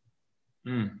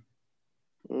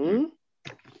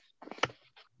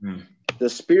 The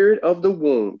Spirit of the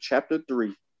Womb, Chapter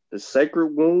 3, The Sacred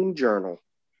Womb Journal.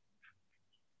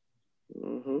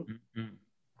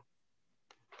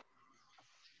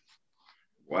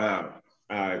 Wow.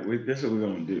 All right, this is what we're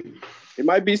gonna do. It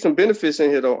might be some benefits in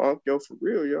here though, Unc. Yo, for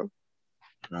real, yo.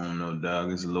 I don't know,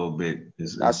 dog. It's a little bit.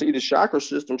 I see the chakra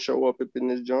system show up in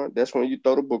this joint. That's when you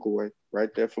throw the book away. Right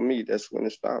there for me. That's when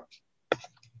it stops.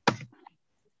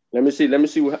 Let me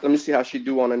see how she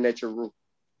do on the nature root.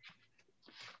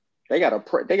 They got a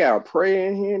prayer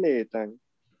in here and everything.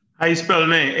 How you spell the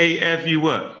name? A-F-U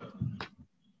what?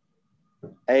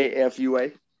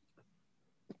 A-F-U-A.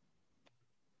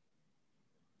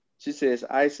 She says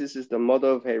Isis is the mother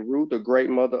of Heru, the great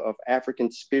mother of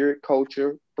African spirit,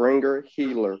 culture, bringer,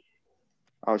 healer.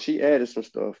 Oh, she added some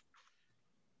stuff.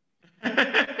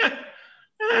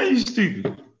 You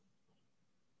stupid.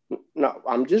 No,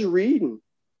 I'm just reading.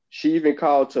 She even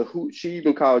called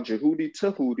Jehudi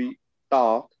Tahuti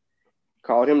Thoth,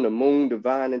 called him the moon,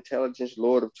 divine intelligence,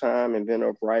 lord of time, inventor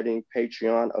of writing,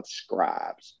 patron of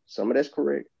scribes. Some of that's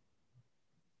correct.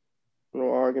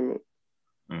 No argument.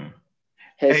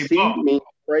 Hesi means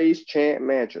praise, chant,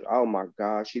 mantra. Oh my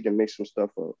God, she done mixed some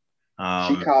stuff up.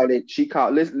 She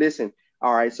called, listen.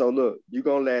 All right, so look, you're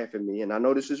going to laugh at me, and I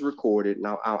know this is recorded.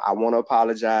 Now, I want to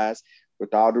apologize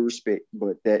with all due respect,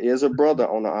 but there is a brother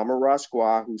on the Amara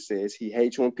squad who says he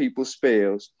hates when people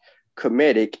spells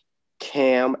Kemetic,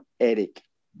 Kam-etic,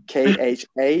 KhamItic.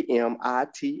 Life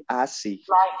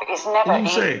is never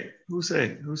easy. Who say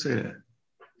that? Who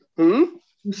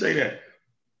say that?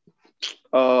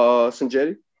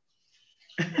 Sanjetti.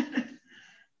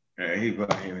 He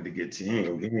brought him to get to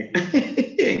him. He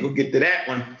ain't gonna get to that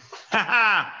one.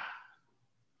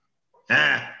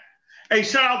 Hey,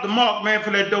 shout out to Mark, man,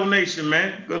 for that donation,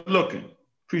 man. Good looking.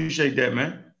 Appreciate that,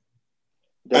 man.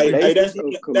 Hey, that's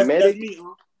me,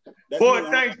 huh? Boy,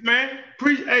 thanks, man.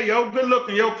 Hey, yo, good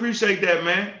looking, yo. Appreciate that,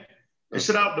 man. And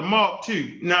shout out to Mark, too.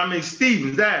 You know what I mean?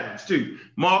 Stevens Adams, too.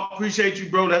 Mark, appreciate you,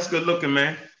 bro. That's good looking,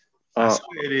 man. I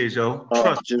swear it is, yo.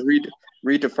 Trust just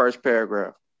read the first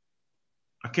paragraph.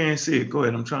 I can't see it. Go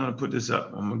ahead. I'm trying to put this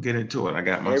up. I'm going to get into it. I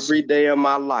got my... Every day of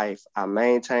my life, I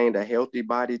maintained a healthy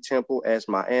body temple as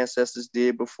my ancestors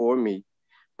did before me,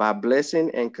 by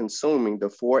blessing and consuming the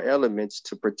 4 elements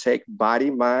to protect body,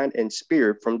 mind, and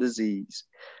spirit from disease.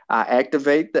 I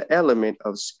activate the element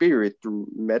of spirit through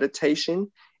meditation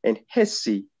and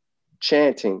Hesi,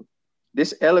 chanting.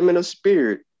 This element of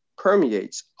spirit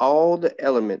permeates all the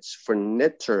elements, for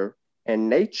nectar and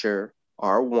nature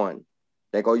are one.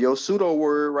 There go your pseudo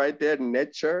word right there,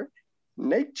 nature.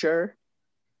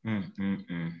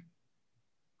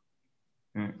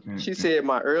 She said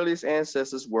my earliest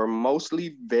ancestors were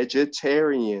mostly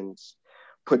vegetarians,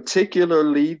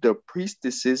 particularly the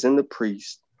priestesses and the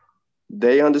priests.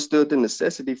 They understood the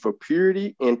necessity for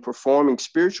purity in performing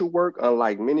spiritual work,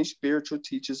 unlike many spiritual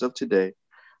teachers of today.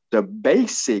 The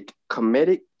basic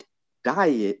Kemetic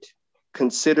diet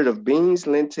consisted of beans,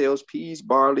 lentils, peas,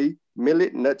 barley,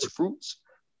 millet, nuts, fruits,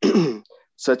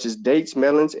 such as dates,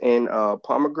 melons, and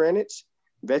pomegranates,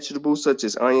 vegetables such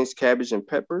as onions, cabbage, and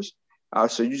peppers.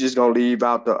 So you're just gonna leave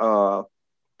out the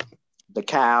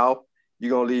cow,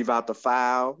 you're gonna leave out the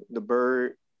fowl, the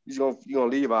bird, you're gonna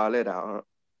leave all that out, huh?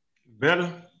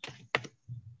 Better.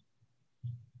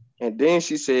 And then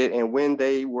she said, and when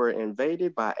they were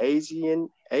invaded by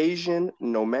Asian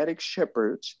nomadic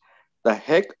shepherds, the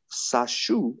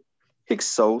Hexashu,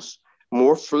 Hyksos,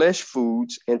 more flesh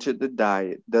foods entered the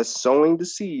diet, thus sowing the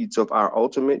seeds of our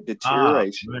ultimate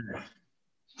deterioration.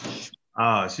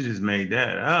 She just made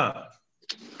that up.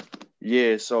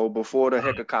 Yeah, so before the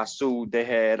Hekakasu, they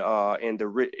had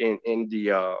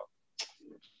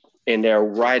in their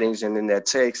writings and in their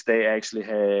text, they actually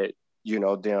had,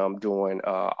 them doing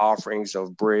offerings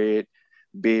of bread,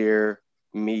 beer,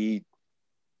 meat,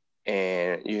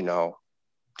 and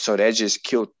so that just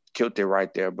killed it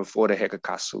right there before the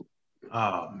Hekakasu.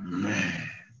 Oh man.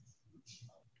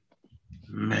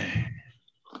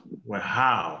 Well,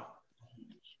 how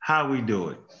we do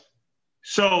it?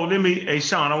 So hey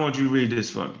Sean, I want you to read this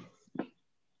for me.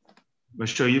 gonna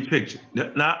show you a picture.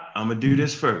 Now, I'm gonna do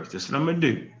this first. This is what I'm gonna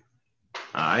do.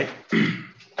 All right.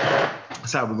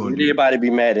 That's how we're gonna do it. Everybody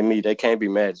be mad at me. They can't be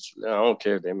mad at you. I don't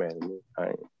care if they're mad at me. I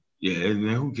ain't. Yeah,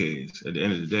 man, who cares? At the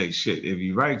end of the day, shit. If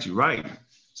you right, you right.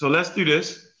 So let's do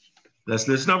this. Let's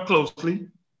listen up closely.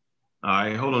 All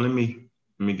right, hold on. Let me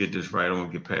get this right. I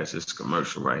want to get past this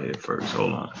commercial right here first.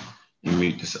 Hold on. You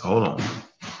mute this. Hold on.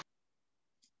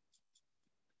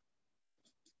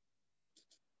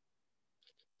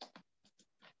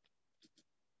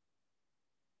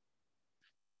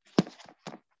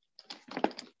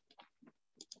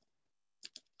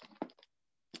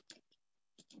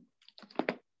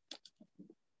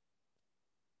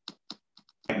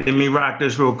 Let me rock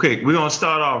this real quick. We're going to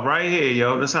start off right here,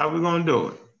 yo. That's how we're going to do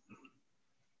it.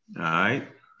 All right.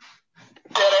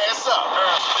 That ass up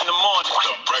in the morning.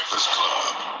 The Breakfast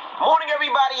Club. Morning,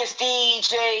 everybody. It's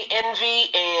DJ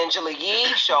Envy, Angela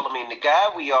Yee, Charlamagne the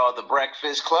Guy. We are the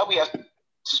Breakfast Club. We have a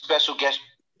special guest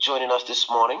joining us this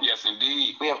morning. Yes,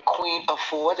 indeed. We have Queen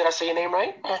Afua. Did I say your name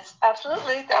right? Yes,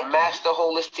 absolutely. A master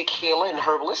holistic healer and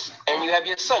herbalist. And you have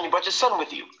your son. You brought your son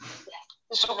with you.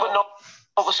 Yes. Supernova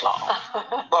Slaw.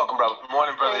 Welcome, brother. Good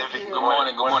morning, brother. Good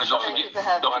morning. Good morning. Don't forget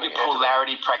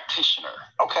polarity practitioner.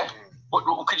 Okay.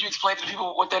 Could you explain to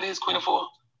people what that is, Queen Afua?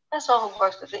 That's all who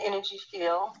works with the energy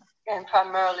field and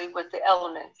primarily with the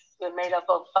elements. We're made up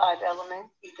of 5 elements,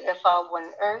 ether, fire, water,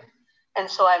 and earth. And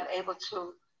so I'm able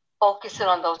to focus in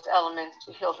on those elements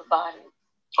to heal the body.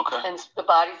 Okay. And the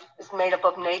body is made up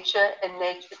of nature, and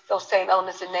nature, those same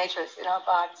elements in nature is in our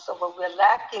body. So when we're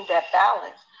lacking that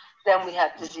balance, then we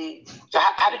have disease. So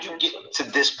how did you get to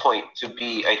this point to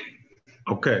be a...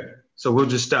 Okay, so we'll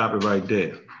just stop it right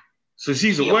there. So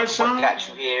she's a what, Sean? What got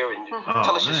you here, and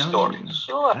tell us your story.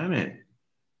 Sure. Damn it.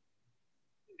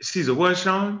 She's a what,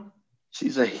 Sean?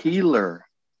 She's a healer.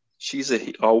 She's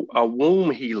a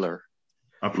womb healer.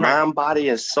 Mind, body,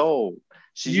 and soul.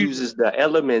 She uses the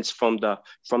elements from the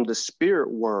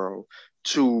spirit world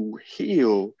to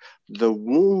heal the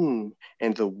womb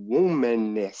and the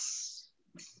womanness.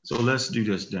 So let's do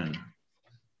this then.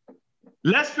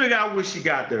 Let's figure out where she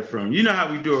got that from. You know how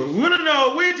we do it. We want to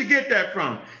know where'd you get that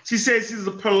from. She says she's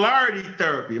a polarity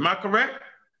therapy. Am I correct?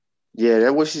 Yeah,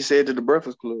 that's what she said to the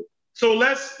Breakfast Club. So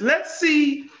let's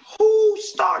see who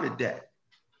started that.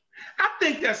 I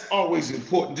think that's always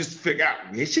important, just to figure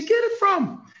out where she get it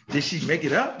from. Did she make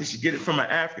it up? Did she get it from her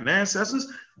African ancestors?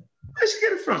 Where'd she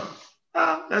get it from?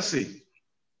 Let's see.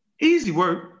 Easy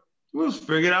work. We'll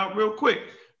figure it out real quick.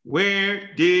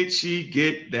 Where did she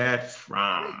get that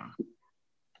from?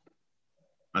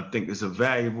 I think it's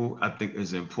I think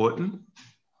it's important.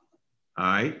 All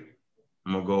right.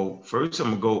 I'm gonna go first.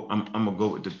 I'm gonna go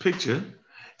with the picture.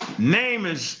 Name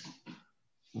is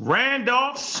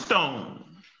Randolph Stone,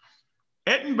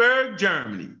 Edinburgh,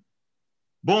 Germany.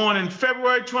 Born in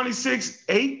February 26,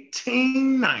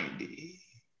 1890.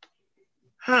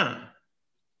 Huh.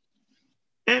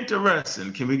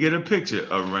 Interesting. Can we get a picture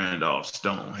of Randolph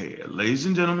Stone here? Ladies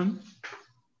and gentlemen,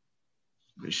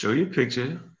 let me show you a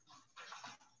picture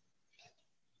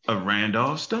of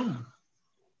Randolph Stone.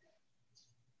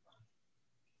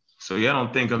 So y'all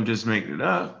don't think I'm just making it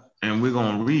up, and we're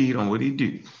gonna read on what he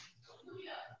do.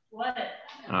 What?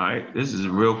 All right, this is a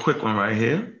real quick one right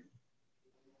here.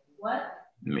 What?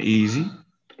 Easy.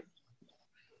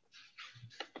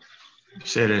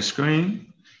 Share that screen.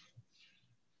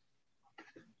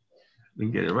 We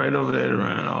can get it right over there to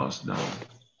Randolph Stone.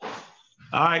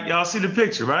 All right, y'all see the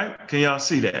picture, right? Can y'all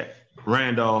see that?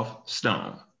 Randolph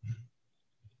Stone.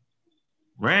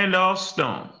 Randolph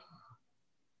Stone.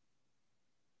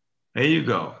 There you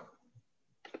go.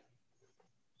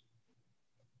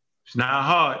 It's not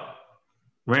hard.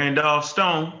 Randolph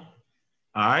Stone.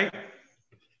 All right.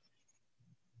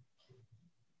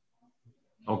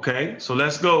 Okay, so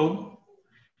let's go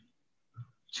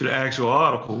to the actual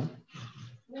article.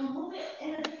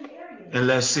 And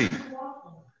let's see.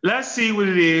 Let's see what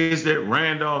it is that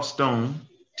Randolph Stone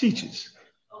teaches.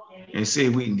 And see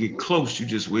if we can get close to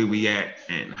just where we at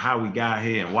and how we got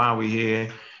here and why we here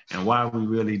and why we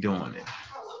really doing it.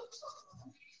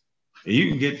 And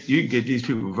you can get these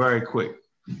people very quick.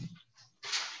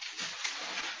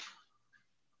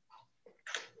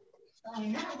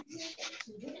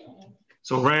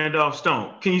 So Randolph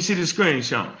Stone, can you see the screen,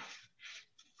 Sean?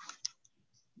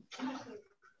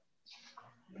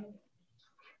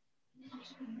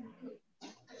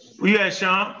 Where you at,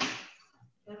 Sean?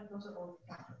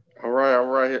 All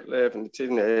right. Here laughing.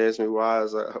 Tiffany asked me why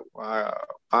that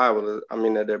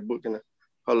book in there.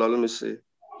 Hold on, let me see.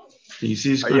 Can you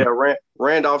see the screen?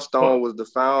 Randolph Stone was the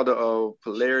founder of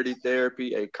Polarity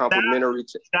Therapy, a complementary.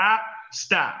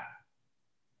 Stop.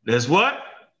 There's what?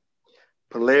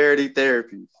 Polarity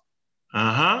therapy.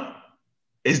 Uh-huh.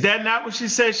 Is that not what she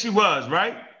said she was,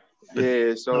 right?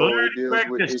 Yeah, so it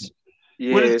deals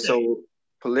with so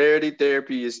polarity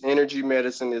therapy is energy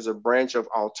medicine, is a branch of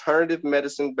alternative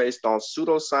medicine based on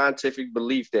pseudoscientific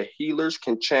belief that healers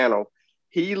can channel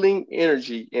healing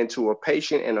energy into a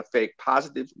patient and affect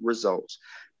positive results.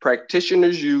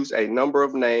 Practitioners use a number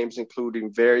of names,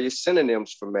 including various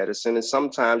synonyms for medicine, and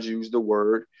sometimes use the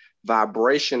word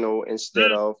vibrational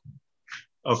instead of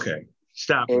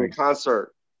stop in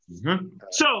concert. Mm-hmm.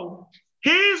 So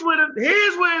here's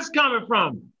where it's coming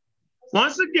from.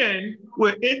 Once again,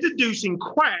 we're introducing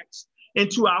quacks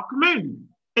into our community.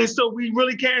 And so we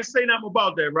really can't say nothing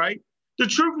about that, right? The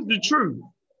truth is the truth.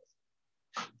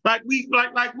 Like we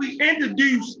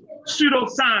introduce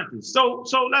pseudoscientists. So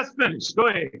let's finish. Go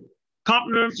ahead.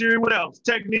 Complementary, what else?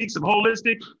 Techniques of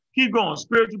holistic. Keep going.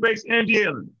 Spiritual-based energy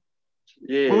healing.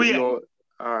 Yeah. All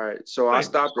right. So I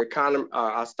stopped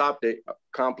at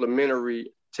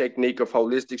complementary technique of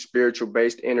holistic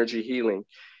spiritual-based energy healing.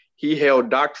 He held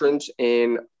doctrines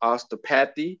in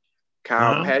osteopathy,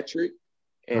 chiropractic,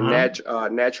 and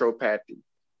naturopathy.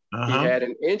 He had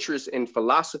an interest in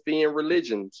philosophy and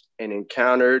religions and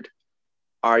encountered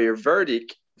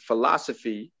Ayurvedic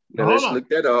philosophy. Now let's look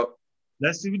that up.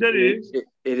 Let's see what that is.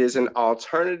 It is an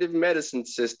alternative medicine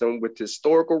system with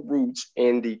historical roots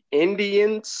in the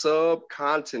Indian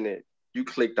subcontinent. You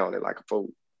clicked on it like a fool.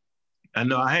 I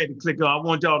know I had to click on. I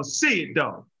want y'all to see it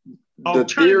though. The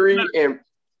theory and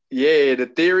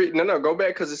the theory. No, go back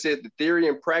because it said the theory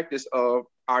and practice of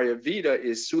Ayurveda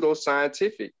is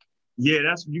pseudoscientific. Yeah,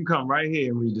 that's you come right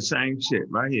here and read the same shit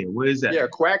right here. Where is that? Yeah,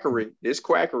 quackery. It's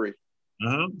quackery.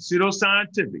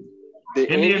 Pseudoscientific. The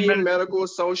Indian Medical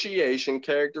Association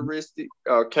characterizes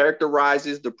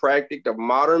the practice of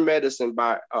modern medicine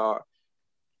by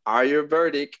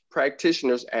Ayurvedic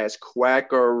practitioners as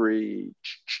quackery.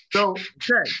 So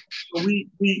we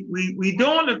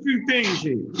doing a few things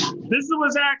here. This is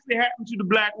what's actually happened to the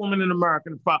Black woman in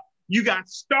America. You got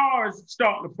stars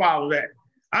starting to follow that.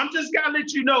 I'm just gonna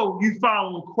let you know you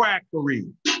following quackery.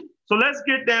 So let's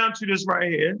get down to this right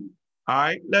here. All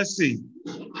right, let's see.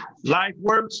 Life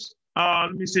works.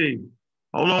 Let me see.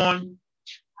 Hold on.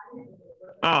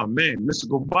 Oh man,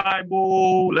 Mystical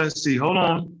Bible. Let's see. Hold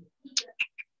on.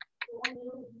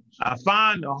 I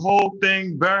find the whole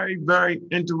thing very, very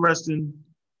interesting.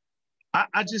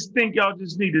 I just think y'all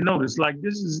just need to know this. Like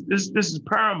this is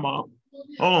paramount.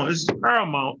 Hold on, this is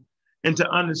paramount into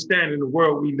understanding the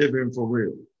world we live in for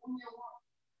real.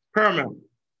 Paramount.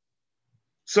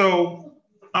 So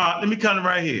let me come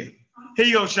right here. Here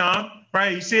you go, Sean. Right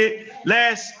here, you see it?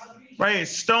 Last, right here,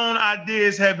 stone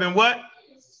ideas have been what?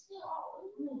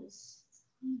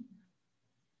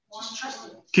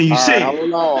 Can you see?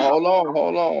 Hold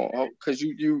on. Because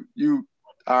you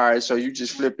all right, so you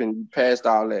just flipping past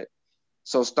all that.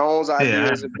 So Stone's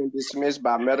ideas have been dismissed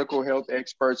by medical health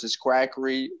experts as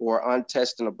quackery or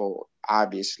untestable,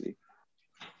 obviously.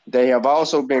 They have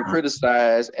also been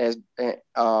criticized as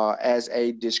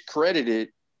a discredited,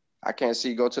 I can't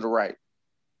see, go to the right.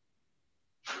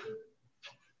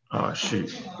 Oh,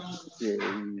 shoot. Yeah,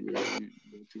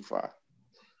 you're too far.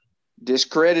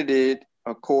 Discredited,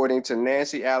 according to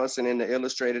Nancy Allison in the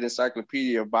Illustrated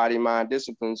Encyclopedia of Body-Mind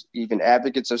Disciplines. Even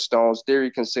advocates of Stone's theory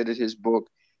considered his book,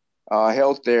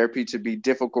 Health Therapy, to be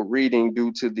difficult reading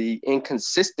due to the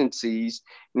inconsistencies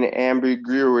and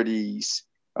ambiguities.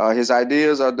 His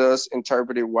ideas are thus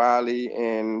interpreted widely,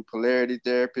 and polarity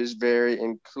therapists vary.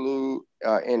 Include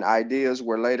in ideas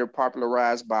were later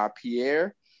popularized by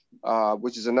Pierre,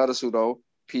 which is another pseudo,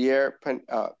 Pierre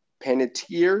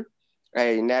Penetier,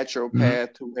 a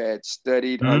naturopath who had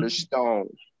studied under Stone.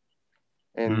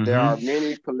 And there are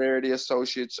many polarity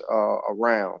associates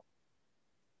around.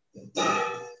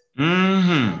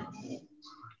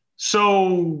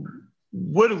 So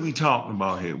what are we talking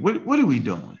about here? What are we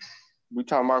doing? We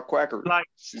talking about quackery. Like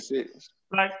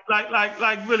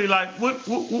really, like what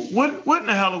in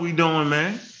the hell are we doing,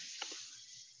 man?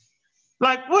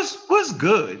 Like what's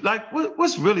good? Like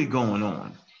what's really going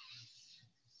on?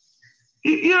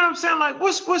 You know what I'm saying? Like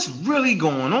what's really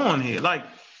going on here? Like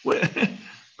what in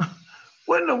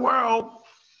the world?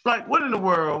 Like what in the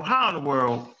world? How in the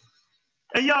world?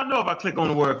 And y'all know if I click on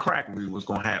the word quackery, what's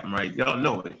gonna happen, right? Y'all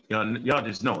know it. Y'all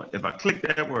just know it. If I click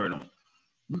that word on,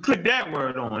 you click that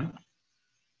word on.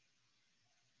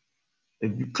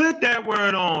 If you click that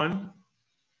word on,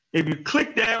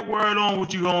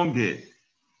 what you gonna get?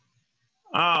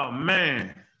 Oh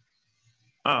man.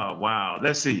 Oh wow.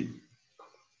 Let's see.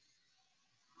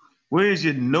 Where's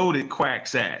your noted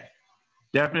quacks at?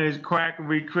 Definition,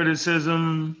 quackery,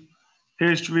 criticism,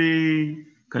 history,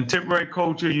 Contemporary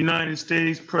culture, United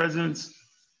States, presence.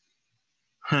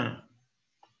 Oh,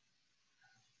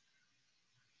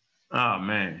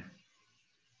 man.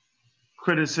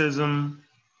 Criticism.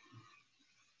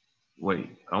 Wait,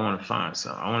 I want to find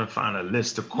something. I want to find a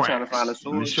list of quacks. You trying to find a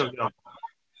source? Let me show y'all.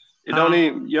 It don't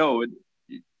even,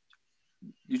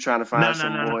 you trying to find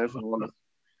some more info?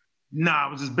 No, I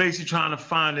was just basically trying to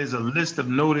find there's a list of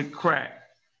noted crack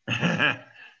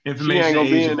information. She ain't gonna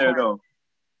be in there though.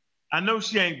 I know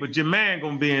she ain't, but your man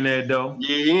gonna be in there though.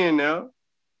 Yeah, he in there.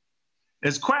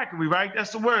 It's quackery, right?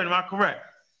 That's the word. Am I correct?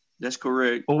 That's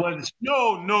correct. Or was it?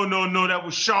 No. That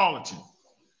was charlatan.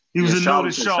 He was a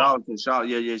noted charlatan.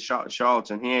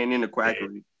 Charlatan. He ain't in the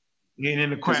quackery. He ain't in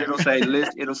the quack. It'll say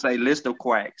list. It'll say list of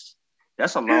quacks.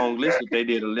 That's a long list if they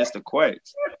did a list of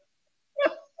quacks.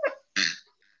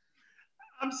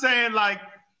 I'm saying, like,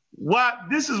 what?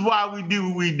 This is why we do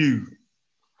what we do.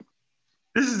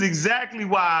 This is exactly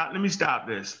why. Let me stop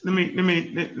this. Let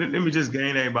me just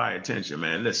gain everybody's attention,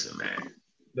 man. Listen, man.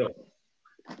 Look,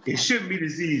 it shouldn't be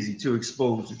this easy to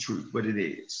expose the truth, but it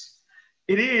is.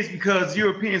 It is because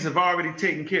Europeans have already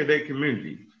taken care of their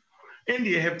community.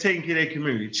 India have taken care of their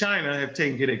community. China have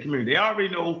taken care of their community. They already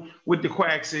know what the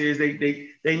quacks is. They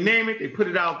name it. They put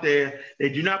it out there. They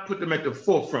do not put them at the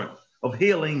forefront of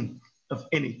healing of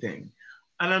anything.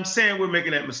 And I'm saying we're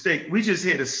making that mistake. We just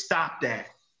here to stop that.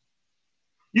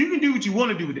 You can do what you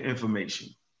want to do with the information.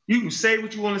 You can say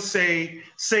what you want to say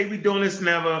we doing this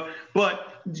never,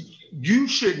 but you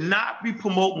should not be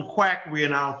promoting quackery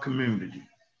in our community.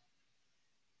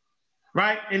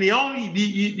 Right? And the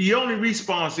only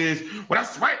response is, well,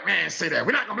 that's the white man say that.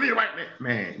 We're not gonna believe the white man.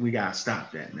 Man, we gotta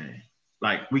stop that, man.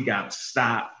 Like, we gotta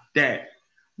stop that.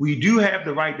 We do have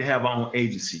the right to have our own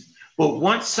agency. But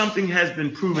once something has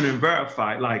been proven and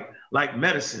verified, like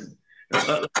medicine,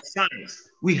 science,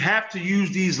 we have to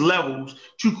use these levels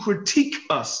to critique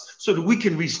us so that we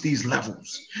can reach these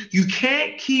levels. You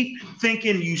can't keep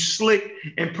thinking you slick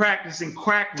and practicing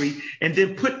quackery and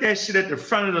then put that shit at the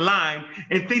front of the line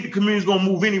and think the community's gonna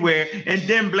move anywhere and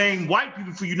then blame white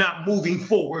people for you not moving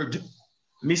forward.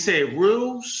 Let me say it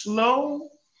real slow.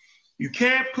 You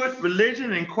can't put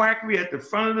religion and quackery at the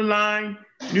front of the line,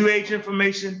 new age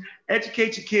information,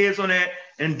 educate your kids on that,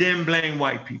 and then blame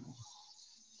white people.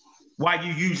 Why are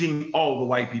you using all the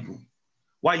white people?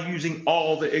 Why are you using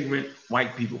all the ignorant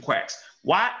white people quacks?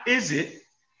 Why is it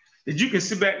that you can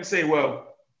sit back and say,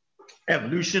 well,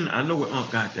 evolution, I know where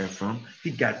Unc got that from. He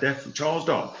got that from Charles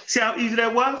Darwin. See how easy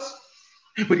that was?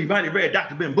 But he might have read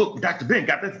Dr. Ben's book. Dr. Ben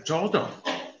got that from Charles Darwin.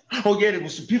 Oh yeah, there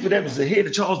was some people that was ahead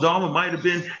of Charles Darwin. Might have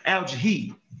been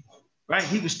Al-Jaheed, right?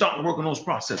 He was starting to work on those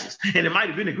processes. And it might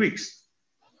have been the Greeks,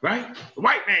 right? The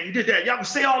white man, you did that. Y'all can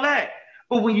say all that.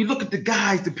 But when you look at the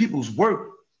guys, the people's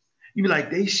work, you be like,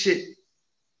 they shit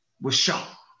was sharp.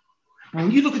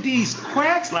 When you look at these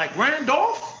quacks like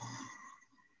Randolph,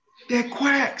 they're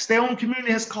quacks. Their own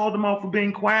community has called them out for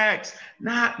being quacks,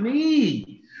 not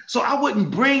me. So I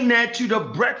wouldn't bring that to the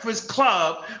Breakfast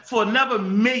Club for another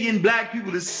million black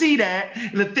people to see that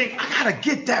and to think, I gotta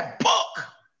get that book.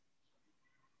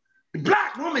 The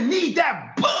black woman need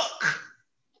that book.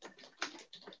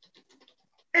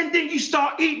 And then you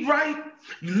start eating right,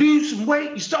 you lose some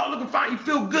weight, you start looking fine, you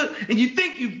feel good, and you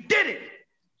think you did it.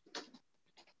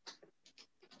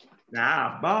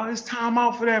 Nah, bro, it's time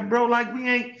out for that, bro. Like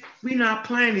we not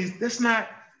playing these. It's not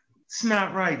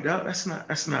right, dog. That's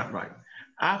not right.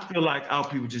 I feel like our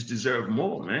people just deserve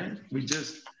more, man. We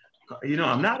just,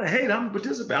 I'm not a hater, I'm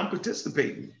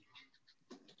participating.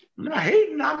 I'm not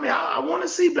hating. I mean, I want to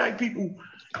see black people,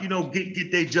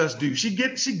 get their just due. She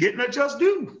getting her just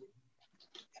due.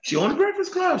 She on the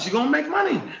Breakfast Club. She gonna make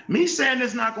money. Me saying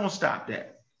this not gonna stop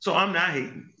that. So I'm not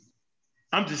hating.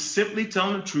 I'm just simply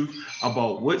telling the truth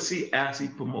about what she actually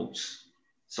promotes.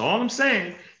 So all I'm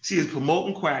saying, she is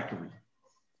promoting quackery.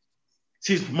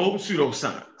 She's promoting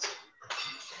pseudoscience.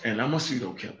 And I'm a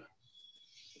pseudo killer.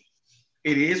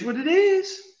 It is what it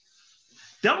is.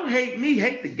 Don't hate me,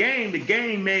 hate the game. The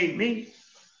game made me.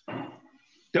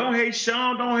 Don't hate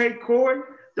Sean, don't hate Corey,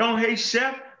 don't hate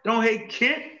Chef, don't hate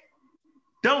Kent.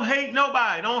 Don't hate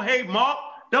nobody. Don't hate Mark.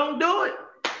 Don't do it.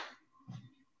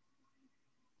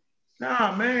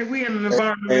 Nah, man, we in an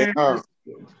environment. Man.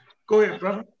 Go ahead,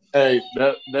 brother. Hey,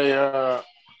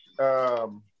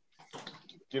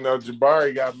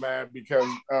 Jabari got mad because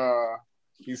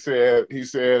he said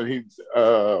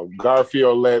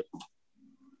Garfield let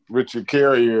Richard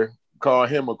Carrier call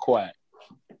him a quack.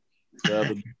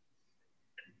 Yeah.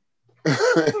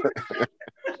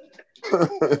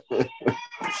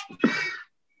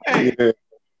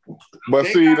 But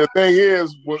see, the thing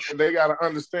is, they got to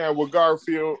understand what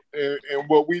Garfield and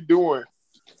what we doing.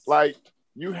 Like,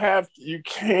 you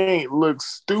can't look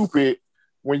stupid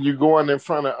when you're going in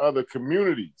front of other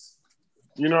communities.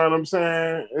 You know what I'm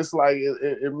saying? It's like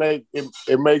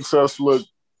it makes us look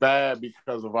bad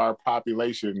because of our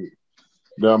population,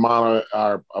 the amount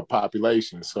of our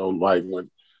population. So like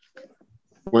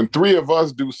when three of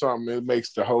us do something, it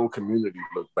makes the whole community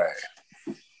look bad.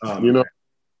 You know,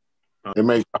 it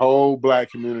makes the whole Black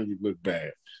community look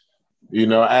bad. You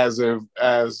know, as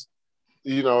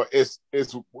you know, it's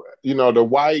you know, the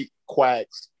white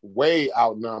quacks way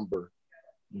outnumber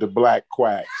the Black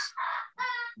quacks.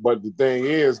 But the thing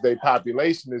is, their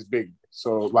population is bigger.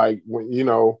 So like when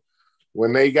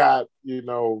they got,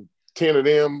 10 of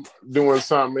them doing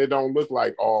something, it don't look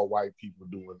like all white people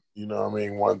doing,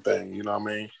 one thing, you know what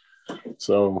I mean?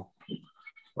 So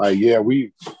like, yeah,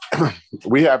 we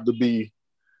have to be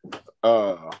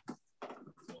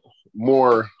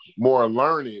more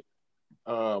learned,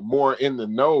 more in the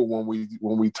know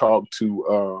when we talk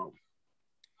to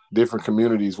different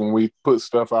communities, when we put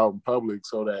stuff out in public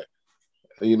so that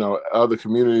other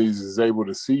communities is able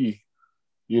to see,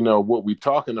 what we're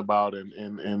talking about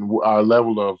and our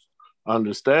level of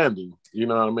understanding. You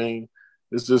know what I mean?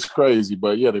 It's just crazy.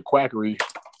 But yeah, the quackery,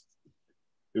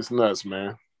 it's nuts,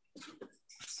 man.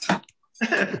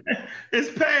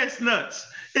 It's past nuts.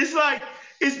 It's like,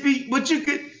 but you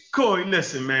could, Corey,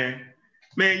 listen, man.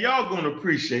 Man, y'all gonna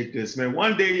appreciate this, man.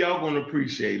 One day y'all gonna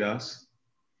appreciate us.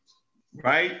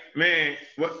 Right? Man,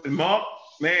 Mark,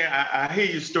 man, I hear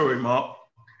your story, Mark.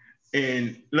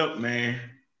 And look, man,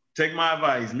 take my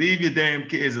advice. Leave your damn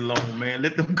kids alone, man.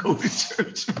 Let them go to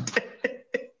church.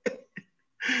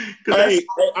 Hey,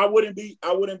 I wouldn't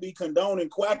be condoning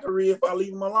quackery if I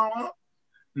leave them alone. Huh?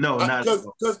 No, not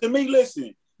because to me,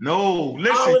 listen. No,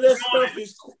 listen. All of that stuff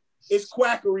is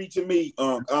quackery to me.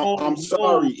 I'm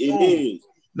sorry, it is.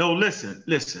 No, listen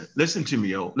to me,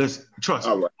 yo. Listen, trust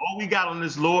me. Right. All we got on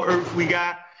this lower earth we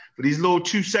got, for these little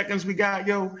 2 seconds we got,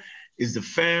 yo, is the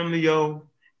family, yo,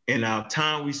 and our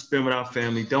time we spend with our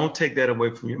family. Don't take that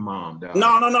away from your mom, dog. No.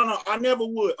 I never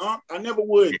would, I never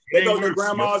would. They go to their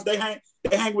grandmas, they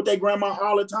hang with their grandma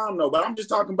all the time, though. But I'm just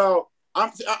talking about,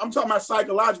 I'm talking about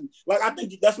psychologically. Like, I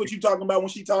think that's what you're talking about when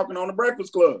she's talking on the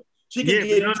Breakfast Club. She can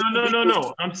get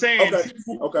no. I'm saying,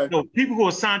 okay. No, people who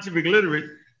are scientific literate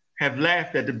have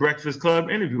laughed at the Breakfast Club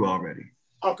interview already.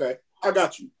 Okay, I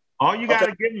got you. All you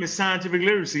gotta give them is scientific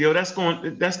literacy, yo. That's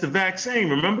the vaccine,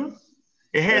 remember?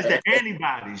 It has the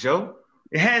antibodies, yo.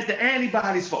 It has the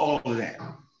antibodies for all of that.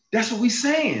 That's what we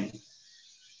saying.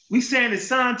 We saying that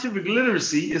scientific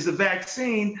literacy is a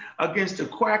vaccine against the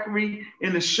quackery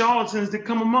and the charlatans that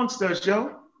come amongst us,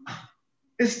 yo.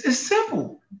 It's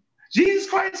simple. Jesus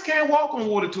Christ can't walk on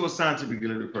water to a scientific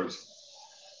literate person.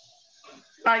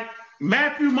 Like,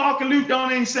 Matthew, Mark, and Luke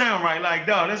don't even sound right. Like,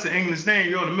 dog, that's an English name.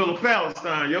 You're in the middle of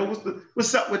Palestine, yo.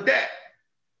 What's up with that?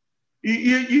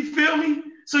 You feel me?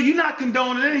 So you're not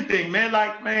condoning anything, man.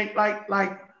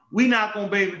 Like we not gonna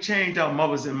be able to change our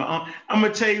mothers and my aunt. I'm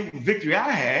gonna tell you the victory I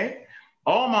had.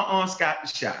 All my aunts got the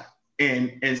shot,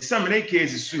 and some of their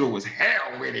kids' pseudo was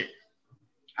hell with it.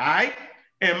 All right.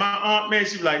 And my aunt, man,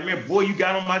 she was like, man, boy, you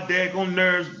got on my daggone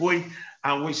nerves, boy.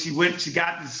 When she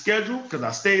got the schedule, because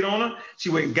I stayed on her. She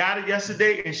went and got it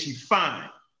yesterday, and she's fine.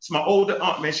 It's my older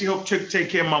aunt, man. She helped take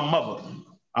care of my mother.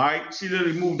 All right? She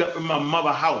literally moved up in my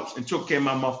mother's house and took care of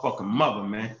my motherfucking mother,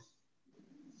 man.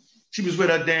 She was with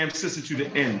her damn sister to the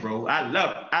end, bro. I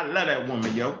love it. I love that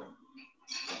woman, yo.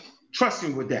 Trust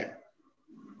me with that.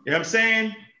 You know what I'm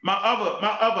saying? My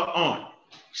other aunt,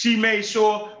 she made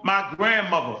sure my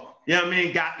grandmother, you know what I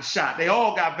mean, got the shot. They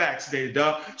all got vaccinated,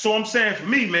 dog. So I'm saying for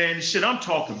me, man, this shit I'm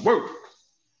talking work.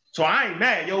 So I ain't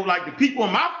mad, yo. Like the people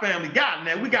in my family got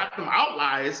that. We got them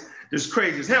outliers that's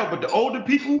crazy as hell. But the older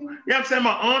people, you know what I'm saying,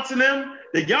 my aunts and them,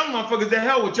 the young motherfuckers, the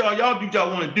hell with y'all. Y'all do what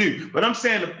y'all want to do. But I'm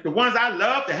saying the ones I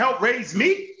love to help raise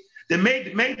me, that made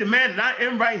the man that I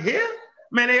am right here,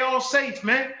 man, they all safe,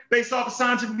 man, based off of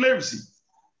scientific literacy.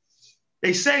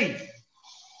 They safe.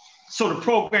 So the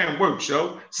program works,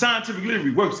 yo. Scientific literacy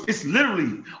works. It's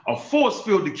literally a force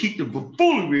field to keep the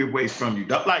buffoonery away from you,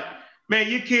 dog. Like, man,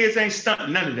 your kids ain't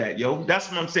stunting none of that, yo. That's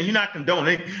what I'm saying. You're not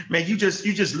condoning it. Man, you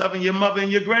just loving your mother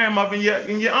and your grandmother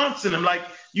and your aunts and them. Like,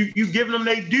 you giving them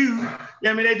they due.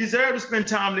 Yeah, I mean, they deserve to spend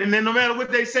time. And then no matter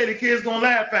what they say, the kids gonna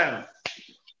laugh at them.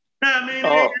 I mean,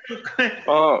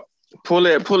 pull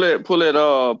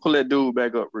that dude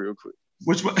back up real quick.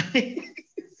 Which one?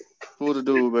 Pull the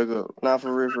dude back up. Not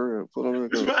for real. Pull him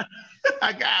back up.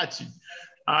 I got you.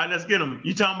 All right, let's get him.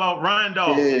 You talking about Ryan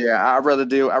Dawg? Yeah, I'd rather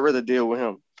deal with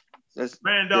him.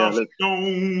 Randolph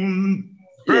Stone,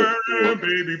 burn,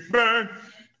 baby, burn.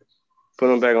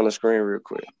 Put him back on the screen real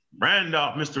quick.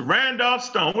 Randolph, Mr. Randolph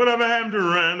Stone. Whatever happened to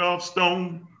Randolph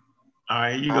Stone? All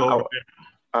right, you go.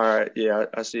 All right, yeah,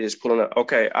 I see it's pulling up.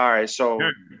 Okay, all right, so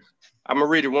I'm gonna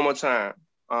read it one more time.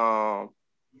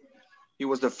 He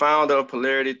was the founder of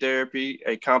Polarity Therapy,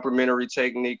 a complementary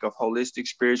technique of holistic,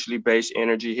 spiritually based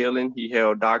energy healing. He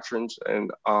held doctrines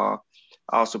in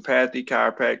osteopathy,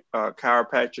 chiropractic,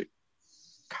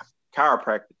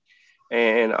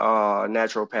 and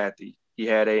naturopathy. He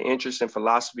had an interest in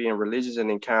philosophy and religions and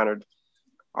encountered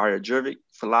Ayurvedic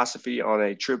philosophy on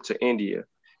a trip to India.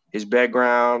 His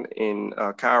background in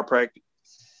chiropractic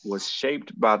was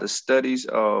shaped by the studies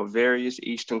of various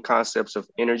Eastern concepts of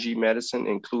energy medicine,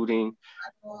 including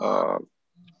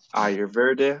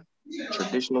Ayurveda,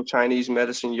 traditional Chinese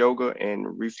medicine, yoga, and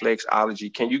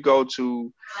reflexology. Can you go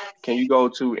to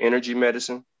energy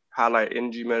medicine? Highlight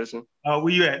energy medicine. Were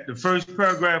you at the first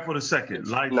paragraph or the second?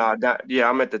 Yeah,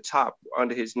 I'm at the top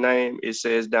under his name. It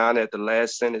says down at the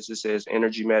last sentence, it says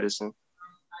energy medicine.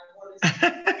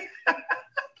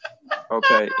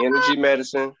 Okay, energy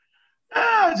medicine.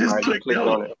 Just click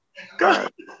on it. All right.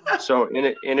 So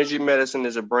energy medicine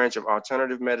is a branch of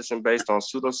alternative medicine based on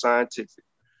pseudoscientific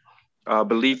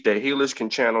belief that healers can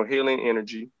channel healing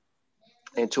energy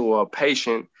into a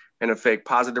patient and affect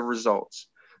positive results.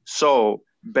 So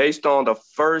based on the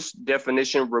first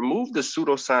definition, remove the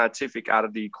pseudoscientific out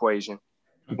of the equation.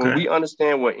 Okay. When we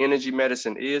understand what energy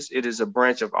medicine is, it is a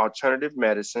branch of alternative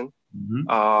medicine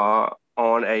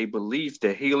on a belief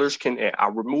that healers can, I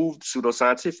removed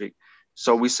pseudoscientific.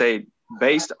 So we say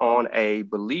based on a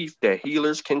belief that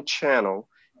healers can channel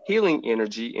healing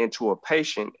energy into a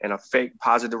patient and affect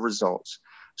positive results.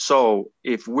 So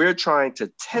if we're trying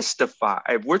to test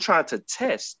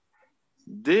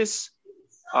this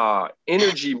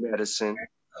energy medicine,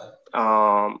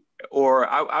 or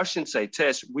I shouldn't say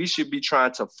test, we should be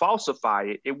trying to falsify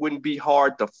it. It wouldn't be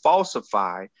hard to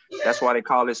falsify. That's why they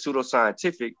call it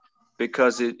pseudoscientific,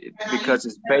 because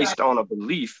it's based on a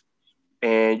belief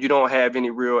and you don't have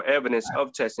any real evidence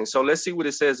of testing. So let's see what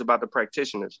it says about the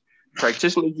practitioners.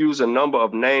 Practitioners use a number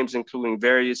of names, including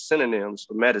various synonyms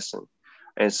for medicine,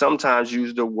 and sometimes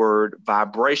use the word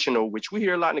vibrational, which we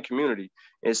hear a lot in the community,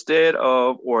 instead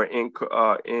of or in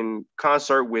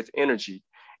concert with energy.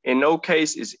 In no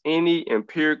case is any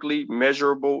empirically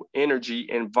measurable energy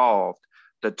involved.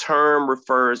 The term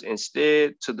refers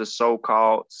instead to the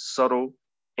so-called subtle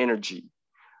energy.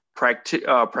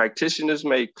 Practitioners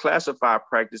may classify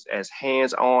practice as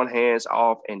hands-on,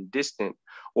 hands-off, and distant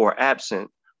or absent,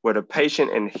 where the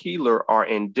patient and healer are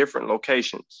in different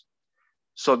locations.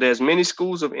 So there's many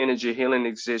schools of energy healing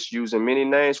exist using many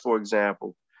names. For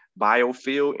example,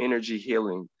 biofield energy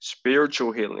healing,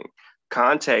 spiritual healing,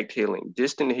 contact healing,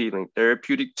 distant healing,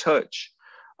 therapeutic touch,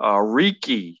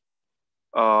 Reiki,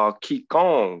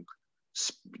 Qigong.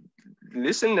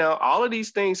 Listen now, all of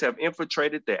these things have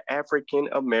infiltrated the African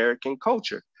American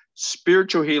culture.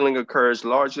 Spiritual healing occurs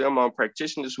largely among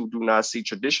practitioners who do not see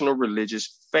traditional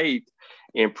religious faith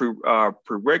in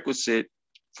prerequisite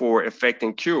for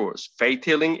effecting cures. Faith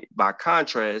healing, by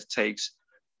contrast, takes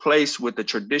place with the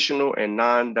traditional and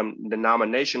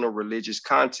non-denominational religious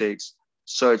context,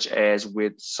 such as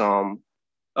with some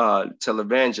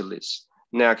televangelists.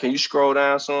 Now, can you scroll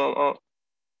down some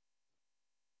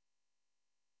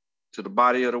to the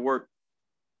body of the work?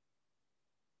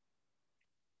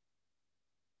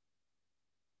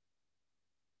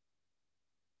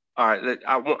 All right,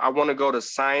 I want to go to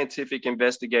scientific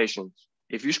investigations.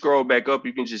 If you scroll back up,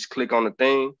 you can just click on the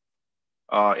thing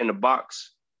in the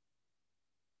box.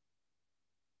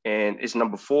 And it's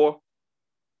number 4.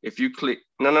 If you click,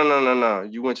 no,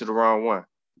 you went to the wrong one.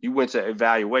 You went to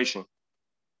evaluation.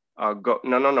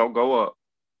 Go up.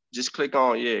 Just click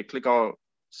on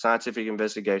scientific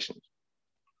investigations.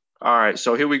 All right,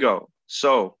 so here we go.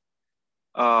 So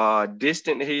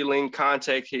distant healing,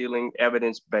 contact healing,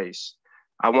 evidence-based.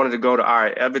 I wanted to go to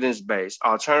evidence-based.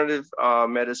 Alternative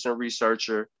medicine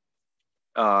researcher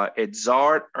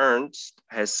Edzard Ernst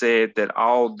has said that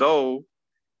although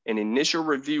an initial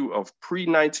review of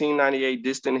pre-1998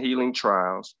 distant healing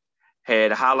trials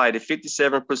had highlighted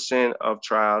 57% of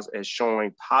trials as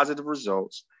showing positive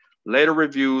results, later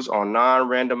reviews on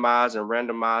non-randomized and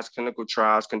randomized clinical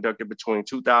trials conducted between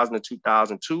 2000 and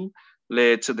 2002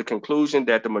 led to the conclusion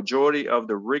that the majority of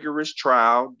the rigorous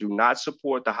trial do not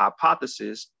support the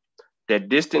hypothesis that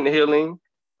distant healing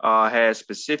has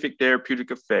specific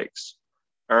therapeutic effects.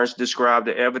 Ernst described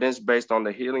the evidence based on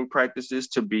the healing practices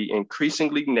to be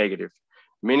increasingly negative.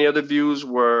 Many of the views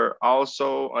were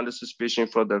also under suspicion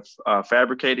for the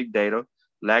fabricated data,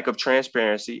 lack of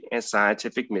transparency, and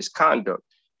scientific misconduct.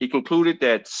 He concluded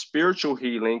that spiritual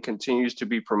healing continues to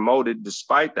be promoted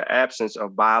despite the absence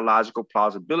of biological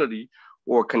plausibility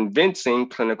or convincing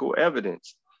clinical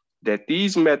evidence, that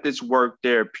these methods work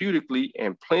therapeutically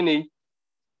and plenty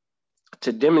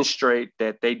to demonstrate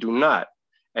that they do not.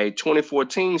 A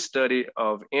 2014 study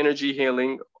of energy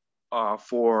healing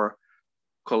for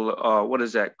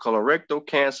colorectal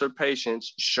cancer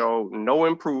patients showed no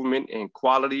improvement in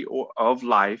quality of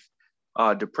life,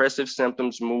 depressive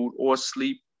symptoms, mood, or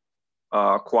sleep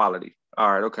quality.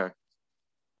 All right, okay.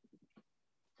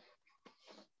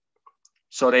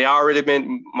 So they already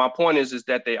been, my point is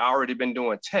that they already been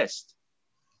doing tests.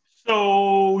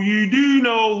 So you do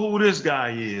know who this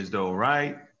guy is though,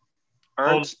 right?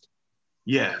 Ernst?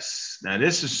 Yes. Now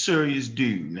this is a serious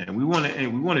dude. Now we want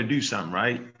to do something,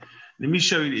 right? Let me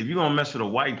show you, if you're gonna mess with a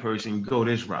white person, go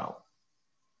this route.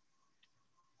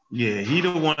 Yeah, he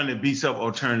the one that beats up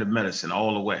alternative medicine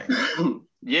all the way.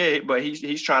 Yeah, but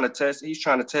he's trying to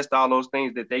test all those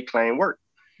things that they claim work.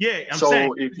 Yeah, I'm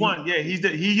saying he's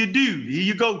your dude, he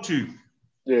your go-to.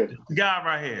 Yeah. The guy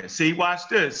right here. See, watch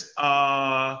this.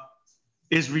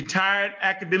 Is retired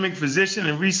academic physician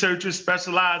and researcher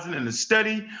specializing in the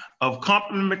study of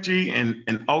complementary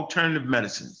and alternative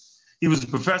medicine. He was a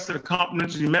professor of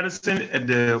complementary medicine at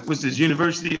the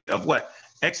University of what?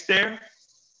 Exeter.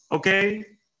 Okay.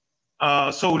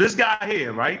 So this guy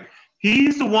here, right?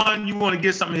 He's the one you want to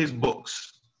get some of his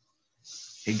books.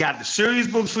 He got the serious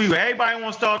books for you. Everybody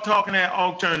want to start talking that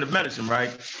alternative medicine, right?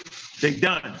 They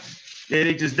done. Yeah,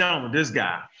 they just done with this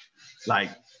guy. Like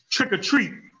Trick or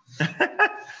Treat.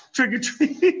 Trick or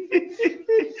Treat.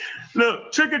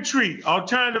 Look, Trick or Treat,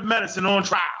 alternative medicine on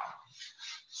trial.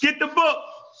 Get the book.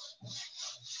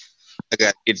 I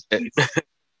got to get that.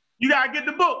 You got to get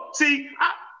the book. See,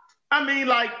 I mean,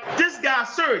 like, this guy's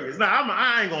serious. Now,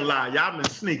 I ain't gonna lie, y'all. I've been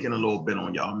sneaking a little bit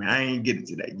on y'all, man. I ain't getting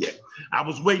to that yet. I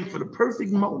was waiting for the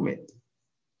perfect moment.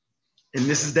 And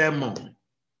this is that moment.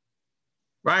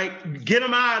 Right? Get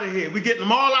them out of here. We getting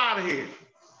them all out of here.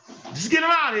 Just get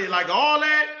them out of here. Like, all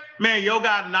that, man, yo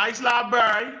got a nice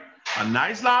library.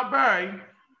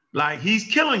 Like, he's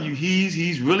killing you.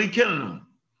 He's really killing them.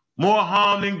 More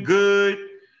harm than good.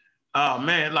 Oh,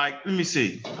 man, like, let me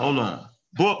see. Hold on.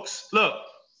 Books.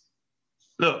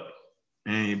 Look,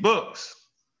 and books.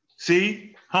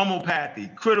 See, homeopathy,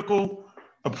 critical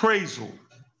appraisal.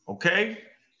 Okay.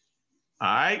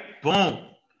 All right. Boom.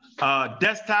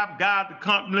 Desktop guide to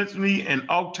complementary and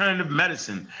alternative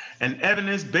medicine, an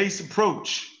evidence-based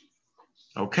approach.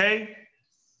 Okay.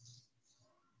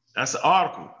 That's the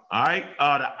article. All right.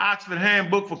 The Oxford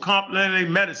Handbook for Complementary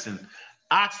Medicine,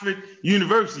 Oxford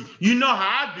University. You know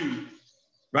how I do,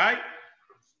 right?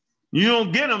 You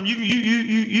don't get them,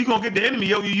 you gonna get the enemy,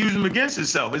 yo, you use them against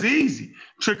yourself. It's easy.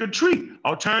 Trick or Treat,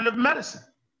 alternative medicine.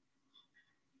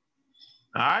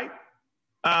 All right?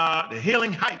 The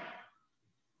healing hype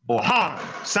or harm,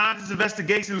 scientists'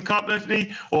 investigation of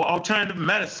complementary or alternative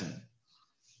medicine.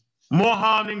 More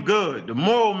harm than good, the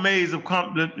moral maze of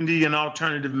complementary and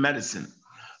alternative medicine.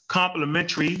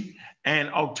 Complementary and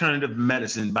alternative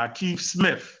medicine by Keith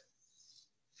Smith.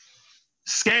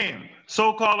 Scam,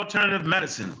 so-called alternative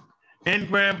medicine.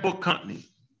 Engram Book Company.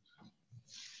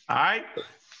 All right.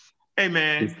 Hey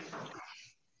man.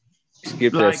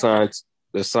 Skip like, that science.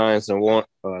 The scientists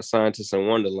in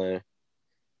Wonderland.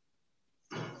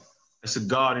 It's a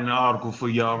Guardian article for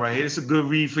y'all right here. It's a good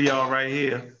read for y'all right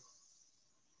here.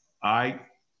 All right.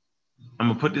 I'm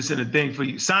gonna put this in a thing for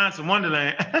you. Science in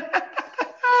Wonderland.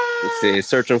 It says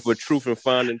searching for truth and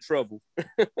finding trouble.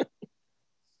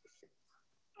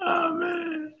 Oh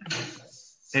man.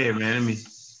 Hey man, let me.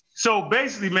 So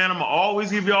basically, man, I'm gonna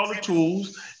always give you all the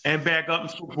tools and back up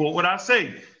and support what I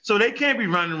say. So they can't be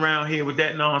running around here with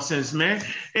that nonsense, man.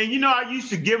 And you know, I used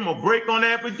to give them a break on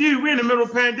that, but dude, we're in the middle of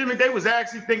a pandemic. They was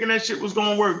actually thinking that shit was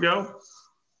gonna work, yo.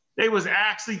 They was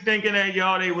actually thinking that,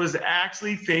 y'all. They was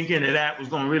actually thinking that was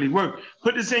gonna really work.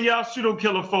 Put this in y'all pseudo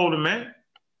killer folder, man.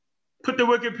 Put the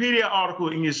Wikipedia article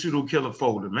in your pseudo killer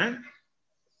folder, man.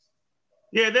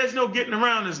 Yeah, there's no getting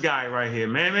around this guy right here,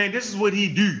 man. Man, this is what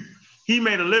he do. He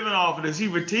made a living off of this. He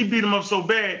beat him up so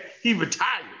bad, he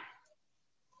retired.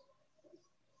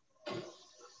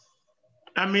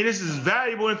 I mean, this is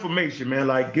valuable information, man.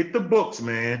 Like, get the books,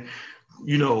 man.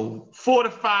 You know,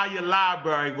 fortify your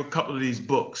library with a couple of these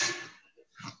books.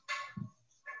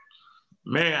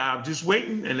 Man, I'm just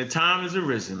waiting, and the time has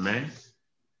arisen, man.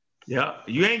 Yeah,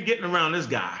 you ain't getting around this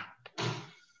guy.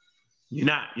 You're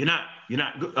not.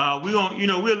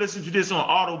 We'll listen to this on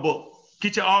Autobook.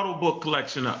 Get your Autobook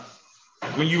collection up.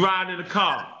 When you ride in the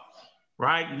car,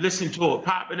 right? You listen to it,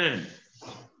 pop it in.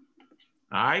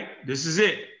 All right, this is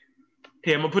it.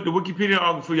 Hey, I'm gonna put the Wikipedia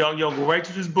article for y'all. Y'all go right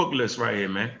to this book list right here,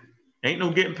 man. Ain't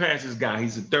no getting past this guy.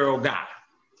 He's a thorough guy.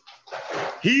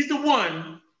 He's the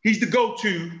one. He's the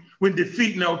go-to when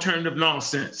defeating alternative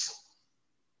nonsense.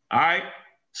 All right.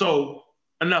 So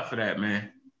enough of that,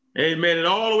 man. They made it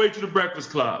all the way to the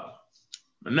Breakfast Club.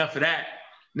 Enough of that.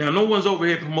 Now, no one's over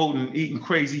here promoting eating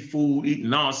crazy food, eating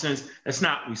nonsense. That's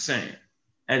not what we're saying.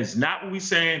 That is not what we're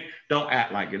saying. Don't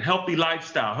act like it. Healthy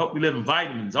lifestyle, healthy living,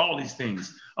 vitamins, all these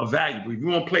things are valuable. If you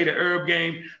want to play the herb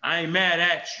game, I ain't mad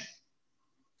at you.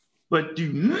 But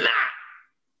do not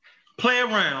play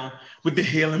around with the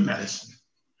healing medicine.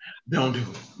 Don't do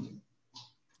it.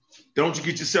 Don't you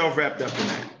get yourself wrapped up in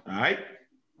that, all right?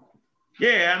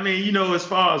 Yeah, I mean, you know, as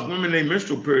far as women, they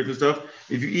menstrual periods and stuff,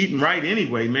 if you're eating right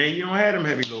anyway, man, you don't have them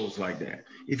heavy loads like that.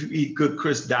 If you eat good,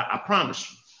 crisp diet, I promise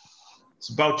you. It's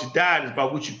about your diet. It's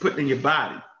about what you put in your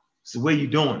body. It's the way you're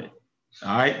doing it,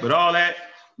 all right? But all that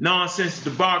nonsense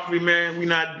debauchery, man, we're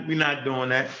not doing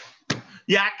that.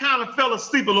 Yeah, I kind of fell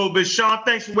asleep a little bit, Sean.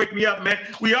 Thanks for waking me up, man.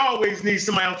 We always need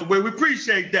somebody else to wake. We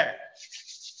appreciate that.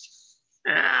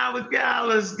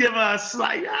 Let's give us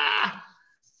like,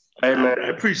 Hey, man. I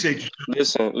appreciate you.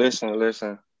 Listen.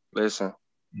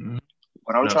 Mm-hmm.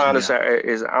 What I'm trying to say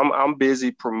is I'm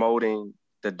busy promoting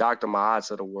the Dr. Ma'ats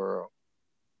of the world.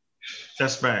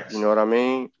 That's facts. You know what I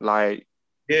mean? Like,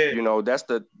 yeah. You know, that's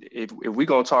the if we're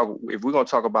gonna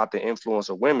talk about the influence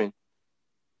of women,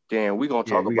 then we're gonna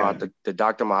talk about the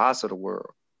Dr. Ma'ats of the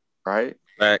world, right?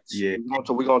 Facts. Yeah.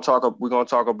 We're gonna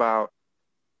talk about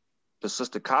the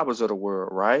Sister Kabbas of the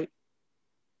world, right?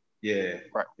 Yeah.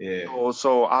 Right. Yeah.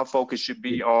 So our focus should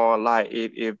be on like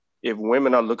if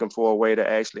women are looking for a way to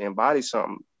actually embody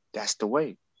something, that's the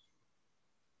way.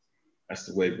 That's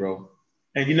the way, bro.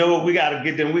 And you know what? We gotta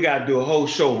get them. We gotta do a whole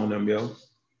show on them, yo.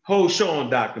 Whole show on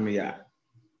Dr. Ma'at.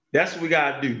 That's what we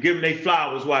gotta do. Give them their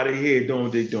flowers while they're here doing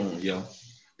what they're doing, yo.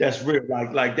 That's real.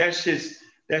 Like that shit's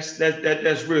that's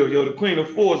real, yo. The Queen of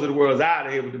Fours of the world is out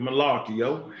of here with the malarkey,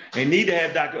 yo. They need to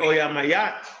have Dr. Oya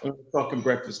Mayat on the fucking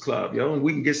Breakfast Club, yo, and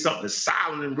we can get something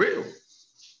solid and real.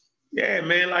 Yeah,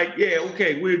 man. Like, yeah,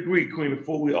 okay, we agree, Queen of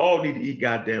Fours. We all need to eat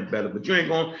goddamn better, but you ain't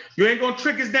gonna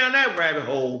trick us down that rabbit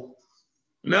hole.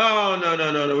 No.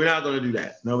 We're not gonna do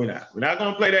that. No, we're not. We're not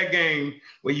gonna play that game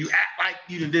where you act like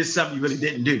you did something you really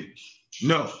didn't do.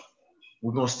 No,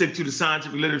 we're gonna stick to the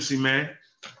scientific literacy, man.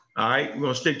 All right, we're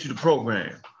gonna stick to the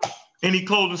program. Any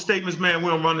closing statements, man?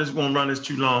 We won't run this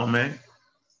too long, man.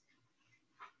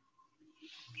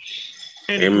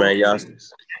 Hey, man,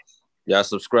 y'all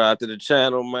subscribe to the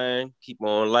channel, man. Keep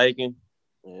on liking,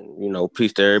 and you know,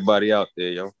 peace to everybody out there,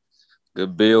 yo.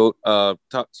 Good build.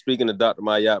 Speaking of Dr.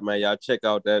 Ma'at, man, y'all check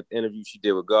out that interview she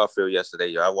did with Garfield yesterday,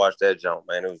 yo. I watched that jump,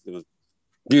 man. It was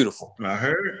beautiful. I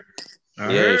heard.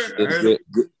 She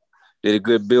did a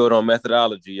good build on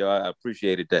methodology, yo. I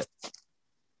appreciated that.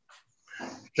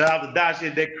 Shout out to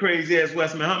Dashi, that crazy ass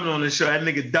Westman Humming on this show. That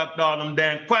nigga ducked all them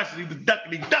damn questions. He was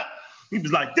duckity duck. He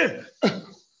was like this.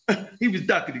 He was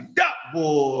duckity duck,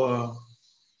 boy.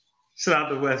 Shout out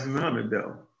to Westman Humming,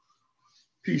 though.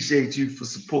 Appreciate you for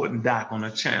supporting Doc on the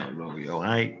channel, though, yo.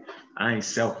 I ain't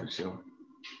selfish, yo.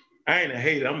 I ain't a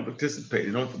hater. I'm a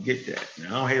participator. Don't forget that. I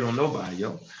don't hate on nobody,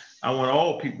 yo. I want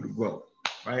all people to grow,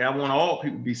 right? I want all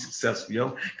people to be successful,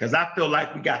 yo, because I feel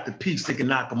like we got the piece that can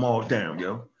knock them all down,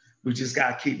 yo. We just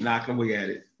got to keep knocking away at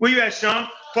it. Where you at, Sean?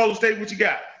 Close state, what you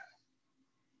got?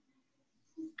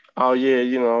 Oh, yeah,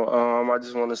 you know, I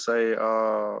just want to say,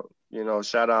 you know,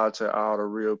 shout out to all the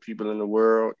real people in the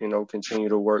world, you know, continue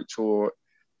to work toward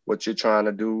what you're trying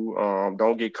to do.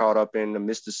 Don't get caught up in the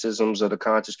mysticisms of the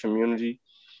conscious community.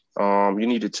 You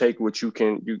need to take what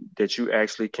that you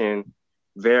actually can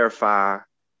verify,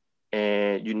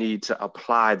 and you need to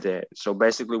apply that. So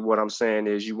basically what I'm saying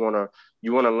is you want to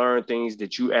learn things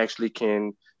that you actually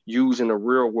can use in the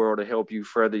real world to help you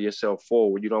further yourself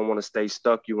forward. You don't want to stay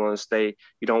stuck. You don't want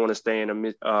to stay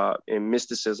in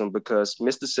mysticism, because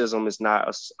mysticism is not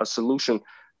a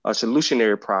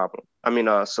solutionary problem. I mean,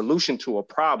 a solution to a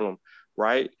problem,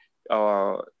 right?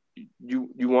 You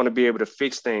want to be able to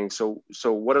fix things. So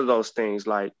what are those things?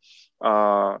 Like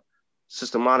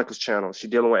Sister Monica's channel, she's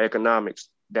dealing with economics.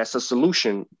 That's a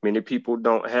solution. Many people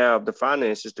don't have the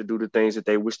finances to do the things that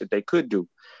they wish that they could do,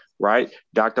 right?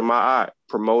 Dr. Ma'at,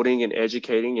 promoting and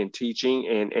educating and teaching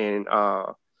and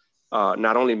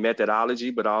not only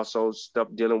methodology, but also stuff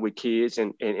dealing with kids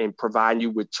and providing you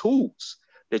with tools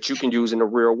that you can use in the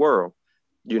real world.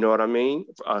 You know what I mean?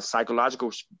 A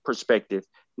psychological perspective.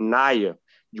 Naya,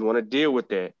 you want to deal with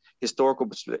that. Historical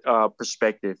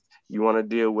perspective. You want to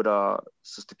deal with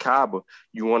Sister Kaba.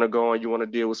 You want to go and you want to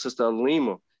deal with Sister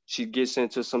Alima. She gets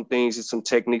into some things and some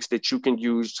techniques that you can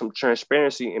use, some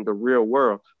transparency in the real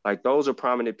world. Like those are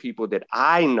prominent people that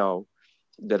I know,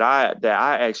 that I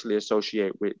actually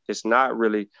associate with. It's not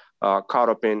really caught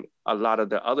up in a lot of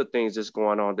the other things that's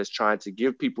going on, that's trying to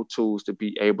give people tools to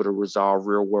be able to resolve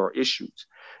real world issues.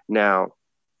 Now,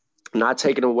 not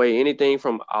taking away anything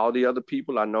from all the other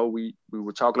people. I know we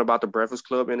were talking about the Breakfast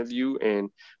Club interview, and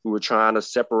we were trying to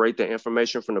separate the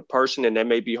information from the person, and that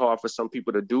may be hard for some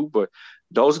people to do, but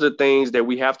those are the things that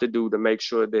we have to do to make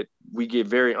sure that we get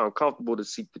very uncomfortable to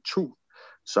seek the truth.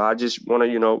 So I just want to,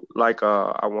 you know, like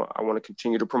I want to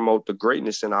continue to promote the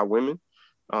greatness in our women,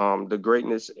 the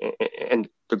greatness and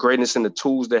the greatness in the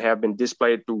tools that have been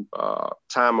displayed through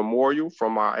time memorial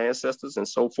from our ancestors and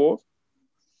so forth.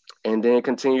 And then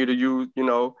continue to use, you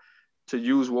know, to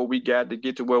use what we got to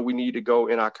get to where we need to go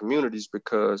in our communities,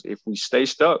 because if we stay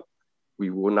stuck, we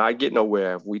will not get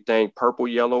nowhere. If we think purple,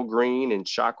 yellow, green, and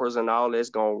chakras and all that's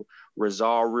going to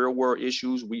resolve real world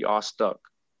issues, we are stuck.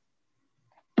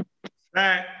 All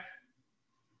right.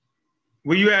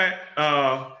 Where you at,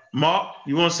 Mark?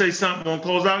 You want to say something? Want to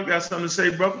close out? Got something to say,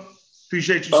 brother?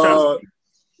 Appreciate you stopping.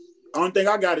 Only thing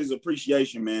I got is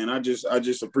appreciation, man. I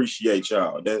just appreciate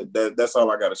y'all. That's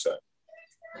all I gotta say.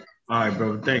 All right,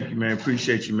 brother. Thank you, man.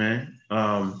 Appreciate you, man.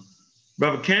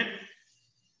 Brother Kent.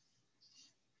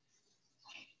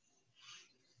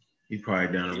 He probably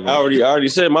down the road. I already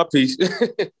said my piece.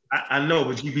 I know,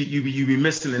 but you be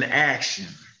missing in action.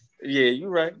 Yeah, you're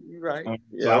right.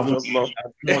 Yeah, so I want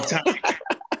more time.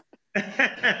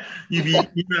 you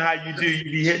know how you do. You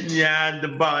be hitting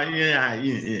the bar. Yeah.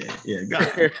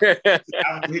 Got it.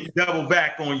 I'll hit double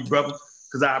back on you, brother,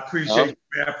 because I appreciate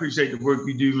the work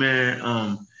you do,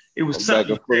 man. It was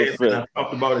something you said, I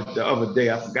talked about it the other day.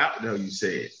 I forgot what the hell you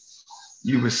said.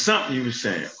 You was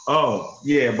saying. Oh,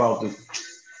 yeah, about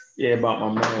my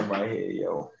man right here,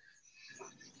 yo.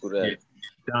 Who that?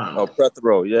 Yeah, oh,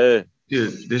 Prethero, yeah.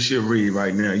 This your read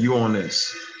right now. You on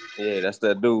this? Yeah, that's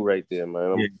that dude right there,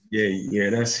 man. Yeah.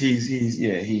 That's he's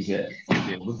that.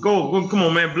 Yeah, but go, come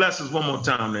on, man. Bless us one more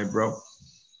time, man, bro.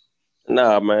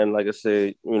 Nah, man. Like I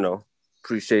said, you know,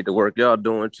 appreciate the work y'all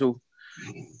doing too.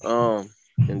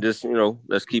 And just, you know,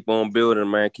 let's keep on building,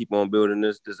 man. Keep on building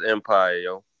this empire,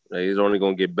 yo. Like, it's only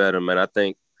gonna get better, man. I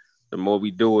think the more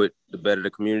we do it, the better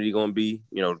the community gonna be.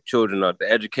 You know, children are the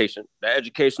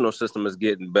educational system is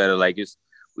getting better. Like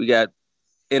we got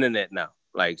internet now.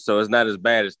 Like, so it's not as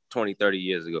bad as 20, 30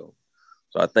 years ago.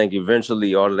 So I think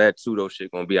eventually all of that pseudo shit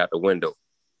gonna be out the window.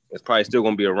 It's probably still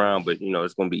gonna be around, but you know,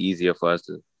 it's gonna be easier for us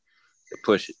to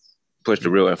push the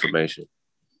real information.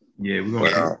 Yeah, we're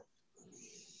gonna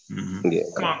yeah.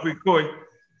 Come on, quick, Corey.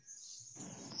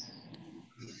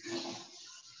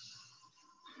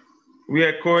 We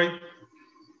at Corey?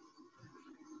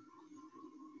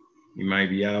 You might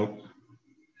be out.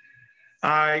 All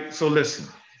right, so listen.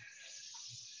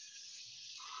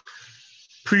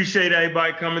 Appreciate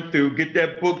everybody coming through. Get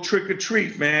that book, Trick or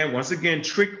Treat, man. Once again,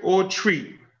 Trick or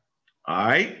Treat. All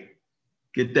right?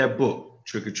 Get that book,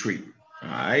 Trick or Treat. All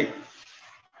right?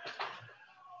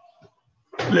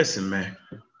 Listen, man.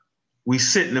 We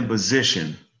sit in a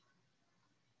position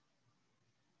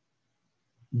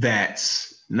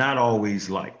that's not always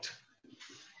liked.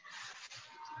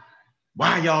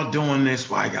 Why y'all doing this?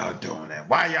 Why y'all doing that?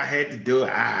 Why y'all had to do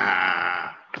it?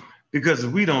 Because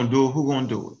if we don't do it, who gonna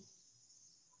do it?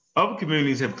 Other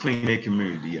communities have cleaned their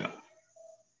community up,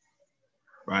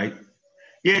 right?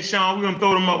 Yeah, Sean, we're gonna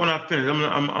throw them up when I finish.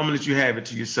 I'm gonna let you have it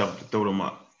to yourself to throw them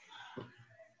up.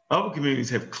 Other communities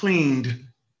have cleaned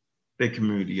their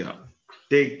community up.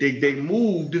 They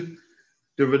moved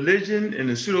the religion and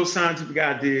the pseudoscientific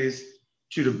ideas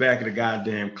to the back of the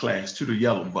goddamn class, to the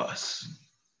yellow bus.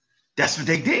 That's what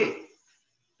they did.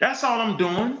 That's all I'm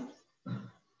doing.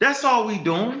 That's all we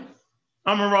doing.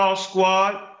 I'm a Raw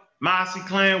Squad, Mossy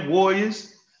Clan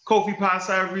Warriors, Kofi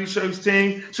Pasi Research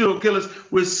Team, Pseudo Killers.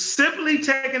 We're simply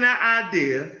taking that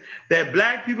idea that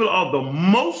Black people are the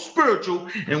most spiritual,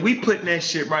 and we putting that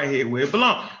shit right here where it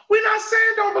belongs. We're not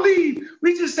saying don't believe.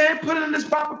 We just saying put it in this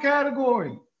proper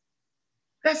category.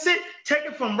 That's it. Take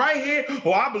it from right here.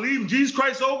 Oh, I believe in Jesus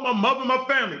Christ over my mother and my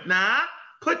family. Nah,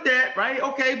 put that right.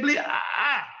 Okay, believe.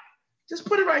 Just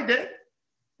put it right there.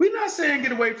 We're not saying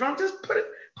get away from it. Just put it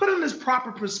in this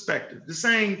proper perspective. The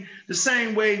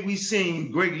same way we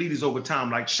seen great leaders over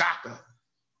time, like Shaka.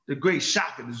 The great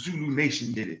Shaka, the Zulu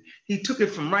nation did it. He took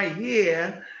it from right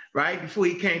here, right, before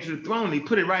he came to the throne. He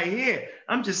put it right here.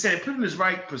 I'm just saying, put it in this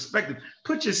right perspective.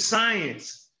 Put your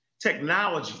science,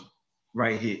 technology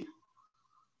right here,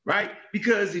 right?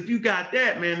 Because if you got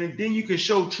that, man, then you can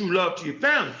show true love to your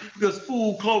family. Because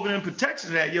food, clothing, and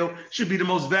protection, that, should be the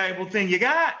most valuable thing you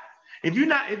got. If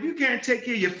you can't take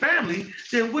care of your family,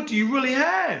 then what do you really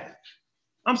have?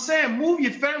 I'm saying move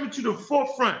your family to the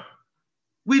forefront.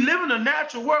 We live in a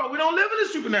natural world. We don't live in a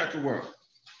supernatural world.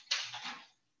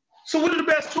 So what are the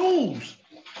best tools?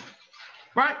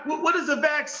 Right? What is a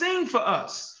vaccine for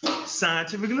us?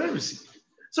 Scientific literacy.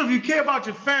 So if you care about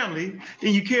your family,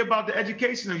 then you care about the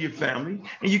education of your family,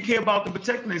 and you care about them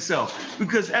protecting themselves,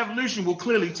 because evolution will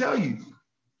clearly tell you,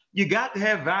 you got to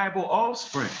have valuable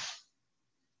offspring.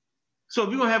 So if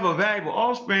you're gonna have a valuable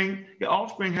offspring, your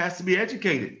offspring has to be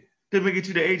educated to make it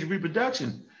to the age of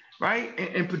reproduction, right?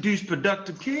 And produce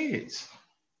productive kids.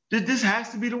 This has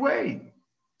to be the way.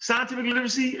 Scientific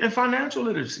literacy and financial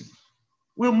literacy.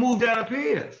 We'll move that up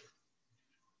here.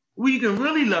 We can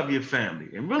really love your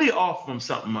family and really offer them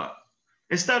something up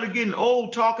instead of getting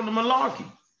old talking to malarkey.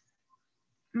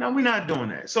 No, we're not doing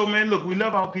that. So, man, look, we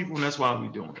love our people, and that's why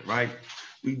we're doing it, right?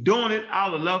 We're doing it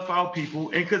out of love for our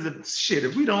people, and because of shit,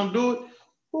 if we don't do it,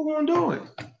 who gonna do it?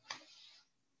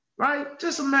 Right?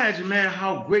 Just imagine, man,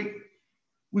 how great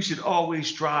we should always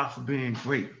strive for being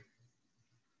great.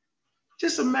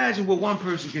 Just imagine what one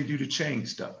person can do to change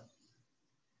stuff.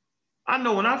 I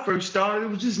know when I first started, it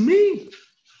was just me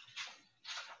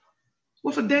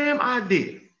with a damn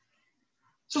idea.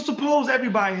 So suppose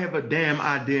everybody have a damn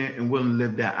idea and willing to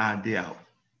live that idea out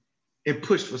and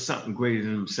push for something greater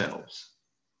than themselves.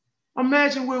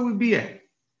 Imagine where we'd be at.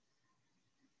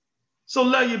 So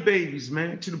love your babies,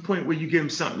 man, to the point where you give them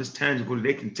something that's tangible that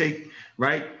they can take,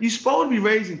 right? You're supposed to be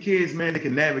raising kids, man, that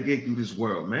can navigate through this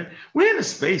world, man. We're in the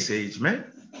space age, man.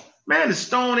 Man, the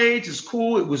Stone Age is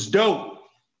cool. It was dope.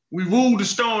 We ruled the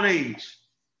Stone Age.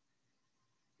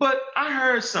 But I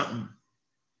heard something.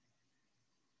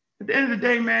 At the end of the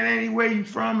day, man, anywhere you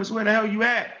from is where the hell you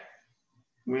at.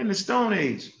 We're in the Stone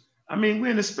Age. I mean,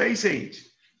 we're in the space age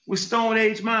with Stone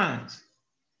Age minds.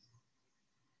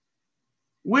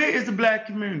 Where is the Black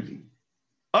community?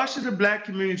 Usher the Black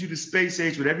community to the space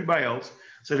age with everybody else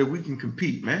so that we can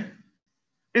compete, man.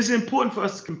 It's important for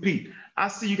us to compete. I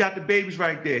see you got the babies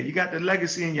right there. You got the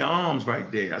legacy in your arms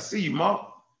right there. I see you, Mark.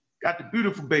 Got the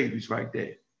beautiful babies right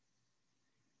there.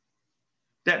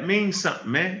 That means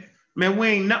something, man. Man, we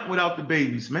ain't nothing without the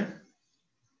babies, man.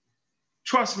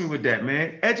 Trust me with that,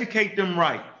 man. Educate them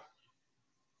right.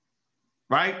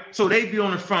 Right? So they be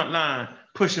on the front line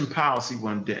pushing policy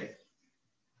one day.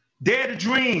 Dare to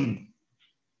dream.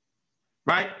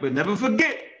 Right? But never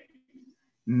forget,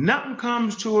 nothing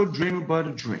comes to a dreamer but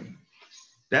a dream.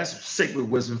 That's sacred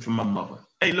wisdom from my mother.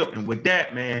 Hey, look, and with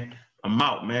that, man, I'm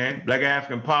out, man. Black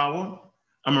African Power.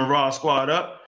 I'm in Raw Squad Up.